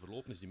Vlaanderen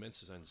verlopen is. Die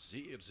mensen zijn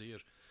zeer,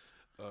 zeer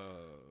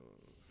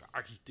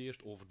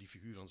geagiteerd over die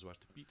figuur van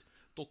Zwarte Piet.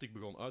 Tot ik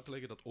begon uit te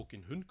leggen dat ook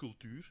in hun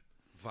cultuur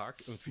vaak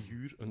een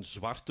figuur, een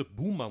zwarte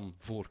boeman,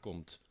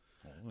 voorkomt.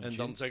 En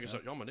dan zeggen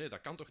ze, ja maar nee,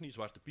 dat kan toch niet,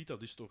 Zwarte Piet,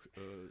 dat is toch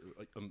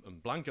een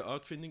blanke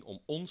uitvinding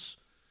om ons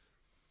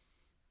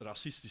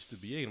racistisch te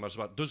bejegenen.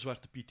 Maar de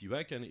Zwarte Piet die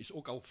wij kennen is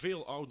ook al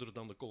veel ouder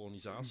dan de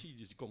kolonisatie.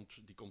 Dus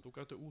die komt ook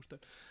uit de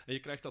oertijd. En je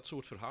krijgt dat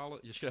soort verhalen.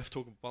 Je schrijft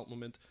ook op een bepaald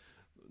moment...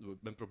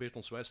 Men probeert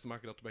ons wijs te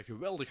maken dat wij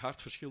geweldig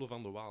hard verschillen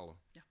van de Walen.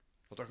 Ja.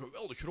 Wat een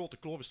geweldig grote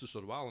kloof is tussen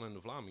de Walen en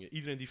de Vlamingen.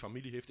 Iedereen die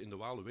familie heeft in de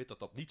Walen weet dat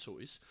dat niet zo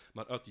is.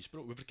 Maar uit die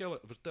we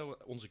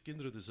vertellen onze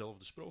kinderen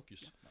dezelfde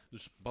sprookjes. Ja.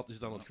 Dus wat is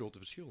dan het grote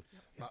verschil? Ja.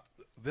 Maar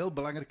wel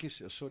belangrijk is...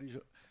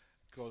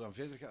 ik wou dan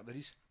verder gaan.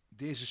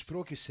 Deze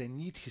sprookjes zijn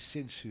niet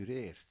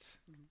gecensureerd.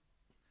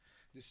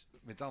 Dus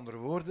met andere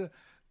woorden...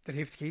 Er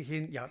heeft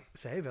geen... Ja,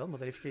 zij wel, maar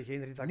er heeft geen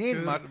redacteur... Nee,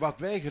 maar wat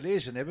wij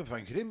gelezen hebben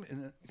van Grimm...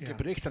 Ik heb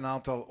er echt een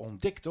aantal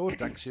ontdekt, hoor.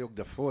 Dankzij ook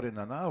dat voor- en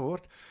dat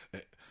nawoord.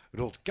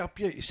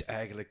 Roodkapje is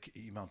eigenlijk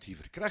iemand die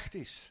verkracht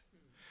is.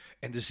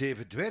 En de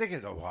 7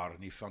 dwergen, dat waren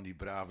niet van die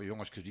brave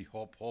jongetjes die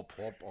hop, hop,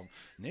 hop.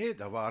 Nee,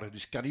 dat waren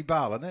dus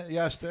kannibalen, hè?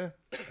 Juist, hè,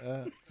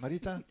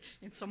 Marita?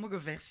 In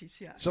sommige versies,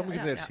 ja. Sommige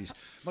versies. Ja.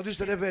 Maar dus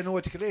dat hebben wij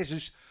nooit gelezen.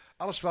 Dus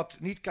alles wat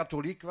niet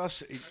katholiek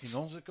was, in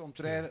onze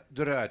contraire,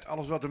 eruit.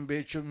 Alles wat een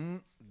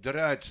beetje,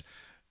 eruit.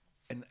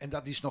 En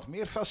dat is nog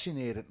meer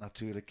fascinerend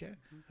natuurlijk. Hè? Ja.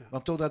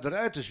 Want doordat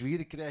eruit te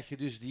zwieren krijg je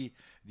dus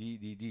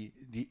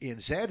die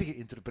eenzijdige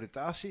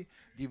interpretatie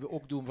die we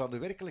ook doen van de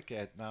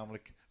werkelijkheid,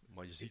 namelijk...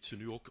 Maar je ziet ze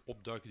nu ook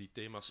opduiken, die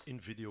thema's,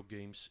 in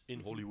videogames, in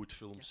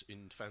Hollywoodfilms,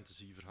 in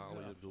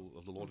fantasyverhalen. Ja.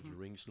 The Lord of the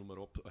Rings, noem maar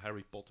op,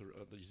 Harry Potter.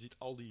 Je ziet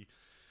al die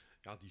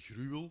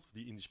gruwel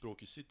die in die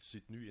sprookjes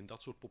zit nu in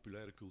dat soort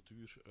populaire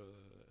cultuur.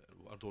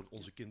 Waardoor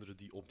onze kinderen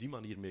die op die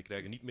manier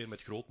meekrijgen. Niet meer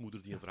met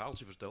grootmoeder die een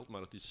verhaaltje vertelt,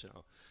 maar het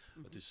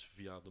is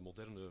via de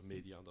moderne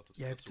media dat het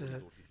zo wordt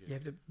doorgegeven. Jij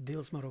hebt de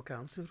deels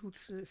Marokkaanse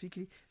roots,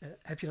 Fikry.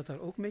 Heb je dat daar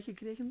ook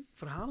meegekregen?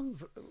 Verhalen?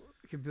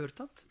 Gebeurt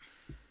dat?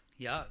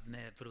 Ja,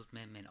 bijvoorbeeld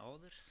mijn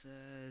ouders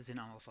zijn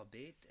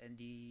analfabeet en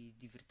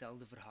die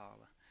vertelden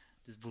verhalen.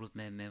 Dus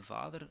bijvoorbeeld mijn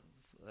vader,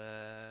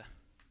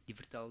 die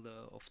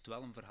vertelde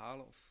oftewel een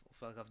verhaal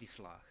ofwel gaf die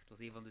slaag. Het was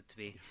een van de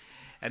twee.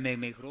 En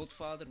mijn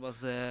grootvader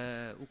was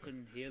ook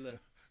een hele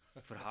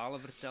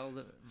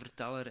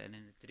verhalenverteller en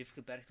in het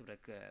Rifgebergte, waar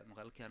ik nog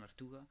elk jaar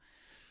naartoe ga.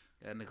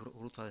 Mijn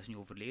grootvader is nu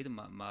overleden,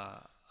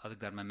 maar als ik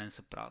daar met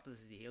mensen praat, is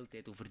het de hele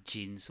tijd over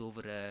djinns,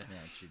 over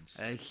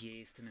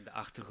geesten in de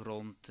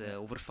achtergrond,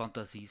 over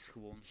fantasies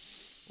gewoon,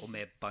 om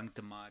mij bang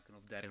te maken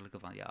of dergelijke.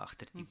 Van ja,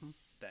 achter die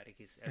berg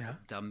is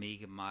dat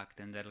meegemaakt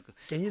en dergelijke.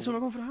 Ken je zo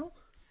nog een verhaal?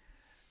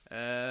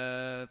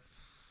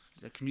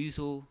 Dat ik nu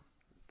zo,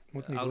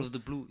 out of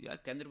the blue, ja,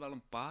 ik ken er wel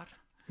een paar.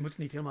 Je moet het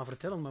niet helemaal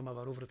vertellen, maar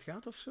waarover het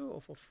gaat of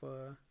zo?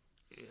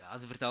 Ja,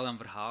 ze vertelde dan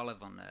verhalen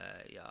van,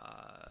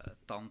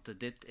 tante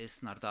dit is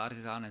naar daar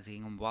gegaan en ze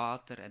ging om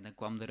water en dan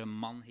kwam er een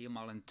man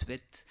helemaal in het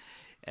wit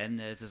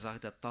en ze zag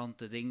dat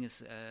tante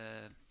dinges,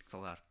 ik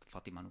zal haar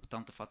Fatima noemen,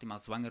 tante Fatima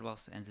zwanger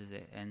was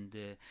en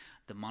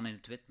de man in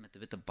het wit met de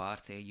witte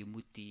baard zei, je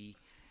moet die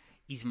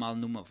Ismael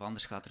noemen of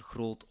anders gaat er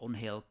groot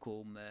onheil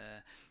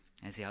komen.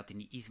 En zij had die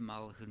niet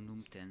Ismael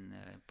genoemd en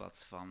in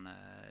plaats van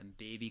een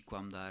baby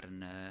kwam daar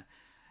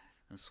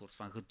een soort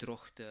van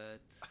gedrocht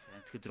uit. En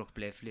het gedrocht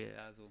blijft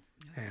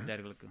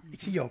dergelijke.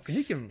 Ik zie jou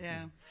knikken.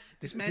 Ja.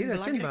 Dus mijn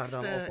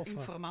belangrijkste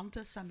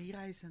informante,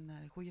 Samira, is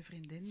een goede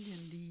vriendin.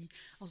 Die,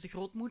 als de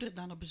grootmoeder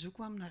dan op bezoek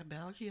kwam naar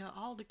België,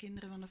 al de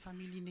kinderen van de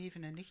familie,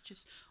 neven en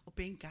nichtjes, op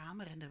 1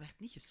 kamer en er werd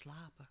niet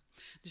geslapen.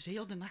 Dus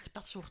heel de nacht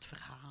dat soort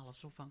verhalen.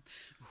 Zo van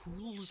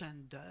ghouls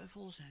en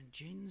duivels en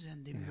djinns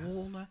en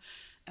demonen.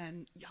 Ja.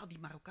 En ja, die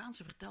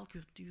Marokkaanse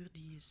vertelcultuur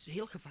die is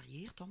heel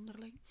gevarieerd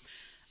onderling.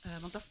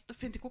 Want dat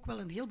vind ik ook wel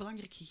een heel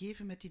belangrijk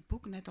gegeven met dit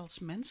boek. Net als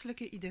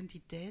menselijke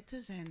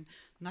identiteiten zijn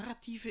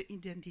narratieve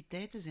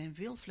identiteiten zijn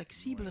veel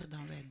flexibeler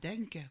dan wij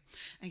denken.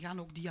 En gaan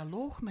ook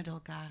dialoog met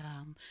elkaar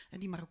aan. En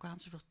die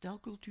Marokkaanse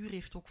vertelcultuur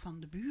heeft ook van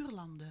de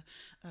buurlanden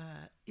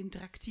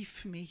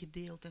interactief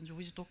meegedeeld. En zo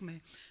is het ook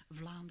met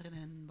Vlaanderen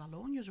en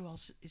Wallonië,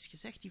 zoals is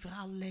gezegd. Die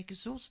verhalen lijken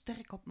zo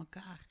sterk op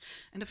elkaar.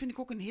 En dat vind ik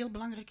ook een heel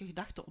belangrijke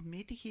gedachte om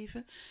mee te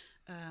geven.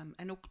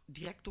 En ook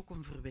direct ook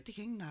een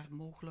verwittiging naar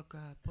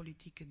mogelijke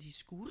politieke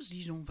discours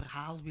die zo'n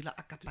verhaal willen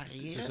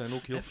accapareren. Ze zijn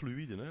ook heel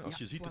fluïde. Hè? Als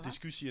je ziet de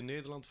discussie in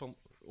Nederland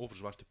over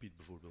Zwarte Piet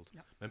bijvoorbeeld.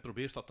 Ja. Men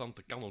probeert dat dan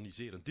te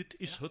kanoniseren. Dit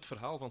is het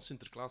verhaal van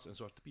Sinterklaas en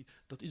Zwarte Piet.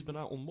 Dat is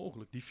bijna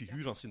onmogelijk. Die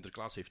figuur van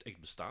Sinterklaas heeft echt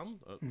bestaan.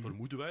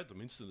 Vermoeden wij.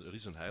 Tenminste, er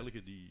is een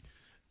heilige die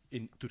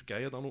in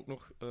Turkije dan ook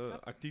nog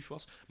actief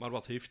was. Maar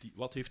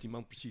wat heeft die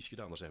man precies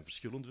gedaan? Er zijn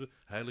verschillende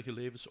heilige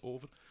levens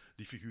over.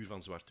 Die figuur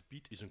van Zwarte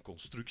Piet is een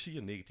constructie,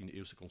 een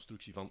 19e-eeuwse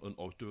constructie van een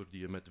auteur die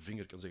je met de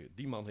vinger kan zeggen.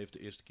 Die man heeft de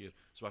eerste keer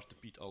Zwarte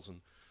Piet als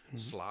een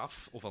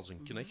slaaf of als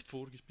een knecht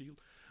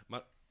voorgespiegeld.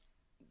 Maar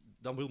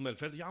dan wil men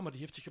verder, ja, maar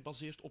die heeft zich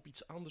gebaseerd op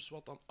iets anders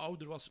wat dan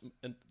ouder was.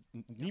 En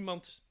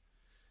niemand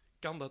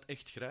kan dat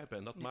echt grijpen.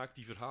 En dat maakt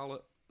die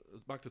verhalen...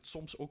 Het maakt het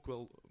soms ook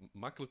wel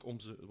makkelijk om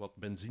ze, wat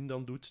Benzin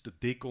dan doet, te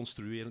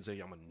deconstrueren en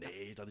zeggen, ja, maar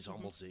nee, dat is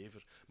allemaal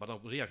zever. Maar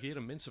dan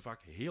reageren mensen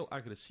vaak heel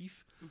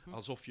agressief,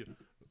 alsof je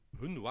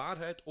hun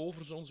waarheid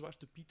over zo'n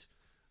Zwarte Piet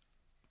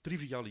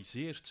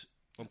trivialiseert.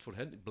 Want voor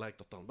hen blijkt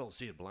dat dan wel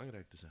zeer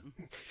belangrijk te zijn.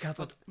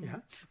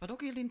 Wat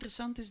ook heel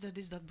interessant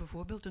is dat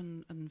bijvoorbeeld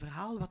een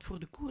verhaal wat voor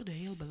de Koerden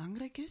heel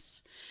belangrijk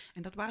is.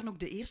 En dat waren ook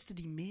de eerste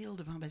die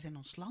mailden van wij zijn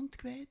ons land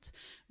kwijt.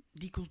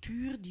 Die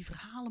cultuur, die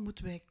verhalen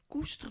moeten wij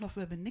koesteren of we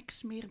hebben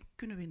niks meer,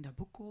 kunnen we in dat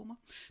boek komen.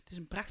 Het is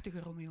een prachtige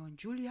Romeo en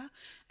Julia.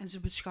 En ze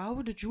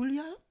beschouwen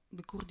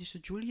de Koerdische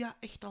Julia,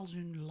 echt als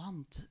hun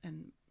land.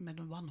 En met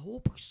een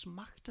wanhopig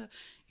smachten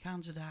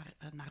gaan ze daar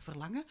naar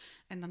verlangen.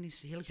 En dan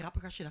is het heel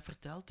grappig als je dat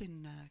vertelt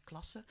in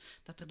klasse,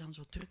 dat er dan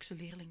zo Turkse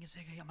leerlingen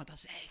zeggen, ja, maar dat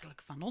is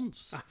eigenlijk van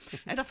ons.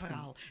 Hè, dat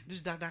verhaal.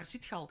 Dus daar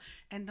zit je al.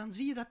 En dan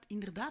zie je dat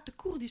inderdaad de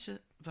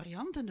Koerdische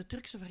variant en de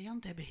Turkse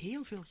variant hebben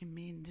heel veel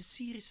gemeen. De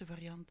Syrische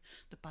variant,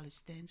 de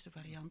Palestijnse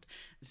variant.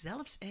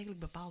 Zelfs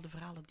eigenlijk bepaalde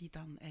verhalen die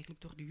dan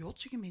eigenlijk door de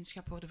Joodse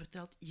gemeenschap worden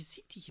verteld. Je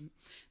ziet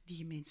die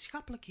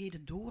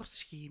gemeenschappelijkheden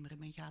doorschemeren.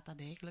 Men gaat dat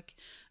eigenlijk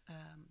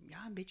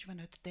een beetje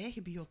vanuit het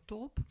eigen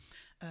biotoop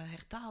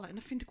hertalen. En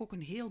dat vind ik ook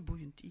een heel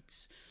boeiend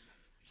iets.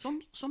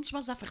 Soms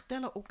was dat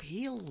vertellen ook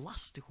heel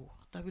lastig,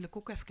 hoor. Dat wil ik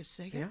ook even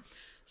zeggen. Ja?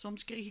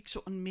 Soms kreeg ik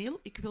zo een mail,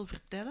 ik wil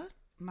vertellen,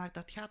 maar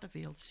dat gaat te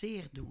veel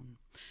zeer doen.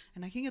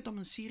 En dan ging het om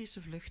een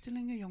Syrische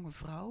vluchteling, een jonge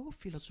vrouw,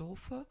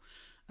 filosofe,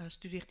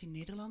 studeert in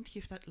Nederland,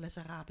 geeft les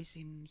Arabisch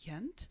in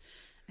Gent.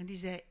 En die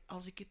zei,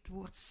 als ik het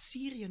woord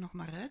Syrië nog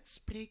maar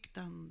uitspreek,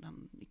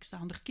 dan ik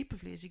sta onder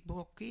kippenvlees, ik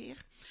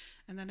blokkeer.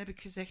 En dan heb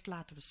ik gezegd,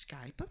 laten we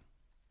skypen.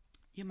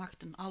 Je mag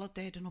ten alle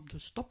tijden op de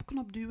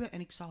stopknop duwen en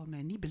ik zal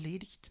mij niet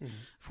beledigd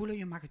voelen.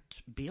 Je mag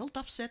het beeld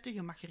afzetten,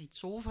 je mag er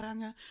iets over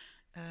hangen.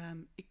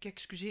 Ik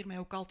excuseer mij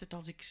ook altijd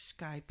als ik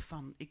Skype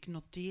van ik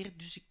noteer,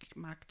 dus ik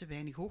maak te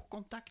weinig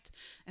oogcontact.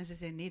 En ze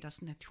zei, nee, dat is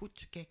net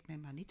goed, kijk mij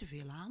maar niet te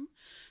veel aan.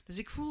 Dus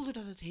ik voelde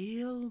dat het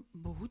heel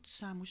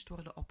behoedzaam moest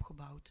worden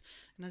opgebouwd.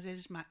 En dan zei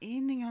ze, maar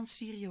één ding aan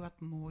Syrië wat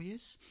mooi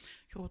is.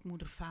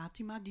 Grootmoeder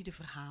Fatima, die de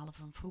verhalen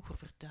van vroeger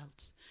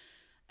vertelt.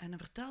 En dan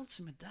vertelt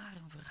ze me daar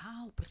een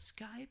verhaal per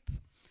Skype.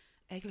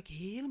 Eigenlijk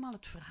helemaal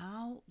het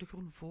verhaal, de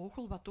groene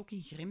vogel, wat ook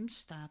in Grimm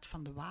staat,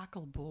 van de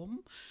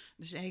wakelboom.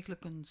 Dus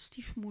eigenlijk een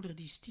stiefmoeder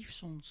die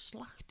stiefzoon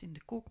slacht, in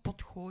de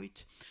kookpot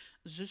gooit.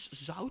 Zus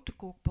zout de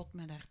kookpot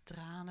met haar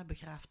tranen,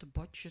 begraaft de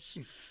botjes.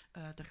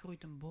 Er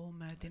groeit een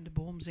boom uit, in de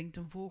boom zingt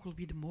een vogel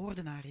wie de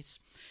moordenaar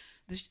is.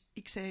 Dus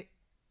ik zei,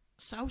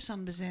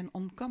 Sausan, we zijn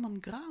on common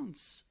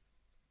grounds.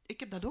 Ik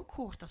heb dat ook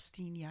gehoord als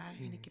 10 jaar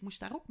en ik moest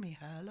daar ook mee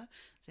huilen.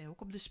 Zij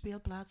ook op de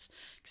speelplaats.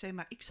 Ik zei,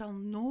 maar ik zal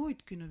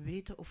nooit kunnen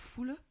weten of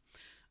voelen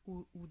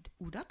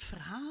hoe dat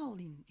verhaal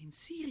in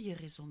Syrië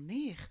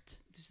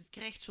resoneert. Dus het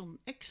krijgt zo'n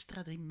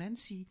extra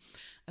dimensie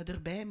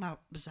erbij, maar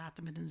we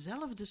zaten met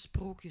eenzelfde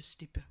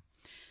sprookjestype.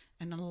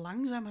 En dan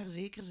langzaam maar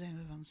zeker zijn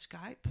we van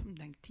Skype, ik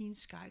denk 10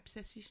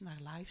 Skype-sessies naar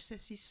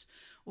live-sessies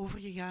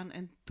overgegaan.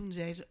 En toen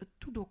zei ze, het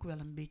doet ook wel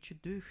een beetje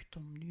deugd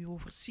om nu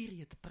over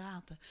Syrië te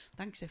praten.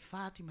 Dankzij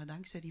Fatima,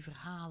 dankzij die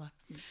verhalen.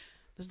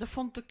 Dus dat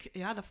vond ik,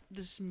 dat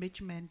is een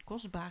beetje mijn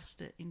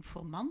kostbaarste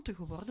informante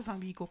geworden, van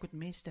wie ik ook het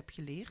meest heb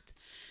geleerd.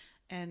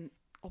 En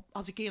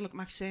als ik eerlijk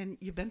mag zijn,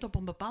 je bent op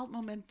een bepaald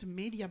moment de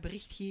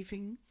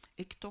mediaberichtgeving,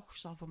 ik toch,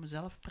 zal voor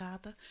mezelf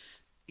praten.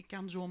 Ik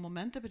kan zo'n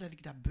moment hebben dat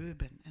ik dat beu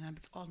ben. En dan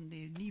heb ik, oh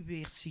nee, niet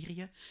weer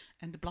Syrië.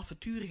 En de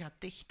blaffetuur gaat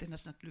dicht en dat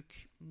is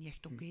natuurlijk niet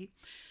echt oké.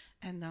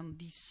 En dan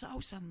die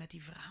saus aan met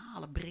die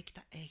verhalen breekt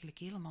dat eigenlijk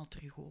helemaal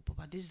terug open.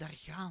 Wat is daar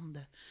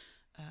gaande?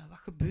 Wat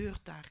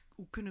gebeurt daar?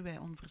 Hoe kunnen wij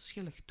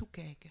onverschillig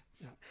toekijken?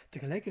 Ja.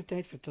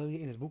 Tegelijkertijd vertel je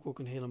in het boek ook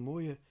een hele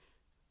mooie...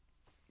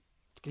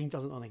 Het klinkt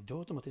als een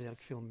anekdote, maar het is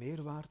eigenlijk veel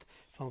meer waard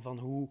van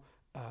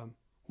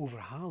hoe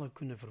verhalen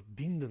kunnen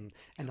verbinden.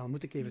 En dan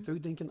moet ik even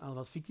terugdenken aan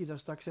wat Fikry daar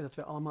straks zei, dat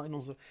wij allemaal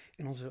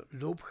in onze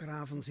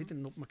loopgraven zitten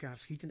en op elkaar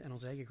schieten en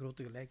ons eigen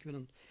grote gelijk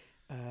willen.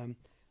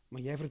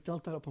 Maar jij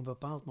vertelt daar op een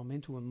bepaald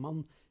moment hoe een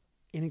man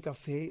in een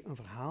café een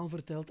verhaal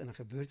vertelt en dan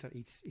gebeurt daar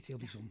iets heel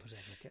bijzonders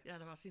eigenlijk. Hè? Ja,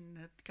 dat was in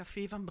het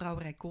café van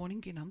Brouwerij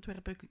Koning in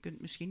Antwerpen. Je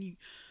kunt misschien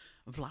niet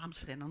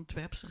Vlaamser en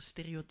Antwerpser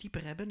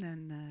stereotypen hebben.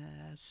 En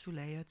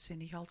Souley uit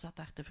Senegal zat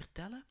daar te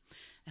vertellen.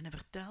 En hij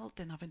vertelt,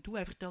 en af en toe,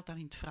 hij vertelt dan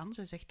in het Frans.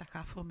 Hij zegt, dat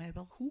gaat voor mij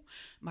wel goed.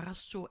 Maar als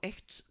het zo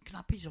echt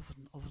knap is, of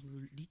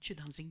een liedje,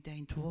 dan zingt hij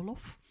in het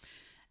Wolof.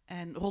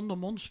 En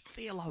rondom ons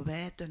veel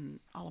lawaai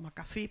en allemaal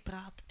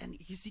cafépraat. En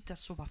je ziet dat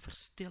zo wat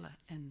verstillen.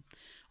 En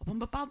op een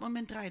bepaald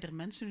moment draaien er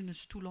mensen in een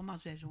stoel om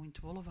als hij zo in het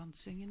Wolof aan het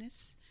zingen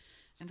is.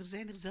 En er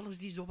zijn er zelfs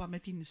die zo wat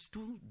met in de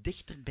stoel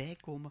dichterbij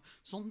komen,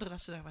 zonder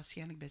dat ze daar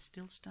waarschijnlijk bij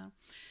stilstaan.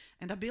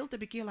 En dat beeld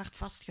heb ik heel hard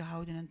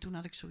vastgehouden. En toen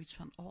had ik zoiets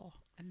van,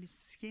 en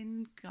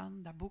misschien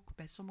kan dat boek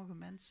bij sommige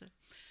mensen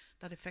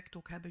dat effect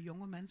ook hebben.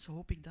 Jonge mensen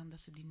hoop ik dan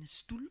dat ze die in een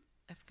stoel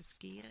even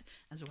keren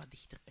en zo wat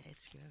dichterbij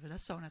schuiven.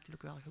 Dat zou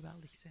natuurlijk wel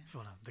geweldig zijn.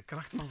 Voilà, de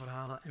kracht van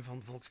verhalen en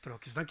van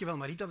volkssprookjes. Dankjewel,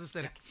 Marita de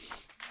Sterck. Ja.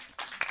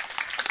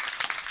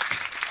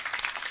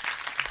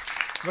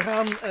 We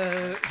gaan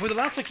voor de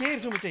laatste keer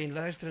zo meteen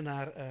luisteren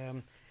naar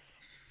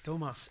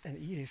Thomas en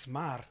Iris,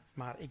 maar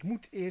ik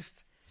moet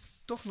eerst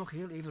toch nog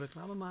heel even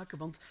reclame maken,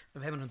 want we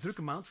hebben een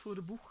drukke maand voor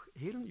de boeg.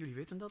 Heren, jullie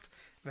weten dat.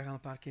 Wij gaan een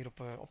paar keer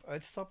op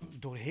uitstap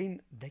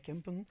doorheen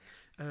Dekempen.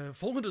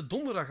 Volgende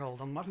donderdag al,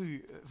 dan mag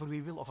u, voor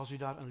wie wil, of als u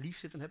daar een lief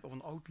zitten hebt, of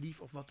een oud lief,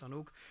 of wat dan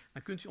ook,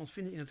 dan kunt u ons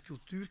vinden in het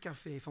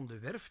cultuurcafé van de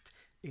Werft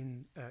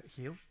in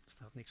Geel. Er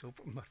staat niks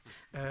op, maar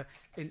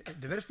in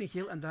de Werft in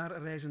Geel. En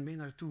daar reizen mee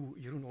naartoe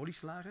Jeroen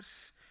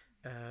Olieslagers,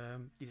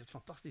 die het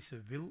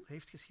fantastische Wil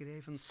heeft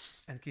geschreven,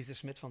 en Chris de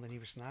Smet van de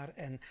Nieuwe Snaar.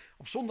 En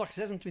op zondag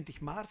 26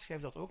 maart,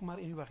 schrijf dat ook maar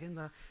in uw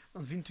agenda,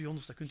 dan vindt u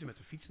ons, daar kunt u met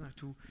de fiets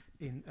naartoe,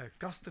 in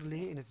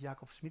Kasterlee, in het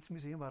Jacob Smits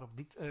Museum, waarop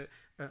dit...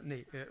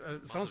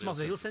 Frans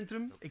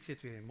Mazeheelcentrum. Ik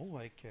zit weer in Mol,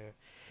 waar ik...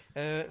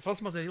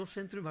 Frans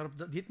Mazeheelcentrum, waar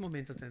op dit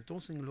moment een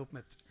tentoonstelling loopt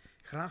met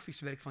grafisch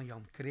werk van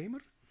Jan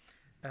Kremer.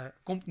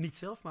 Komt niet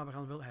zelf, maar we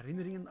gaan wel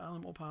herinneringen aan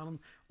hem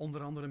ophalen.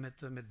 Onder andere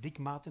met Dick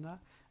Matena,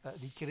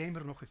 die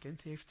Kremer nog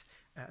gekend heeft.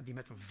 Die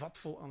met een vat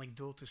vol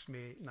anekdotes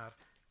mee naar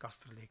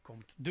Kasterlee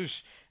komt.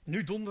 Dus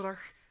nu donderdag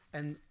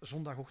en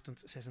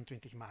zondagochtend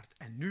 26 maart.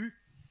 En nu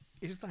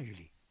is het aan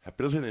jullie. Heb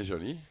je er zin in,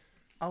 Johnny?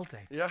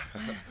 Altijd. Ja.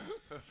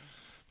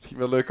 Misschien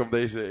wel leuk om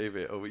deze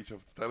even over iets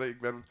over te vertellen.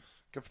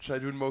 Ik heb het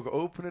seizoen mogen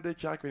openen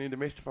dit jaar. Ik weet niet, de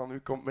meeste van u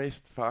komt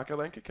meest vaker,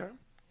 denk ik, hè?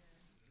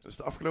 Dus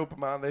de afgelopen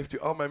maanden heeft u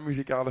al mijn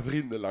muzikale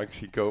vrienden langs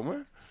zien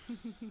komen.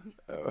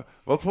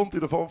 Wat vond u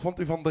ervan? Vond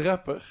u van de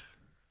rapper?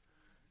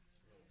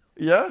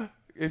 Ja?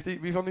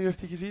 Wie van u heeft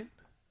die gezien?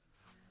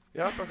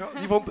 Ja, toch al?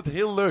 Die vond het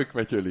heel leuk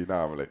met jullie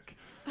namelijk.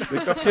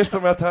 Ik had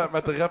gisteren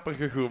met de rapper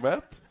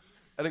gegourmet.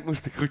 En ik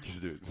moest de groetjes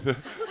doen.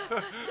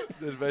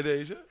 Dus bij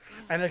deze.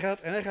 En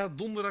hij gaat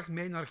donderdag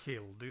mee naar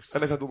Geel. Dus. En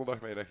hij gaat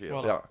donderdag mee naar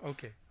Geel, Voilà, ja.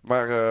 Okay.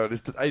 Maar dus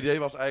het idee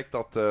was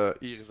eigenlijk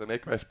dat Iris en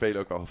ik, wij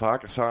spelen ook al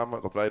vaker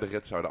samen, dat wij de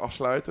rit zouden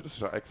afsluiten. Dus dat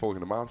zou eigenlijk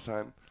volgende maand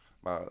zijn.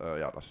 Maar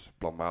ja, dat is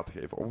planmatig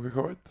even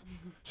omgegooid.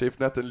 Ze heeft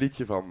net een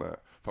liedje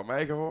van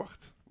mij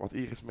gehoord, wat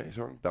Iris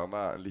meezong.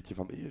 Daarna een liedje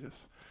van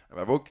Iris. En we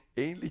hebben ook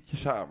 1 liedje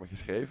samen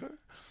geschreven.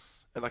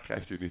 En dat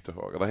krijgt u nu te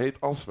horen. Dat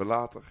heet Als we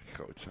later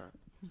groot zijn.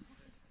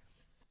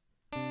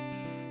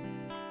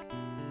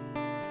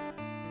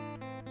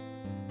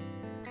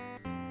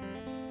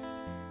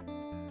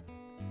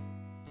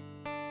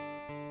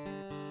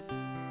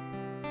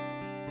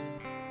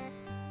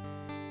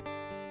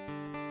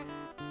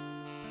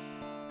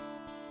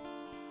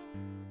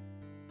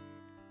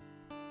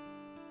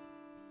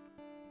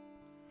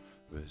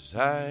 We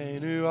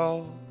zijn nu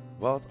al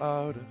wat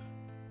ouder,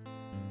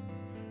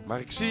 maar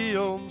ik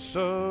zie ons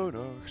zo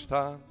nog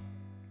staan.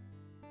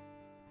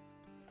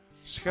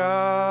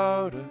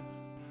 Schouder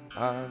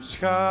aan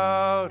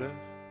schouder,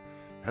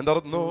 en dat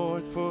het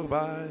nooit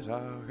voorbij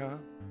zou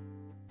gaan.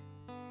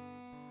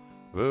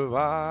 We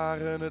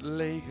waren het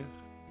leger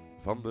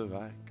van de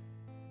wijk,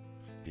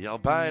 die al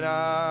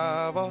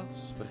bijna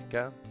was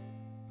verkend.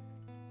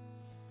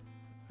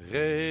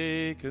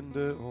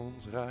 Rekende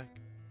ons rijk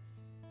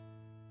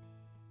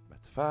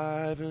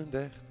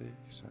 35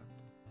 cent.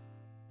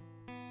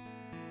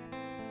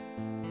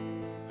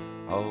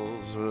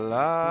 Als we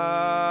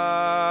later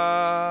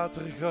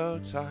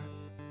groot zijn,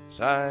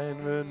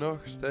 zijn we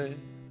nog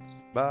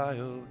steeds bij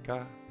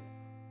elkaar.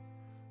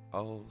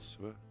 Als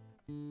we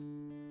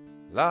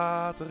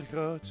later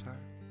groot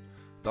zijn,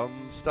 dan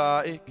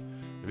sta ik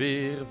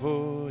weer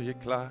voor je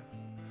klaar.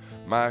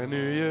 Maar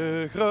nu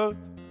je groot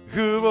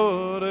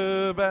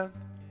geworden bent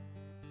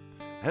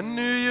en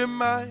nu je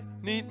mij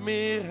niet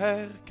meer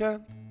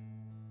herkent,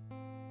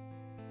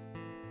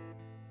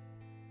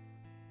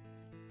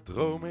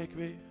 droom ik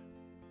weer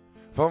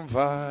van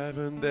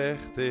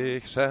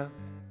 35 cent.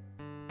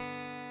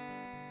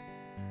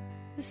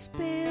 We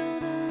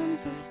speelden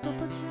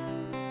verstoppertje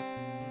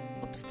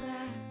op straat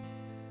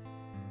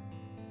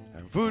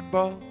En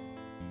voetbal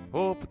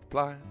op het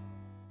plein.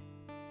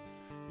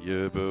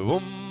 Je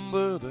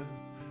bewonderde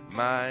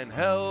mijn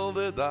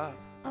heldendaad.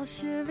 als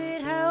je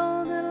weer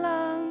huilde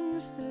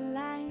langs de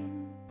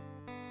lijn.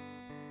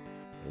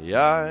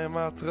 Jij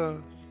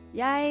matroos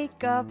Jij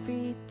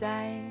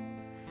kapitein.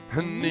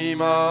 en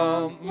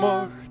niemand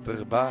mocht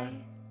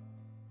erbij.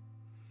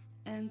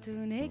 En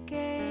toen ik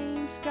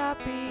eens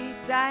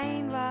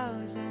kapitein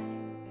wou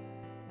zijn,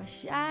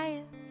 was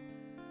jij het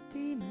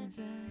die me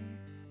zei.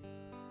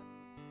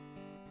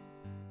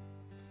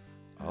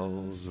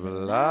 Als we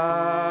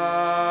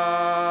later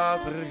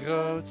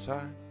groot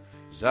zijn,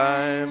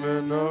 zijn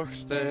we nog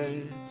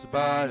steeds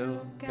bij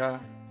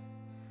elkaar.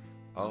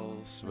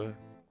 Als we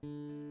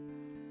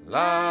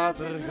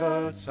later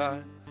groot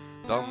zijn,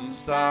 dan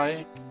sta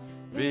ik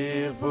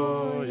weer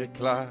voor je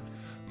klaar.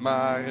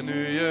 Maar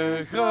nu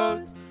je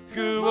groot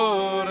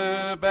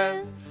geworden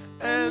bent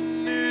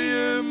en nu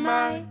je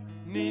mij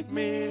niet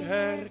meer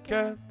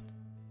herkent,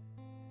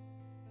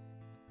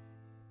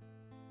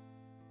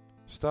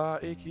 sta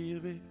ik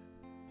hier weer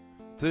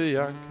te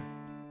janken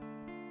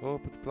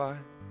op het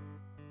plein.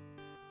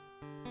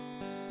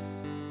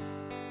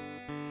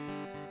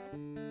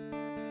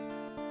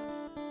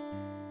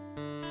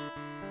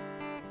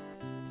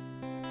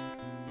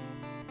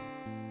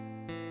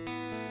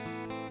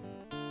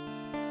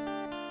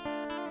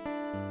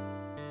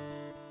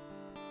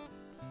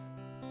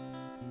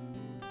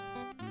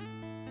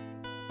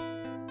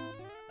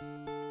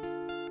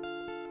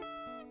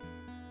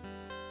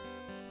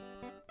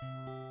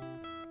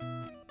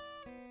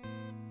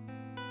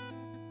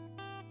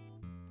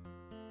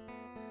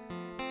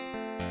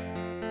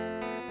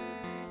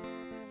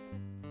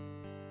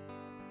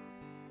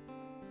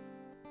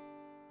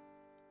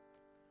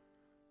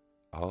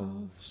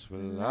 Als we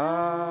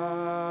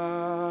later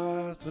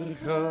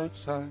groot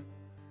zijn,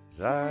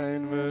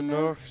 zijn we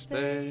nog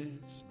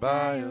steeds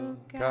bij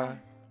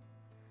elkaar.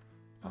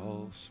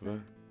 Als we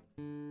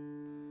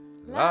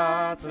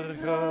later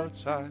groot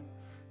zijn,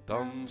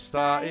 dan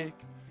sta ik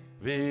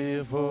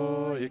weer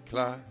voor je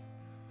klaar.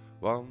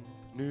 Want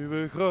nu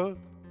we groot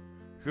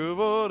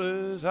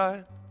geworden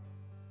zijn,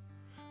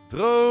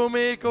 droom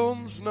ik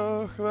ons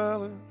nog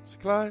wel eens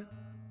klein.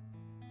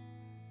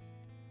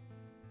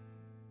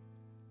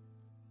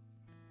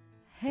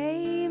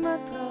 Hey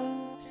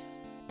matroos,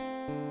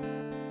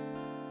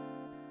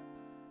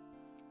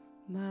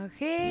 mag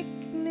ik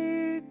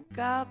nu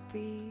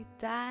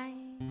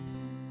kapitein?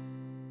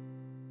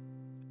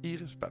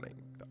 Iris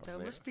Penning.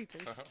 Thomas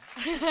Pieters.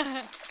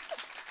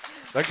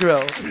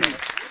 Dankjewel.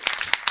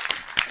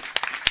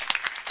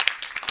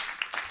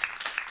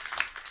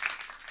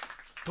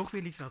 Toch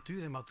weer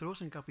literatuur en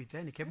matroos en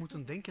kapitein. Ik heb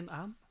moeten denken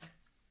aan...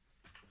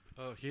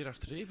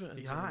 Gerard Reven.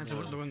 En zo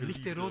wordt nog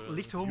een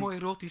licht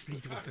homoerotisch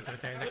lied wordt het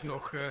uiteindelijk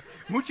nog.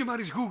 Moet je maar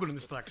eens googlen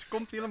straks.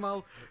 Komt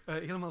helemaal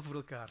voor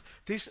elkaar.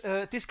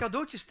 Het is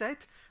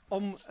cadeautjestijd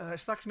om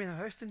straks mee naar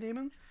huis te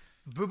nemen.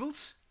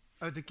 Bubbels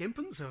uit de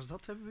Kempen, zelfs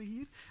dat hebben we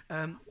hier.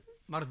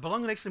 Maar het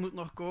belangrijkste moet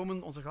nog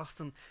komen. Onze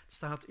gasten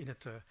staat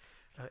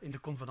in de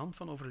convenant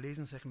van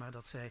overlezen, zeg maar,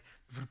 dat zij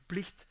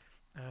verplicht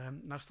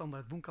naar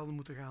Standaard Boekhandel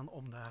moeten gaan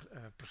om daar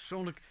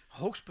persoonlijk,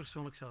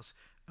 hoogstpersoonlijk zelfs,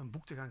 een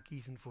boek te gaan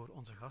kiezen voor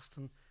onze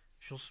gasten.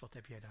 Jos, wat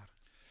heb jij daar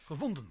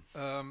gevonden?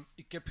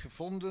 Ik heb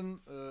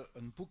gevonden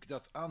een boek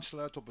dat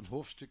aansluit op een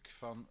hoofdstuk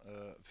van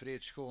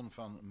Vrije Woord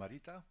van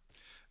Marita.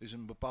 Er is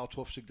een bepaald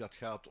hoofdstuk dat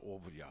gaat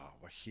over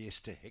wat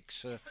geesten,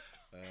 heksen,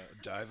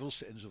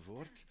 duivels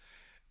enzovoort.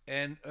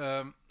 En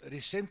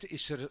recent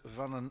is er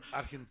van een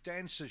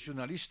Argentijnse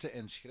journaliste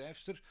en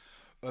schrijfster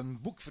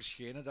een boek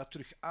verschenen dat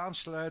terug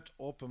aansluit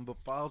op een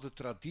bepaalde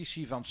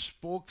traditie van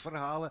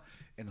spookverhalen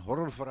en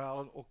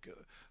horrorverhalen, ook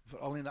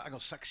vooral in de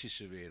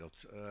Anglo-Saxische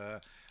wereld.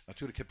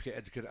 Natuurlijk heb je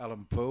Edgar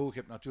Allan Poe, je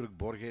hebt natuurlijk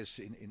Borges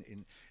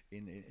in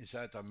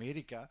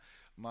Zuid-Amerika,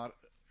 maar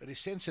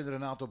recent zijn er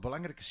een aantal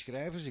belangrijke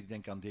schrijvers, ik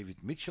denk aan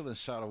David Mitchell en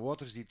Sarah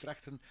Waters, die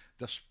trachten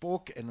dat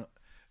spook en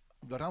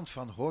op de rand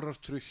van horror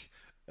terug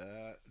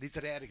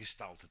literaire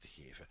gestalte te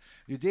geven.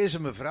 Nu,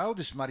 deze mevrouw,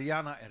 dus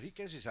Mariana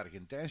Enriquez, is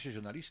Argentijnse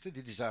journaliste,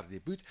 dit is haar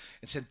debuut.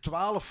 Het zijn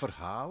 12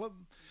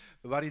 verhalen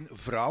waarin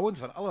vrouwen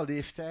van alle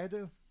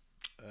leeftijden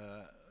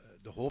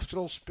de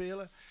hoofdrol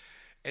spelen.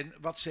 En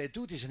wat zij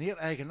doet is een heel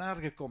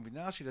eigenaardige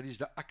combinatie. Dat is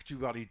de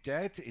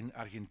actualiteit in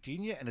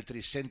Argentinië en het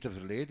recente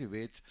verleden. U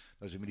weet,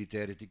 dat is een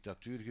militaire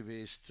dictatuur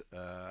geweest,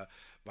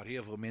 waar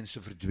heel veel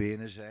mensen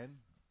verdwenen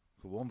zijn.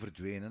 Gewoon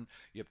verdwenen.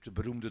 Je hebt de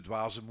beroemde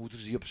dwaze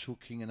moeders die op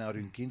zoek gingen naar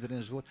hun kinderen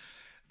enzovoort.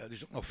 Er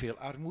is ook nog veel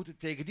armoede.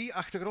 Tegen die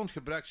achtergrond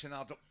gebruikt ze een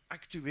aantal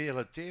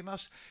actuele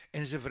thema's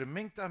en ze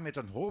vermengt dat met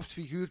een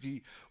hoofdfiguur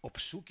die op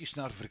zoek is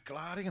naar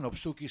verklaringen, op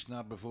zoek is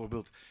naar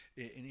bijvoorbeeld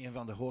in een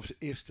van de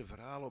eerste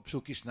verhalen, op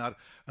zoek is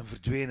naar een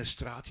verdwenen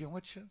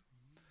straatjongetje.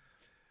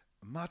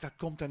 Maar daar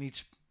komt dan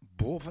iets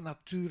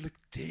bovennatuurlijk,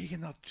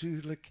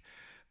 tegennatuurlijk,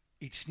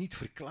 iets niet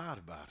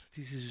verklaarbaar. Het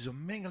is dus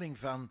een mengeling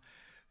van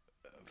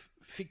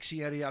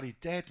fictie en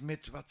realiteit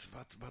met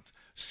wat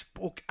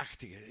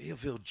spookachtige. Heel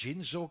veel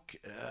djinns ook.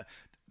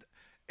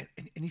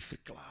 En niet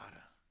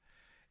verklaren.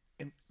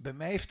 En bij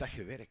mij heeft dat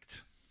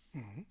gewerkt.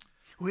 Mm-hmm.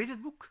 Hoe heet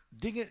het boek?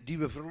 Dingen die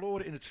we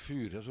verloren in het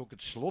vuur. Dat is ook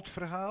het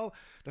slotverhaal.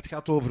 Dat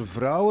gaat over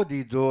vrouwen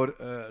die door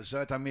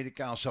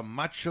Zuid-Amerikaanse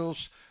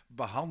macho's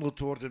behandeld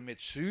worden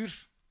met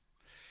zuur.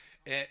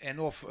 En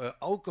of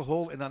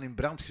alcohol en dan in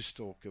brand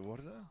gestoken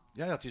worden.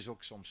 Ja, dat is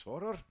ook soms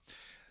horror.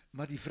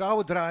 Maar die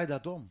vrouwen draaien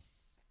dat om.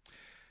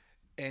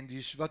 En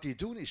dus wat die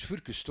doen is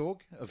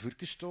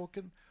vuurken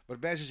stoken,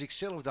 waarbij ze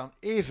zichzelf dan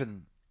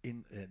even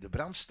in de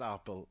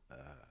brandstapel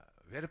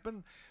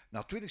werpen,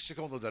 na 20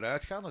 seconden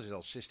eruit gaan, dat is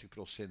al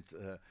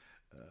 60%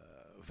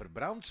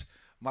 verbrand,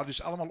 maar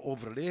dus allemaal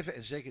overleven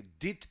en zeggen,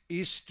 dit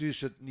is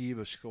dus het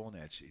nieuwe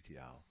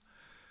schoonheidsideaal.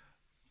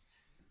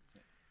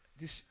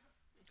 Dus,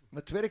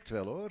 maar het werkt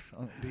wel hoor,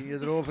 dan begin je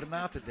erover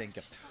na te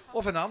denken.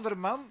 Of een andere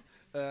man,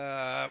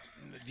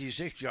 die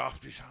zegt, ja,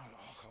 dus,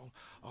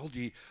 al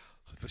die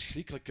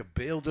verschrikkelijke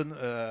beelden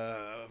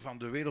van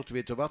de wereld,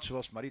 weten wat,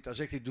 zoals Marita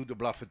zegt, ik doe de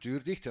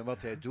blaffetuur dicht en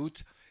wat hij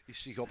doet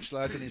is zich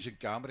opsluiten in zijn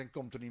kamer en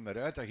komt er niet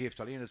meer uit. Hij geeft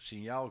alleen het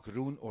signaal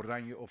groen,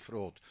 oranje of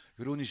rood.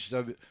 Groen is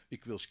dat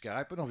ik wil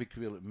skypen of ik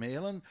wil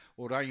mailen.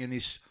 Oranje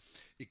is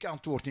ik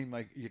antwoord niet,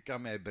 maar je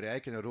kan mij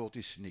bereiken en rood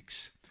is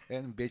niks.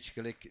 En een beetje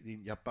gelijk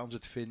in Japans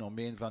het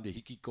fenomeen van de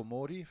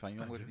hikikomori, van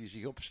jongeren die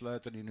zich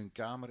opsluiten in hun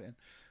kamer en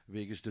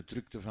wegens de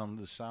drukte van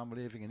de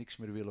samenleving en niks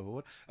meer willen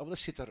horen. Maar dat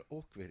zit daar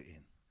ook weer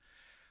in.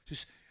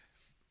 Dus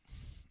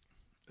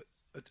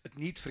het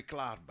niet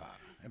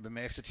verklaarbare. En bij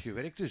mij heeft het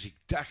gewerkt, dus ik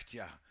dacht,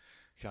 ja,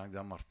 ga ik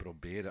dan maar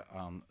proberen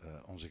aan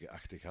onze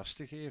geachte gast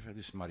te geven.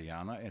 Dus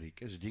Mariana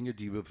Enriquez, dingen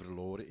die we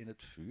verloren in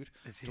het vuur.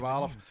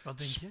 12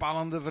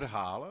 spannende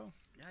verhalen.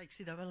 Ja, ik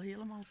zie dat wel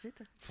helemaal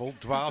zitten. Vol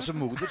dwaze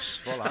moeders,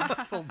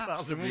 voilà. Vol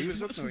dwaze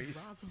moeders ook nog eens.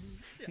 Dwaze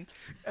moeders,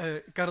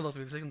 ja. Karel, dat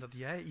wil zeggen dat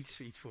jij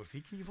iets voor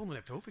Fikry gevonden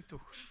hebt, hoop ik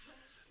toch?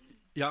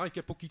 Ja, ik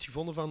heb ook iets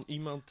gevonden van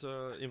iemand,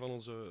 een van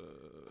onze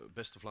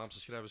beste Vlaamse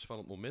schrijvers van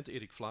het moment,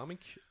 Erik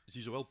Vlamink,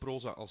 die zowel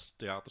proza als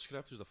theater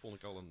schrijft, dus dat vond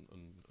ik al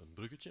een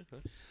bruggetje. Hè.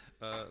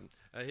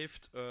 Hij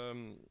heeft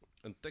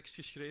een tekst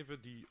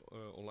geschreven die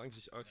onlangs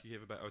is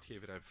uitgegeven bij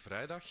uitgeverij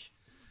Vrijdag.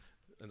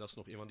 En dat is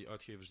nog een van die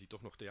uitgevers die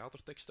toch nog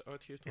theaterteksten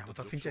uitgeeft. Ja, want is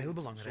dat vind ook jij heel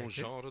belangrijk.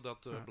 Zo'n hè? genre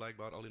dat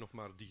blijkbaar alleen nog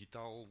maar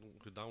digitaal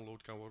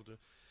gedownload kan worden.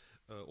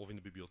 Of in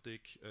de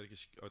bibliotheek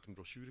ergens uit een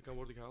brochure kan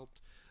worden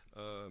gehaald.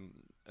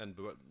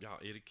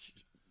 Erik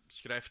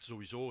schrijft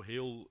sowieso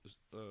heel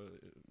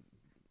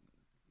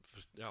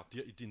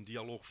in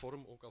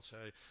dialoogvorm, ook als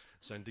hij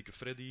zijn dikke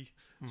Freddy,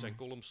 zijn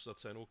columns, dat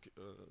zijn ook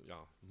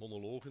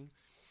monologen.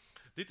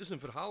 Dit is een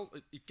verhaal,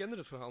 ik kende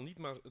het verhaal niet,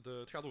 maar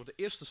het gaat over de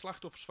eerste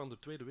slachtoffers van de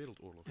Tweede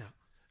Wereldoorlog. Ja.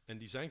 En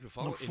die zijn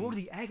gevallen Nog voor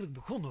die eigenlijk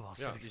begonnen was.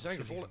 Ja, heb ik die zelfs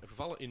zijn gelezen.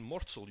 gevallen in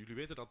Mortsel. Jullie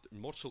weten dat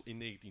Mortsel in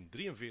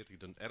 1943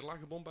 de Erla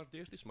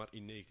gebombardeerd is, maar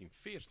in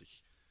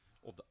 1940,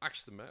 op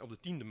de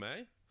 10e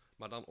mei,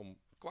 maar dan om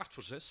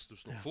 5:15,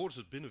 dus nog voor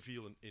ze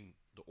binnenvielen in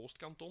de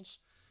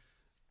Oostkantons,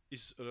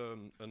 is er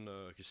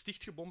een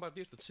gesticht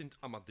gebombardeerd, het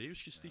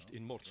Sint-Amadeus-gesticht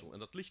in Mortsel. En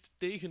dat ligt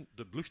tegen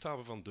de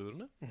luchthaven van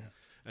Deurne. Ja.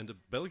 En de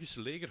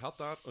Belgische leger had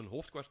daar een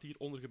hoofdkwartier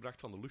ondergebracht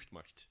van de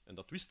luchtmacht. En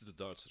dat wisten de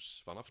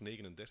Duitsers. Vanaf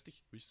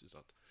 1939 wisten ze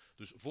dat.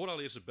 Dus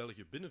vooraleer ze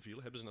België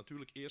binnenvielen, hebben ze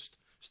natuurlijk eerst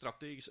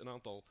strategisch een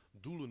aantal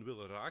doelen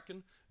willen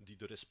raken die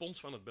de respons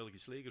van het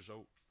Belgisch leger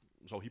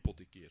zou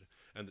hypothekeren.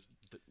 En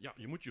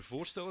je moet je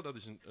voorstellen, dat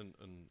is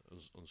een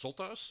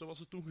zothuis, zoals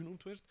het toen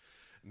genoemd werd.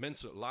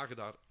 Mensen lagen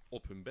daar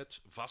op hun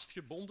bed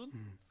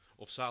vastgebonden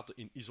of zaten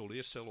in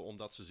isoleercellen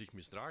omdat ze zich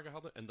misdragen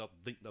hadden. En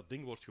dat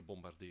ding wordt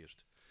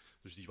gebombardeerd.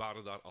 Dus die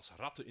waren daar als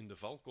ratten in de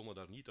val, konden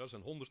daar niet uit. Er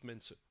zijn 100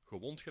 mensen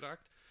gewond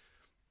geraakt.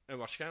 En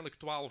waarschijnlijk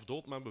 12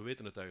 dood, maar we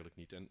weten het eigenlijk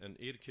niet. En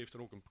Erik geeft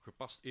er ook een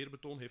gepast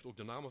eerbetoon, heeft ook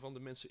de namen van de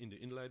mensen in de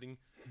inleiding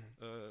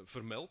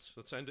vermeld.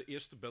 Dat zijn de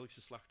eerste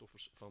Belgische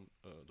slachtoffers van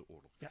de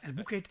oorlog. Ja, en het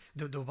boek heet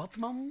De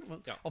Watman.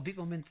 Want Ja. op dit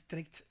moment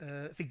trekt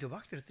Fik de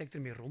Wachter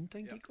ermee rond,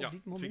 denk ik, op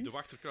dit moment. Fik de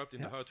Wachter kruipt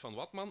in de huid van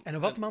Watman. En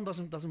een Watman,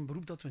 dat is een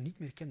beroep dat we niet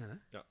meer kennen.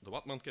 Hè? Ja, de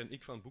Watman ken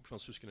ik van het boek van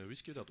Suske en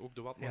Wiske, dat ook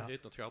de Watman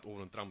heet. Dat gaat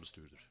over een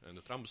trambestuurder. En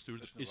de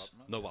trambestuurder is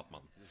een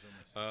Watman.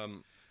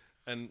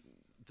 En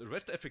er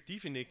werd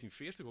effectief in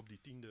 1940, op die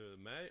 10e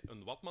mei,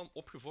 een Watman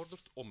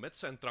opgevorderd om met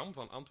zijn tram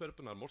van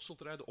Antwerpen naar Mortsel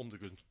te rijden om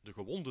de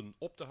gewonden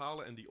op te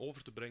halen en die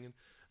over te brengen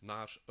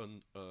naar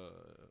een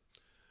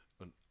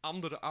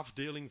andere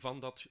afdeling van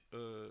dat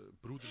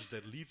Broeders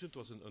der Liefde. Het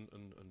was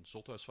een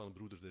zothuis van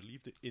Broeders der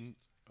Liefde in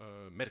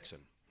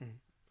Merksem.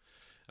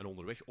 En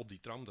onderweg op die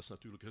tram, dat is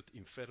natuurlijk het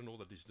inferno,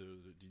 dat is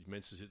die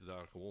mensen zitten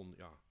daar gewoon...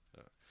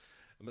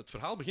 En het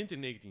verhaal begint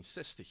in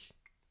 1960.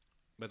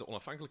 Bij de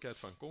onafhankelijkheid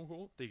van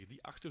Congo, tegen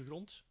die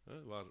achtergrond,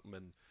 waar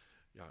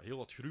heel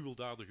wat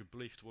gruweldaden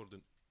gepleegd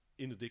worden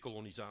in de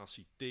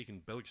dekolonisatie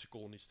tegen Belgische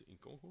kolonisten in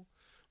Congo.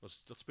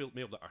 Dat speelt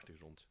mee op de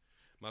achtergrond.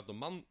 Maar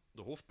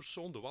de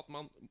hoofdpersoon, de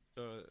Watman,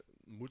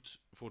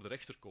 moet voor de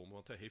rechter komen,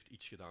 want hij heeft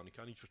iets gedaan. Ik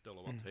ga niet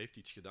vertellen wat, hij heeft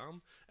iets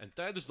gedaan. En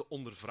tijdens de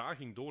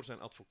ondervraging door zijn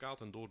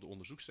advocaat en door de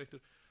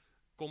onderzoeksrechter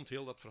komt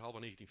heel dat verhaal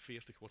van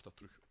 1940 wordt dat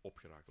terug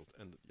opgerakeld.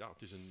 En ja,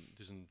 het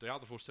is een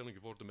theatervoorstelling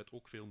geworden met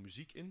ook veel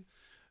muziek in.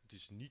 Het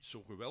is niet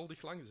zo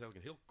geweldig lang, het is eigenlijk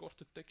een heel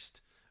korte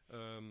tekst.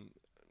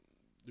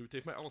 Het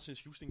heeft mij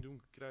alleszins goesting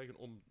doen krijgen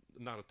om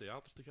naar het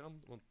theater te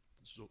gaan, want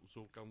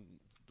zo kan,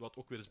 wat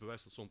ook weer eens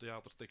bewijst dat zo'n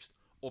theatertekst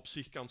op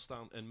zich kan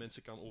staan en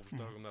mensen kan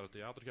overtuigen om naar het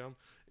theater te gaan,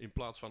 in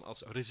plaats van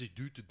als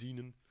residu te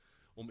dienen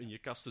om in je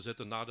kast te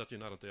zetten nadat je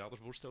naar een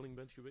theatervoorstelling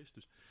bent geweest.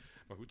 Dus,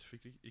 maar goed,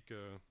 Fikry, ik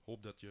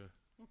hoop dat je...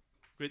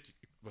 Ik weet,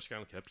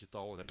 waarschijnlijk heb je het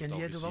al. Ken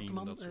jij de gezien,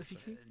 Watman,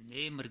 Fikry?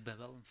 Nee, maar ik ben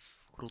wel een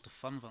grote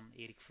fan van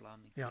Erik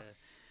Vlamink. Ja. Ik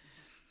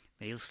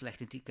ben heel slecht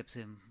in het. Ik heb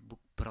zijn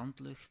boek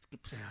Brandlucht, ik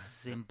heb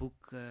zijn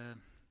boek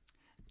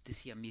Het is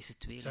Siamese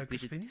tweeling.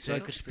 Suikerspin?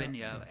 Suikerspin,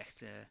 Ja.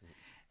 echt.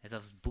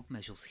 Dat is het boek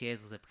met Jos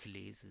Geysels heb ik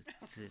gelezen.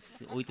 Ze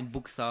heeft ooit een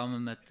boek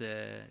samen met...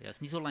 het is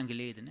niet zo lang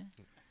geleden, hè.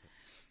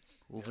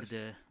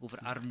 Over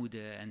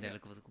armoede en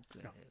dergelijke was ik ook...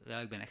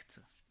 ik ben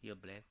echt heel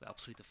blij. Ik ben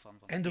absoluut een fan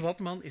van. En de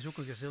Watman is ook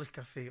een gezellig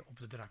café op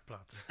de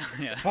Draakplaats.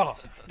 Ja.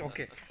 Voilà,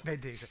 oké, bij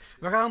deze.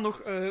 We gaan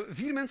nog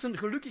 4 mensen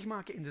gelukkig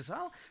maken in de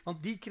zaal,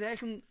 want die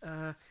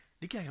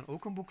krijgen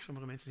ook een boek.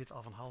 Sommige mensen zitten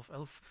al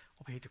van 10:30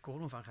 op hete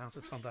kolen van gaan ze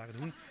het vandaag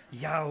doen.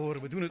 Ja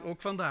hoor, we doen het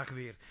ook vandaag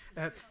weer.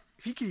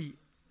 Fikry,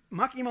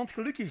 maak iemand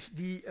gelukkig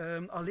die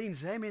alleen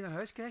zij mee naar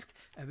huis krijgt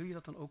en wil je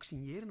dat dan ook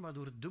signeren,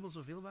 waardoor het dubbel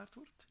zoveel waard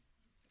wordt?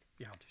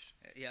 Ja, dus.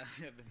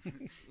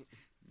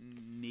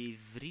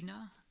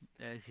 Mevrina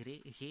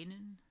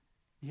Genen.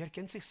 Die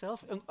herkent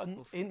zichzelf.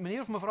 Een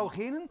meneer of mevrouw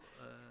Genen?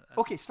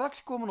 Oké,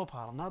 straks komen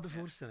ophalen, na de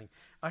voorstelling.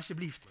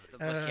 Alsjeblieft. Dat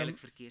waarschijnlijk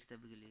verkeerd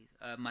hebben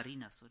gelezen.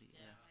 Marina, sorry.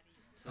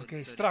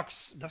 Oké,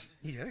 straks. Dat is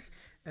niet erg.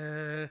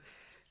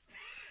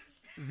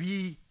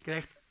 Wie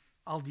krijgt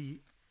al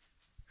die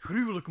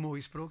gruwelijk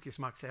mooie sprookjes,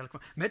 maakt ze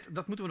eigenlijk van. Met,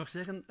 dat moeten we nog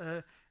zeggen,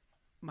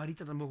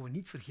 Marita, dat mogen we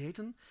niet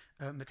vergeten,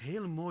 met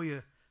hele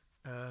mooie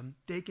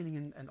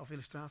tekeningen of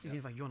illustraties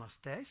in van Jonas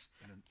Thijs.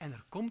 En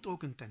er komt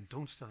ook een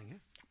tentoonstelling, hè?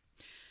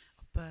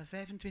 Op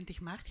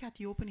 25 maart gaat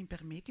die open in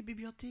Permeke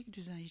Bibliotheek.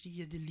 Dus dan zie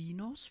je de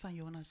lino's van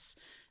Jonas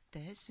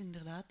Thijs,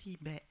 inderdaad, die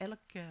bij elk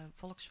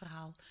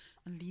volksverhaal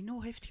een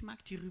lino heeft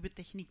gemaakt. Die ruwe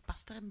techniek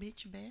past er een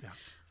beetje bij,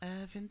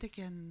 vind ik.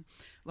 En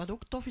wat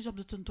ook tof is op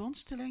de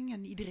tentoonstelling,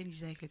 en iedereen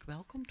is eigenlijk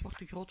welkom, het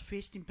wordt een groot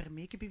feest in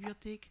Permeke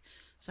Bibliotheek,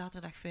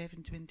 zaterdag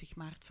 25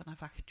 maart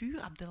vanaf 8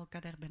 uur.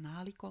 Abdelkader Ben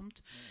Ali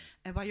komt.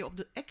 En wat je op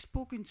de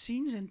expo kunt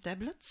zien zijn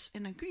tablets,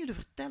 en dan kun je de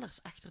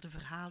vertellers achter de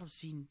verhalen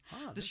zien.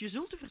 Dus je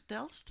zult de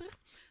vertelster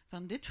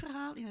van dit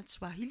verhaal in het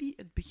Swahili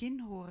het begin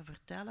horen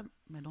vertellen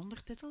met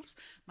ondertitels,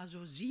 maar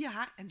zo zie je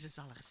haar en ze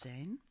zal er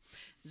zijn.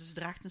 Dus ze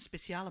draagt een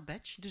speciale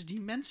badge, dus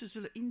die mensen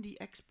zullen in die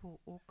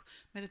expo ook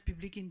met het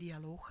publiek in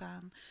dialoog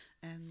gaan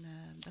en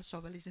dat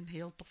zou wel eens een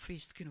heel tof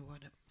feest kunnen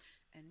worden.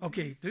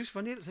 Oké, dus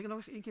wanneer, zeg nog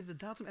eens één keer de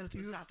datum en het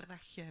uur?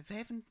 Zaterdag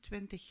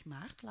 25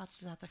 maart,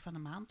 laatste zaterdag van de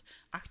maand,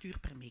 8 uur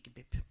per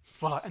Mekebib.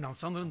 Voilà, en dan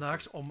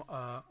zanderdaags om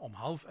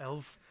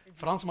 10:30,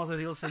 Frans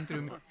Mazereel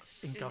Centrum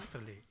in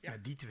Kasterlee.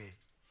 Met die twee.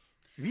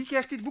 Wie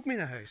krijgt dit boek mee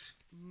naar huis?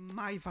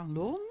 Mai van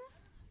Loon.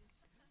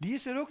 Die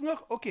is er ook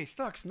nog? Oké,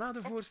 straks, na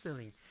de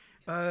voorstelling.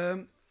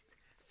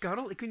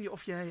 Karel, ik weet niet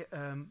of jij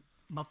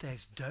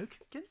Matthijs Duik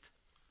kent?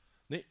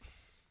 Nee.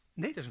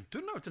 Nee, dat is een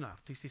turnhoutenaar.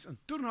 Het is een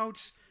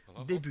turnhouts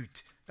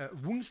debuut.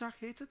 Woensdag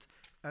heet het,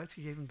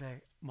 uitgegeven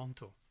bij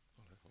Manto.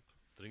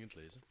 Dringend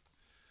lezen.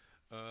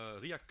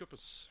 Ria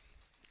Kuppes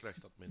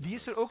krijgt dat mee. Die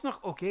is er ook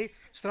nog? Oké,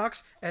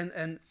 straks.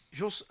 En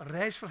Jos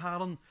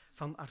reisverhalen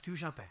van Arthur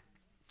Japin.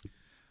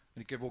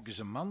 En ik heb ook eens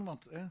een man,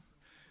 want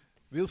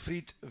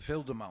Wilfried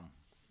Veldeman.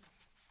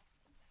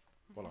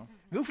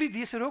 Voilà. Wilfried,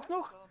 die is er ook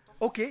nog?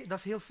 Oké, dat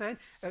is heel fijn.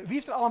 Wie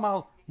heeft er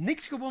allemaal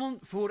niks gewonnen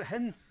voor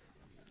hen?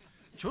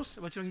 Jos,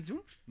 wat je nog iets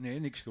doen? Nee,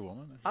 niks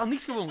gewonnen. Ah,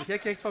 niks gewonnen. Jij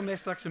krijgt van mij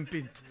straks een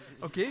pint.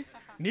 Oké?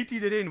 Niet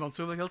iedereen, want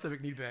zoveel geld heb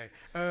ik niet bij.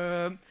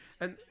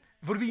 En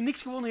voor wie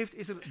niks gewonnen heeft,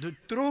 is er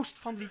de troost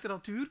van de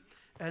literatuur.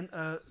 En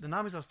de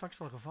naam is daar straks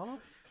al gevallen.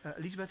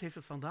 Lisbeth heeft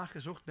het vandaag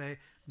gezocht bij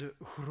De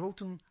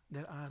Groten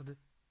der Aarde.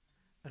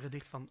 Een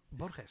gedicht van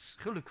Borges.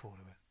 Geluk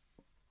horen we.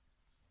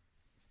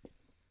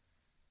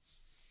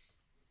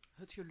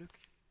 Het geluk.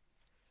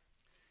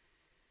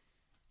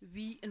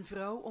 Wie een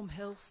vrouw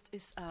omhelst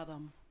is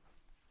Adam.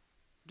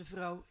 De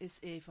vrouw is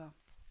Eva.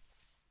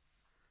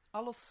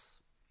 Alles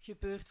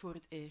gebeurt voor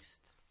het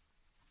eerst.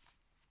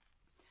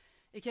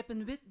 Ik heb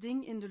een wit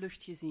ding in de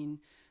lucht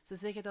gezien. Ze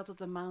zeggen dat het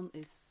de maan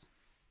is.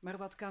 Maar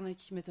wat kan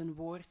ik met een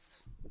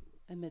woord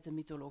en met de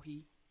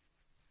mythologie?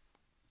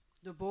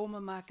 De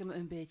bomen maken me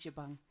een beetje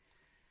bang.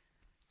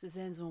 Ze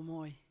zijn zo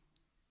mooi.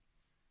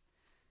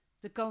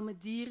 De kalme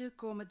dieren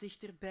komen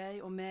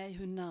dichterbij om mij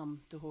hun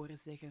naam te horen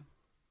zeggen.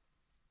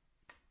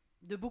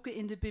 De boeken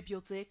in de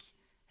bibliotheek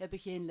hebben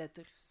geen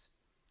letters.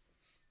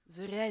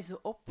 Ze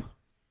rijzen op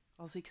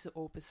als ik ze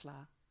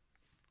opensla.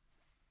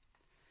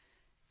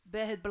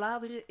 Bij het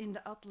bladeren in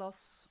de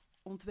atlas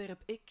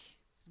ontwerp ik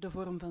de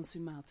vorm van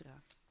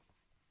Sumatra.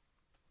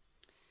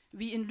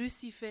 Wie een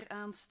lucifer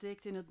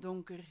aansteekt in het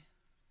donker,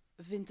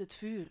 vindt het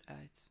vuur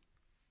uit.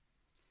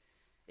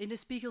 In de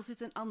spiegel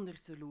zit een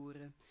ander te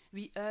loeren.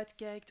 Wie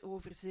uitkijkt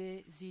over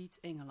zee, ziet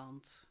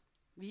Engeland.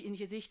 Wie een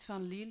gedicht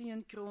van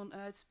Lilienkroon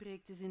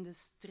uitspreekt, is in de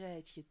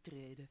strijd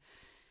getreden.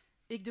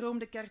 Ik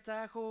droomde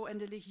Carthago en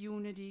de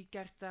legioenen die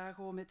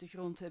Carthago met de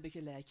grond hebben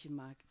gelijk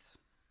gemaakt.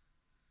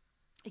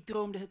 Ik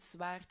droomde het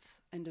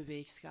zwaard en de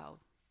weegschaal.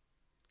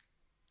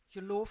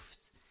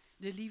 Gelooft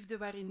de liefde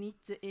waarin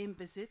niet de een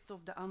bezit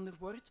of de ander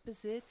wordt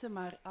bezeten,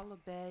 maar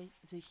allebei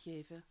zich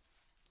geven.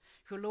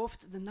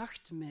 Gelooft de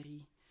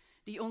nachtmerrie,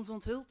 die ons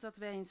onthult dat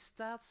wij in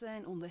staat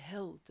zijn om de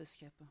hel te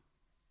scheppen.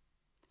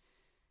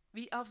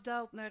 Wie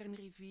afdaalt naar een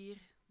rivier,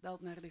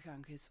 daalt naar de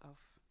Ganges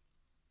af.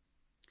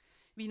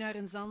 Wie naar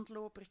een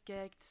zandloper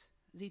kijkt,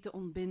 ziet de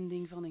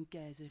ontbinding van een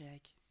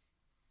keizerrijk.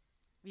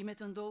 Wie met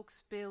een dolk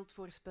speelt,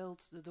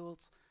 voorspelt de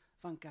dood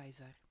van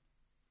keizer.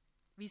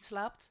 Wie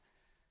slaapt,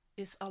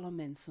 is alle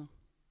mensen.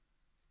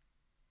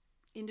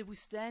 In de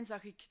woestijn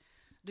zag ik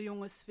de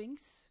jonge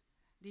Sphinx,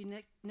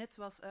 die net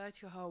was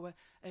uitgehouwen.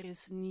 Er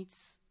is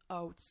niets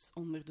ouds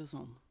onder de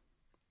zon.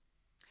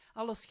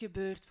 Alles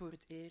gebeurt voor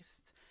het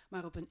eerst,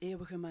 maar op een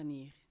eeuwige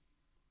manier.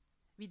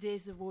 Wie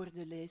deze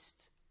woorden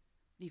leest,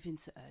 die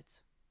vindt ze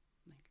uit.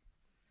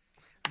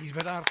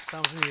 Lisbeth Aert,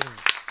 dames en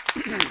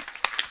heren.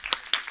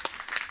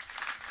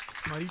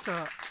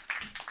 Marita,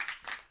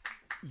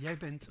 jij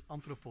bent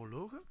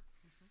antropologe.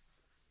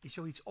 Is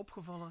jou iets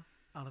opgevallen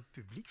aan het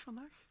publiek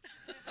vandaag?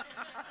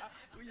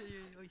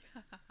 Oei.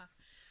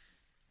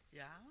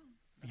 Ja?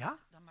 Ja?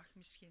 Dat mag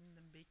misschien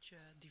een beetje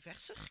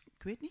diverser,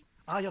 ik weet niet.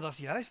 Ah ja, dat is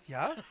juist,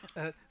 ja.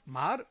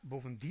 Maar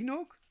bovendien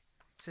ook,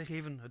 zij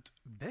geven het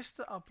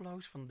beste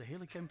applaus van de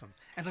hele campen.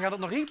 En ze gaan het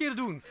nog 1 keer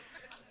doen.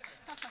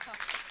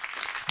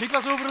 Dit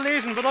was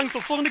Overlezen. Bedankt,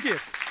 tot volgende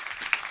keer.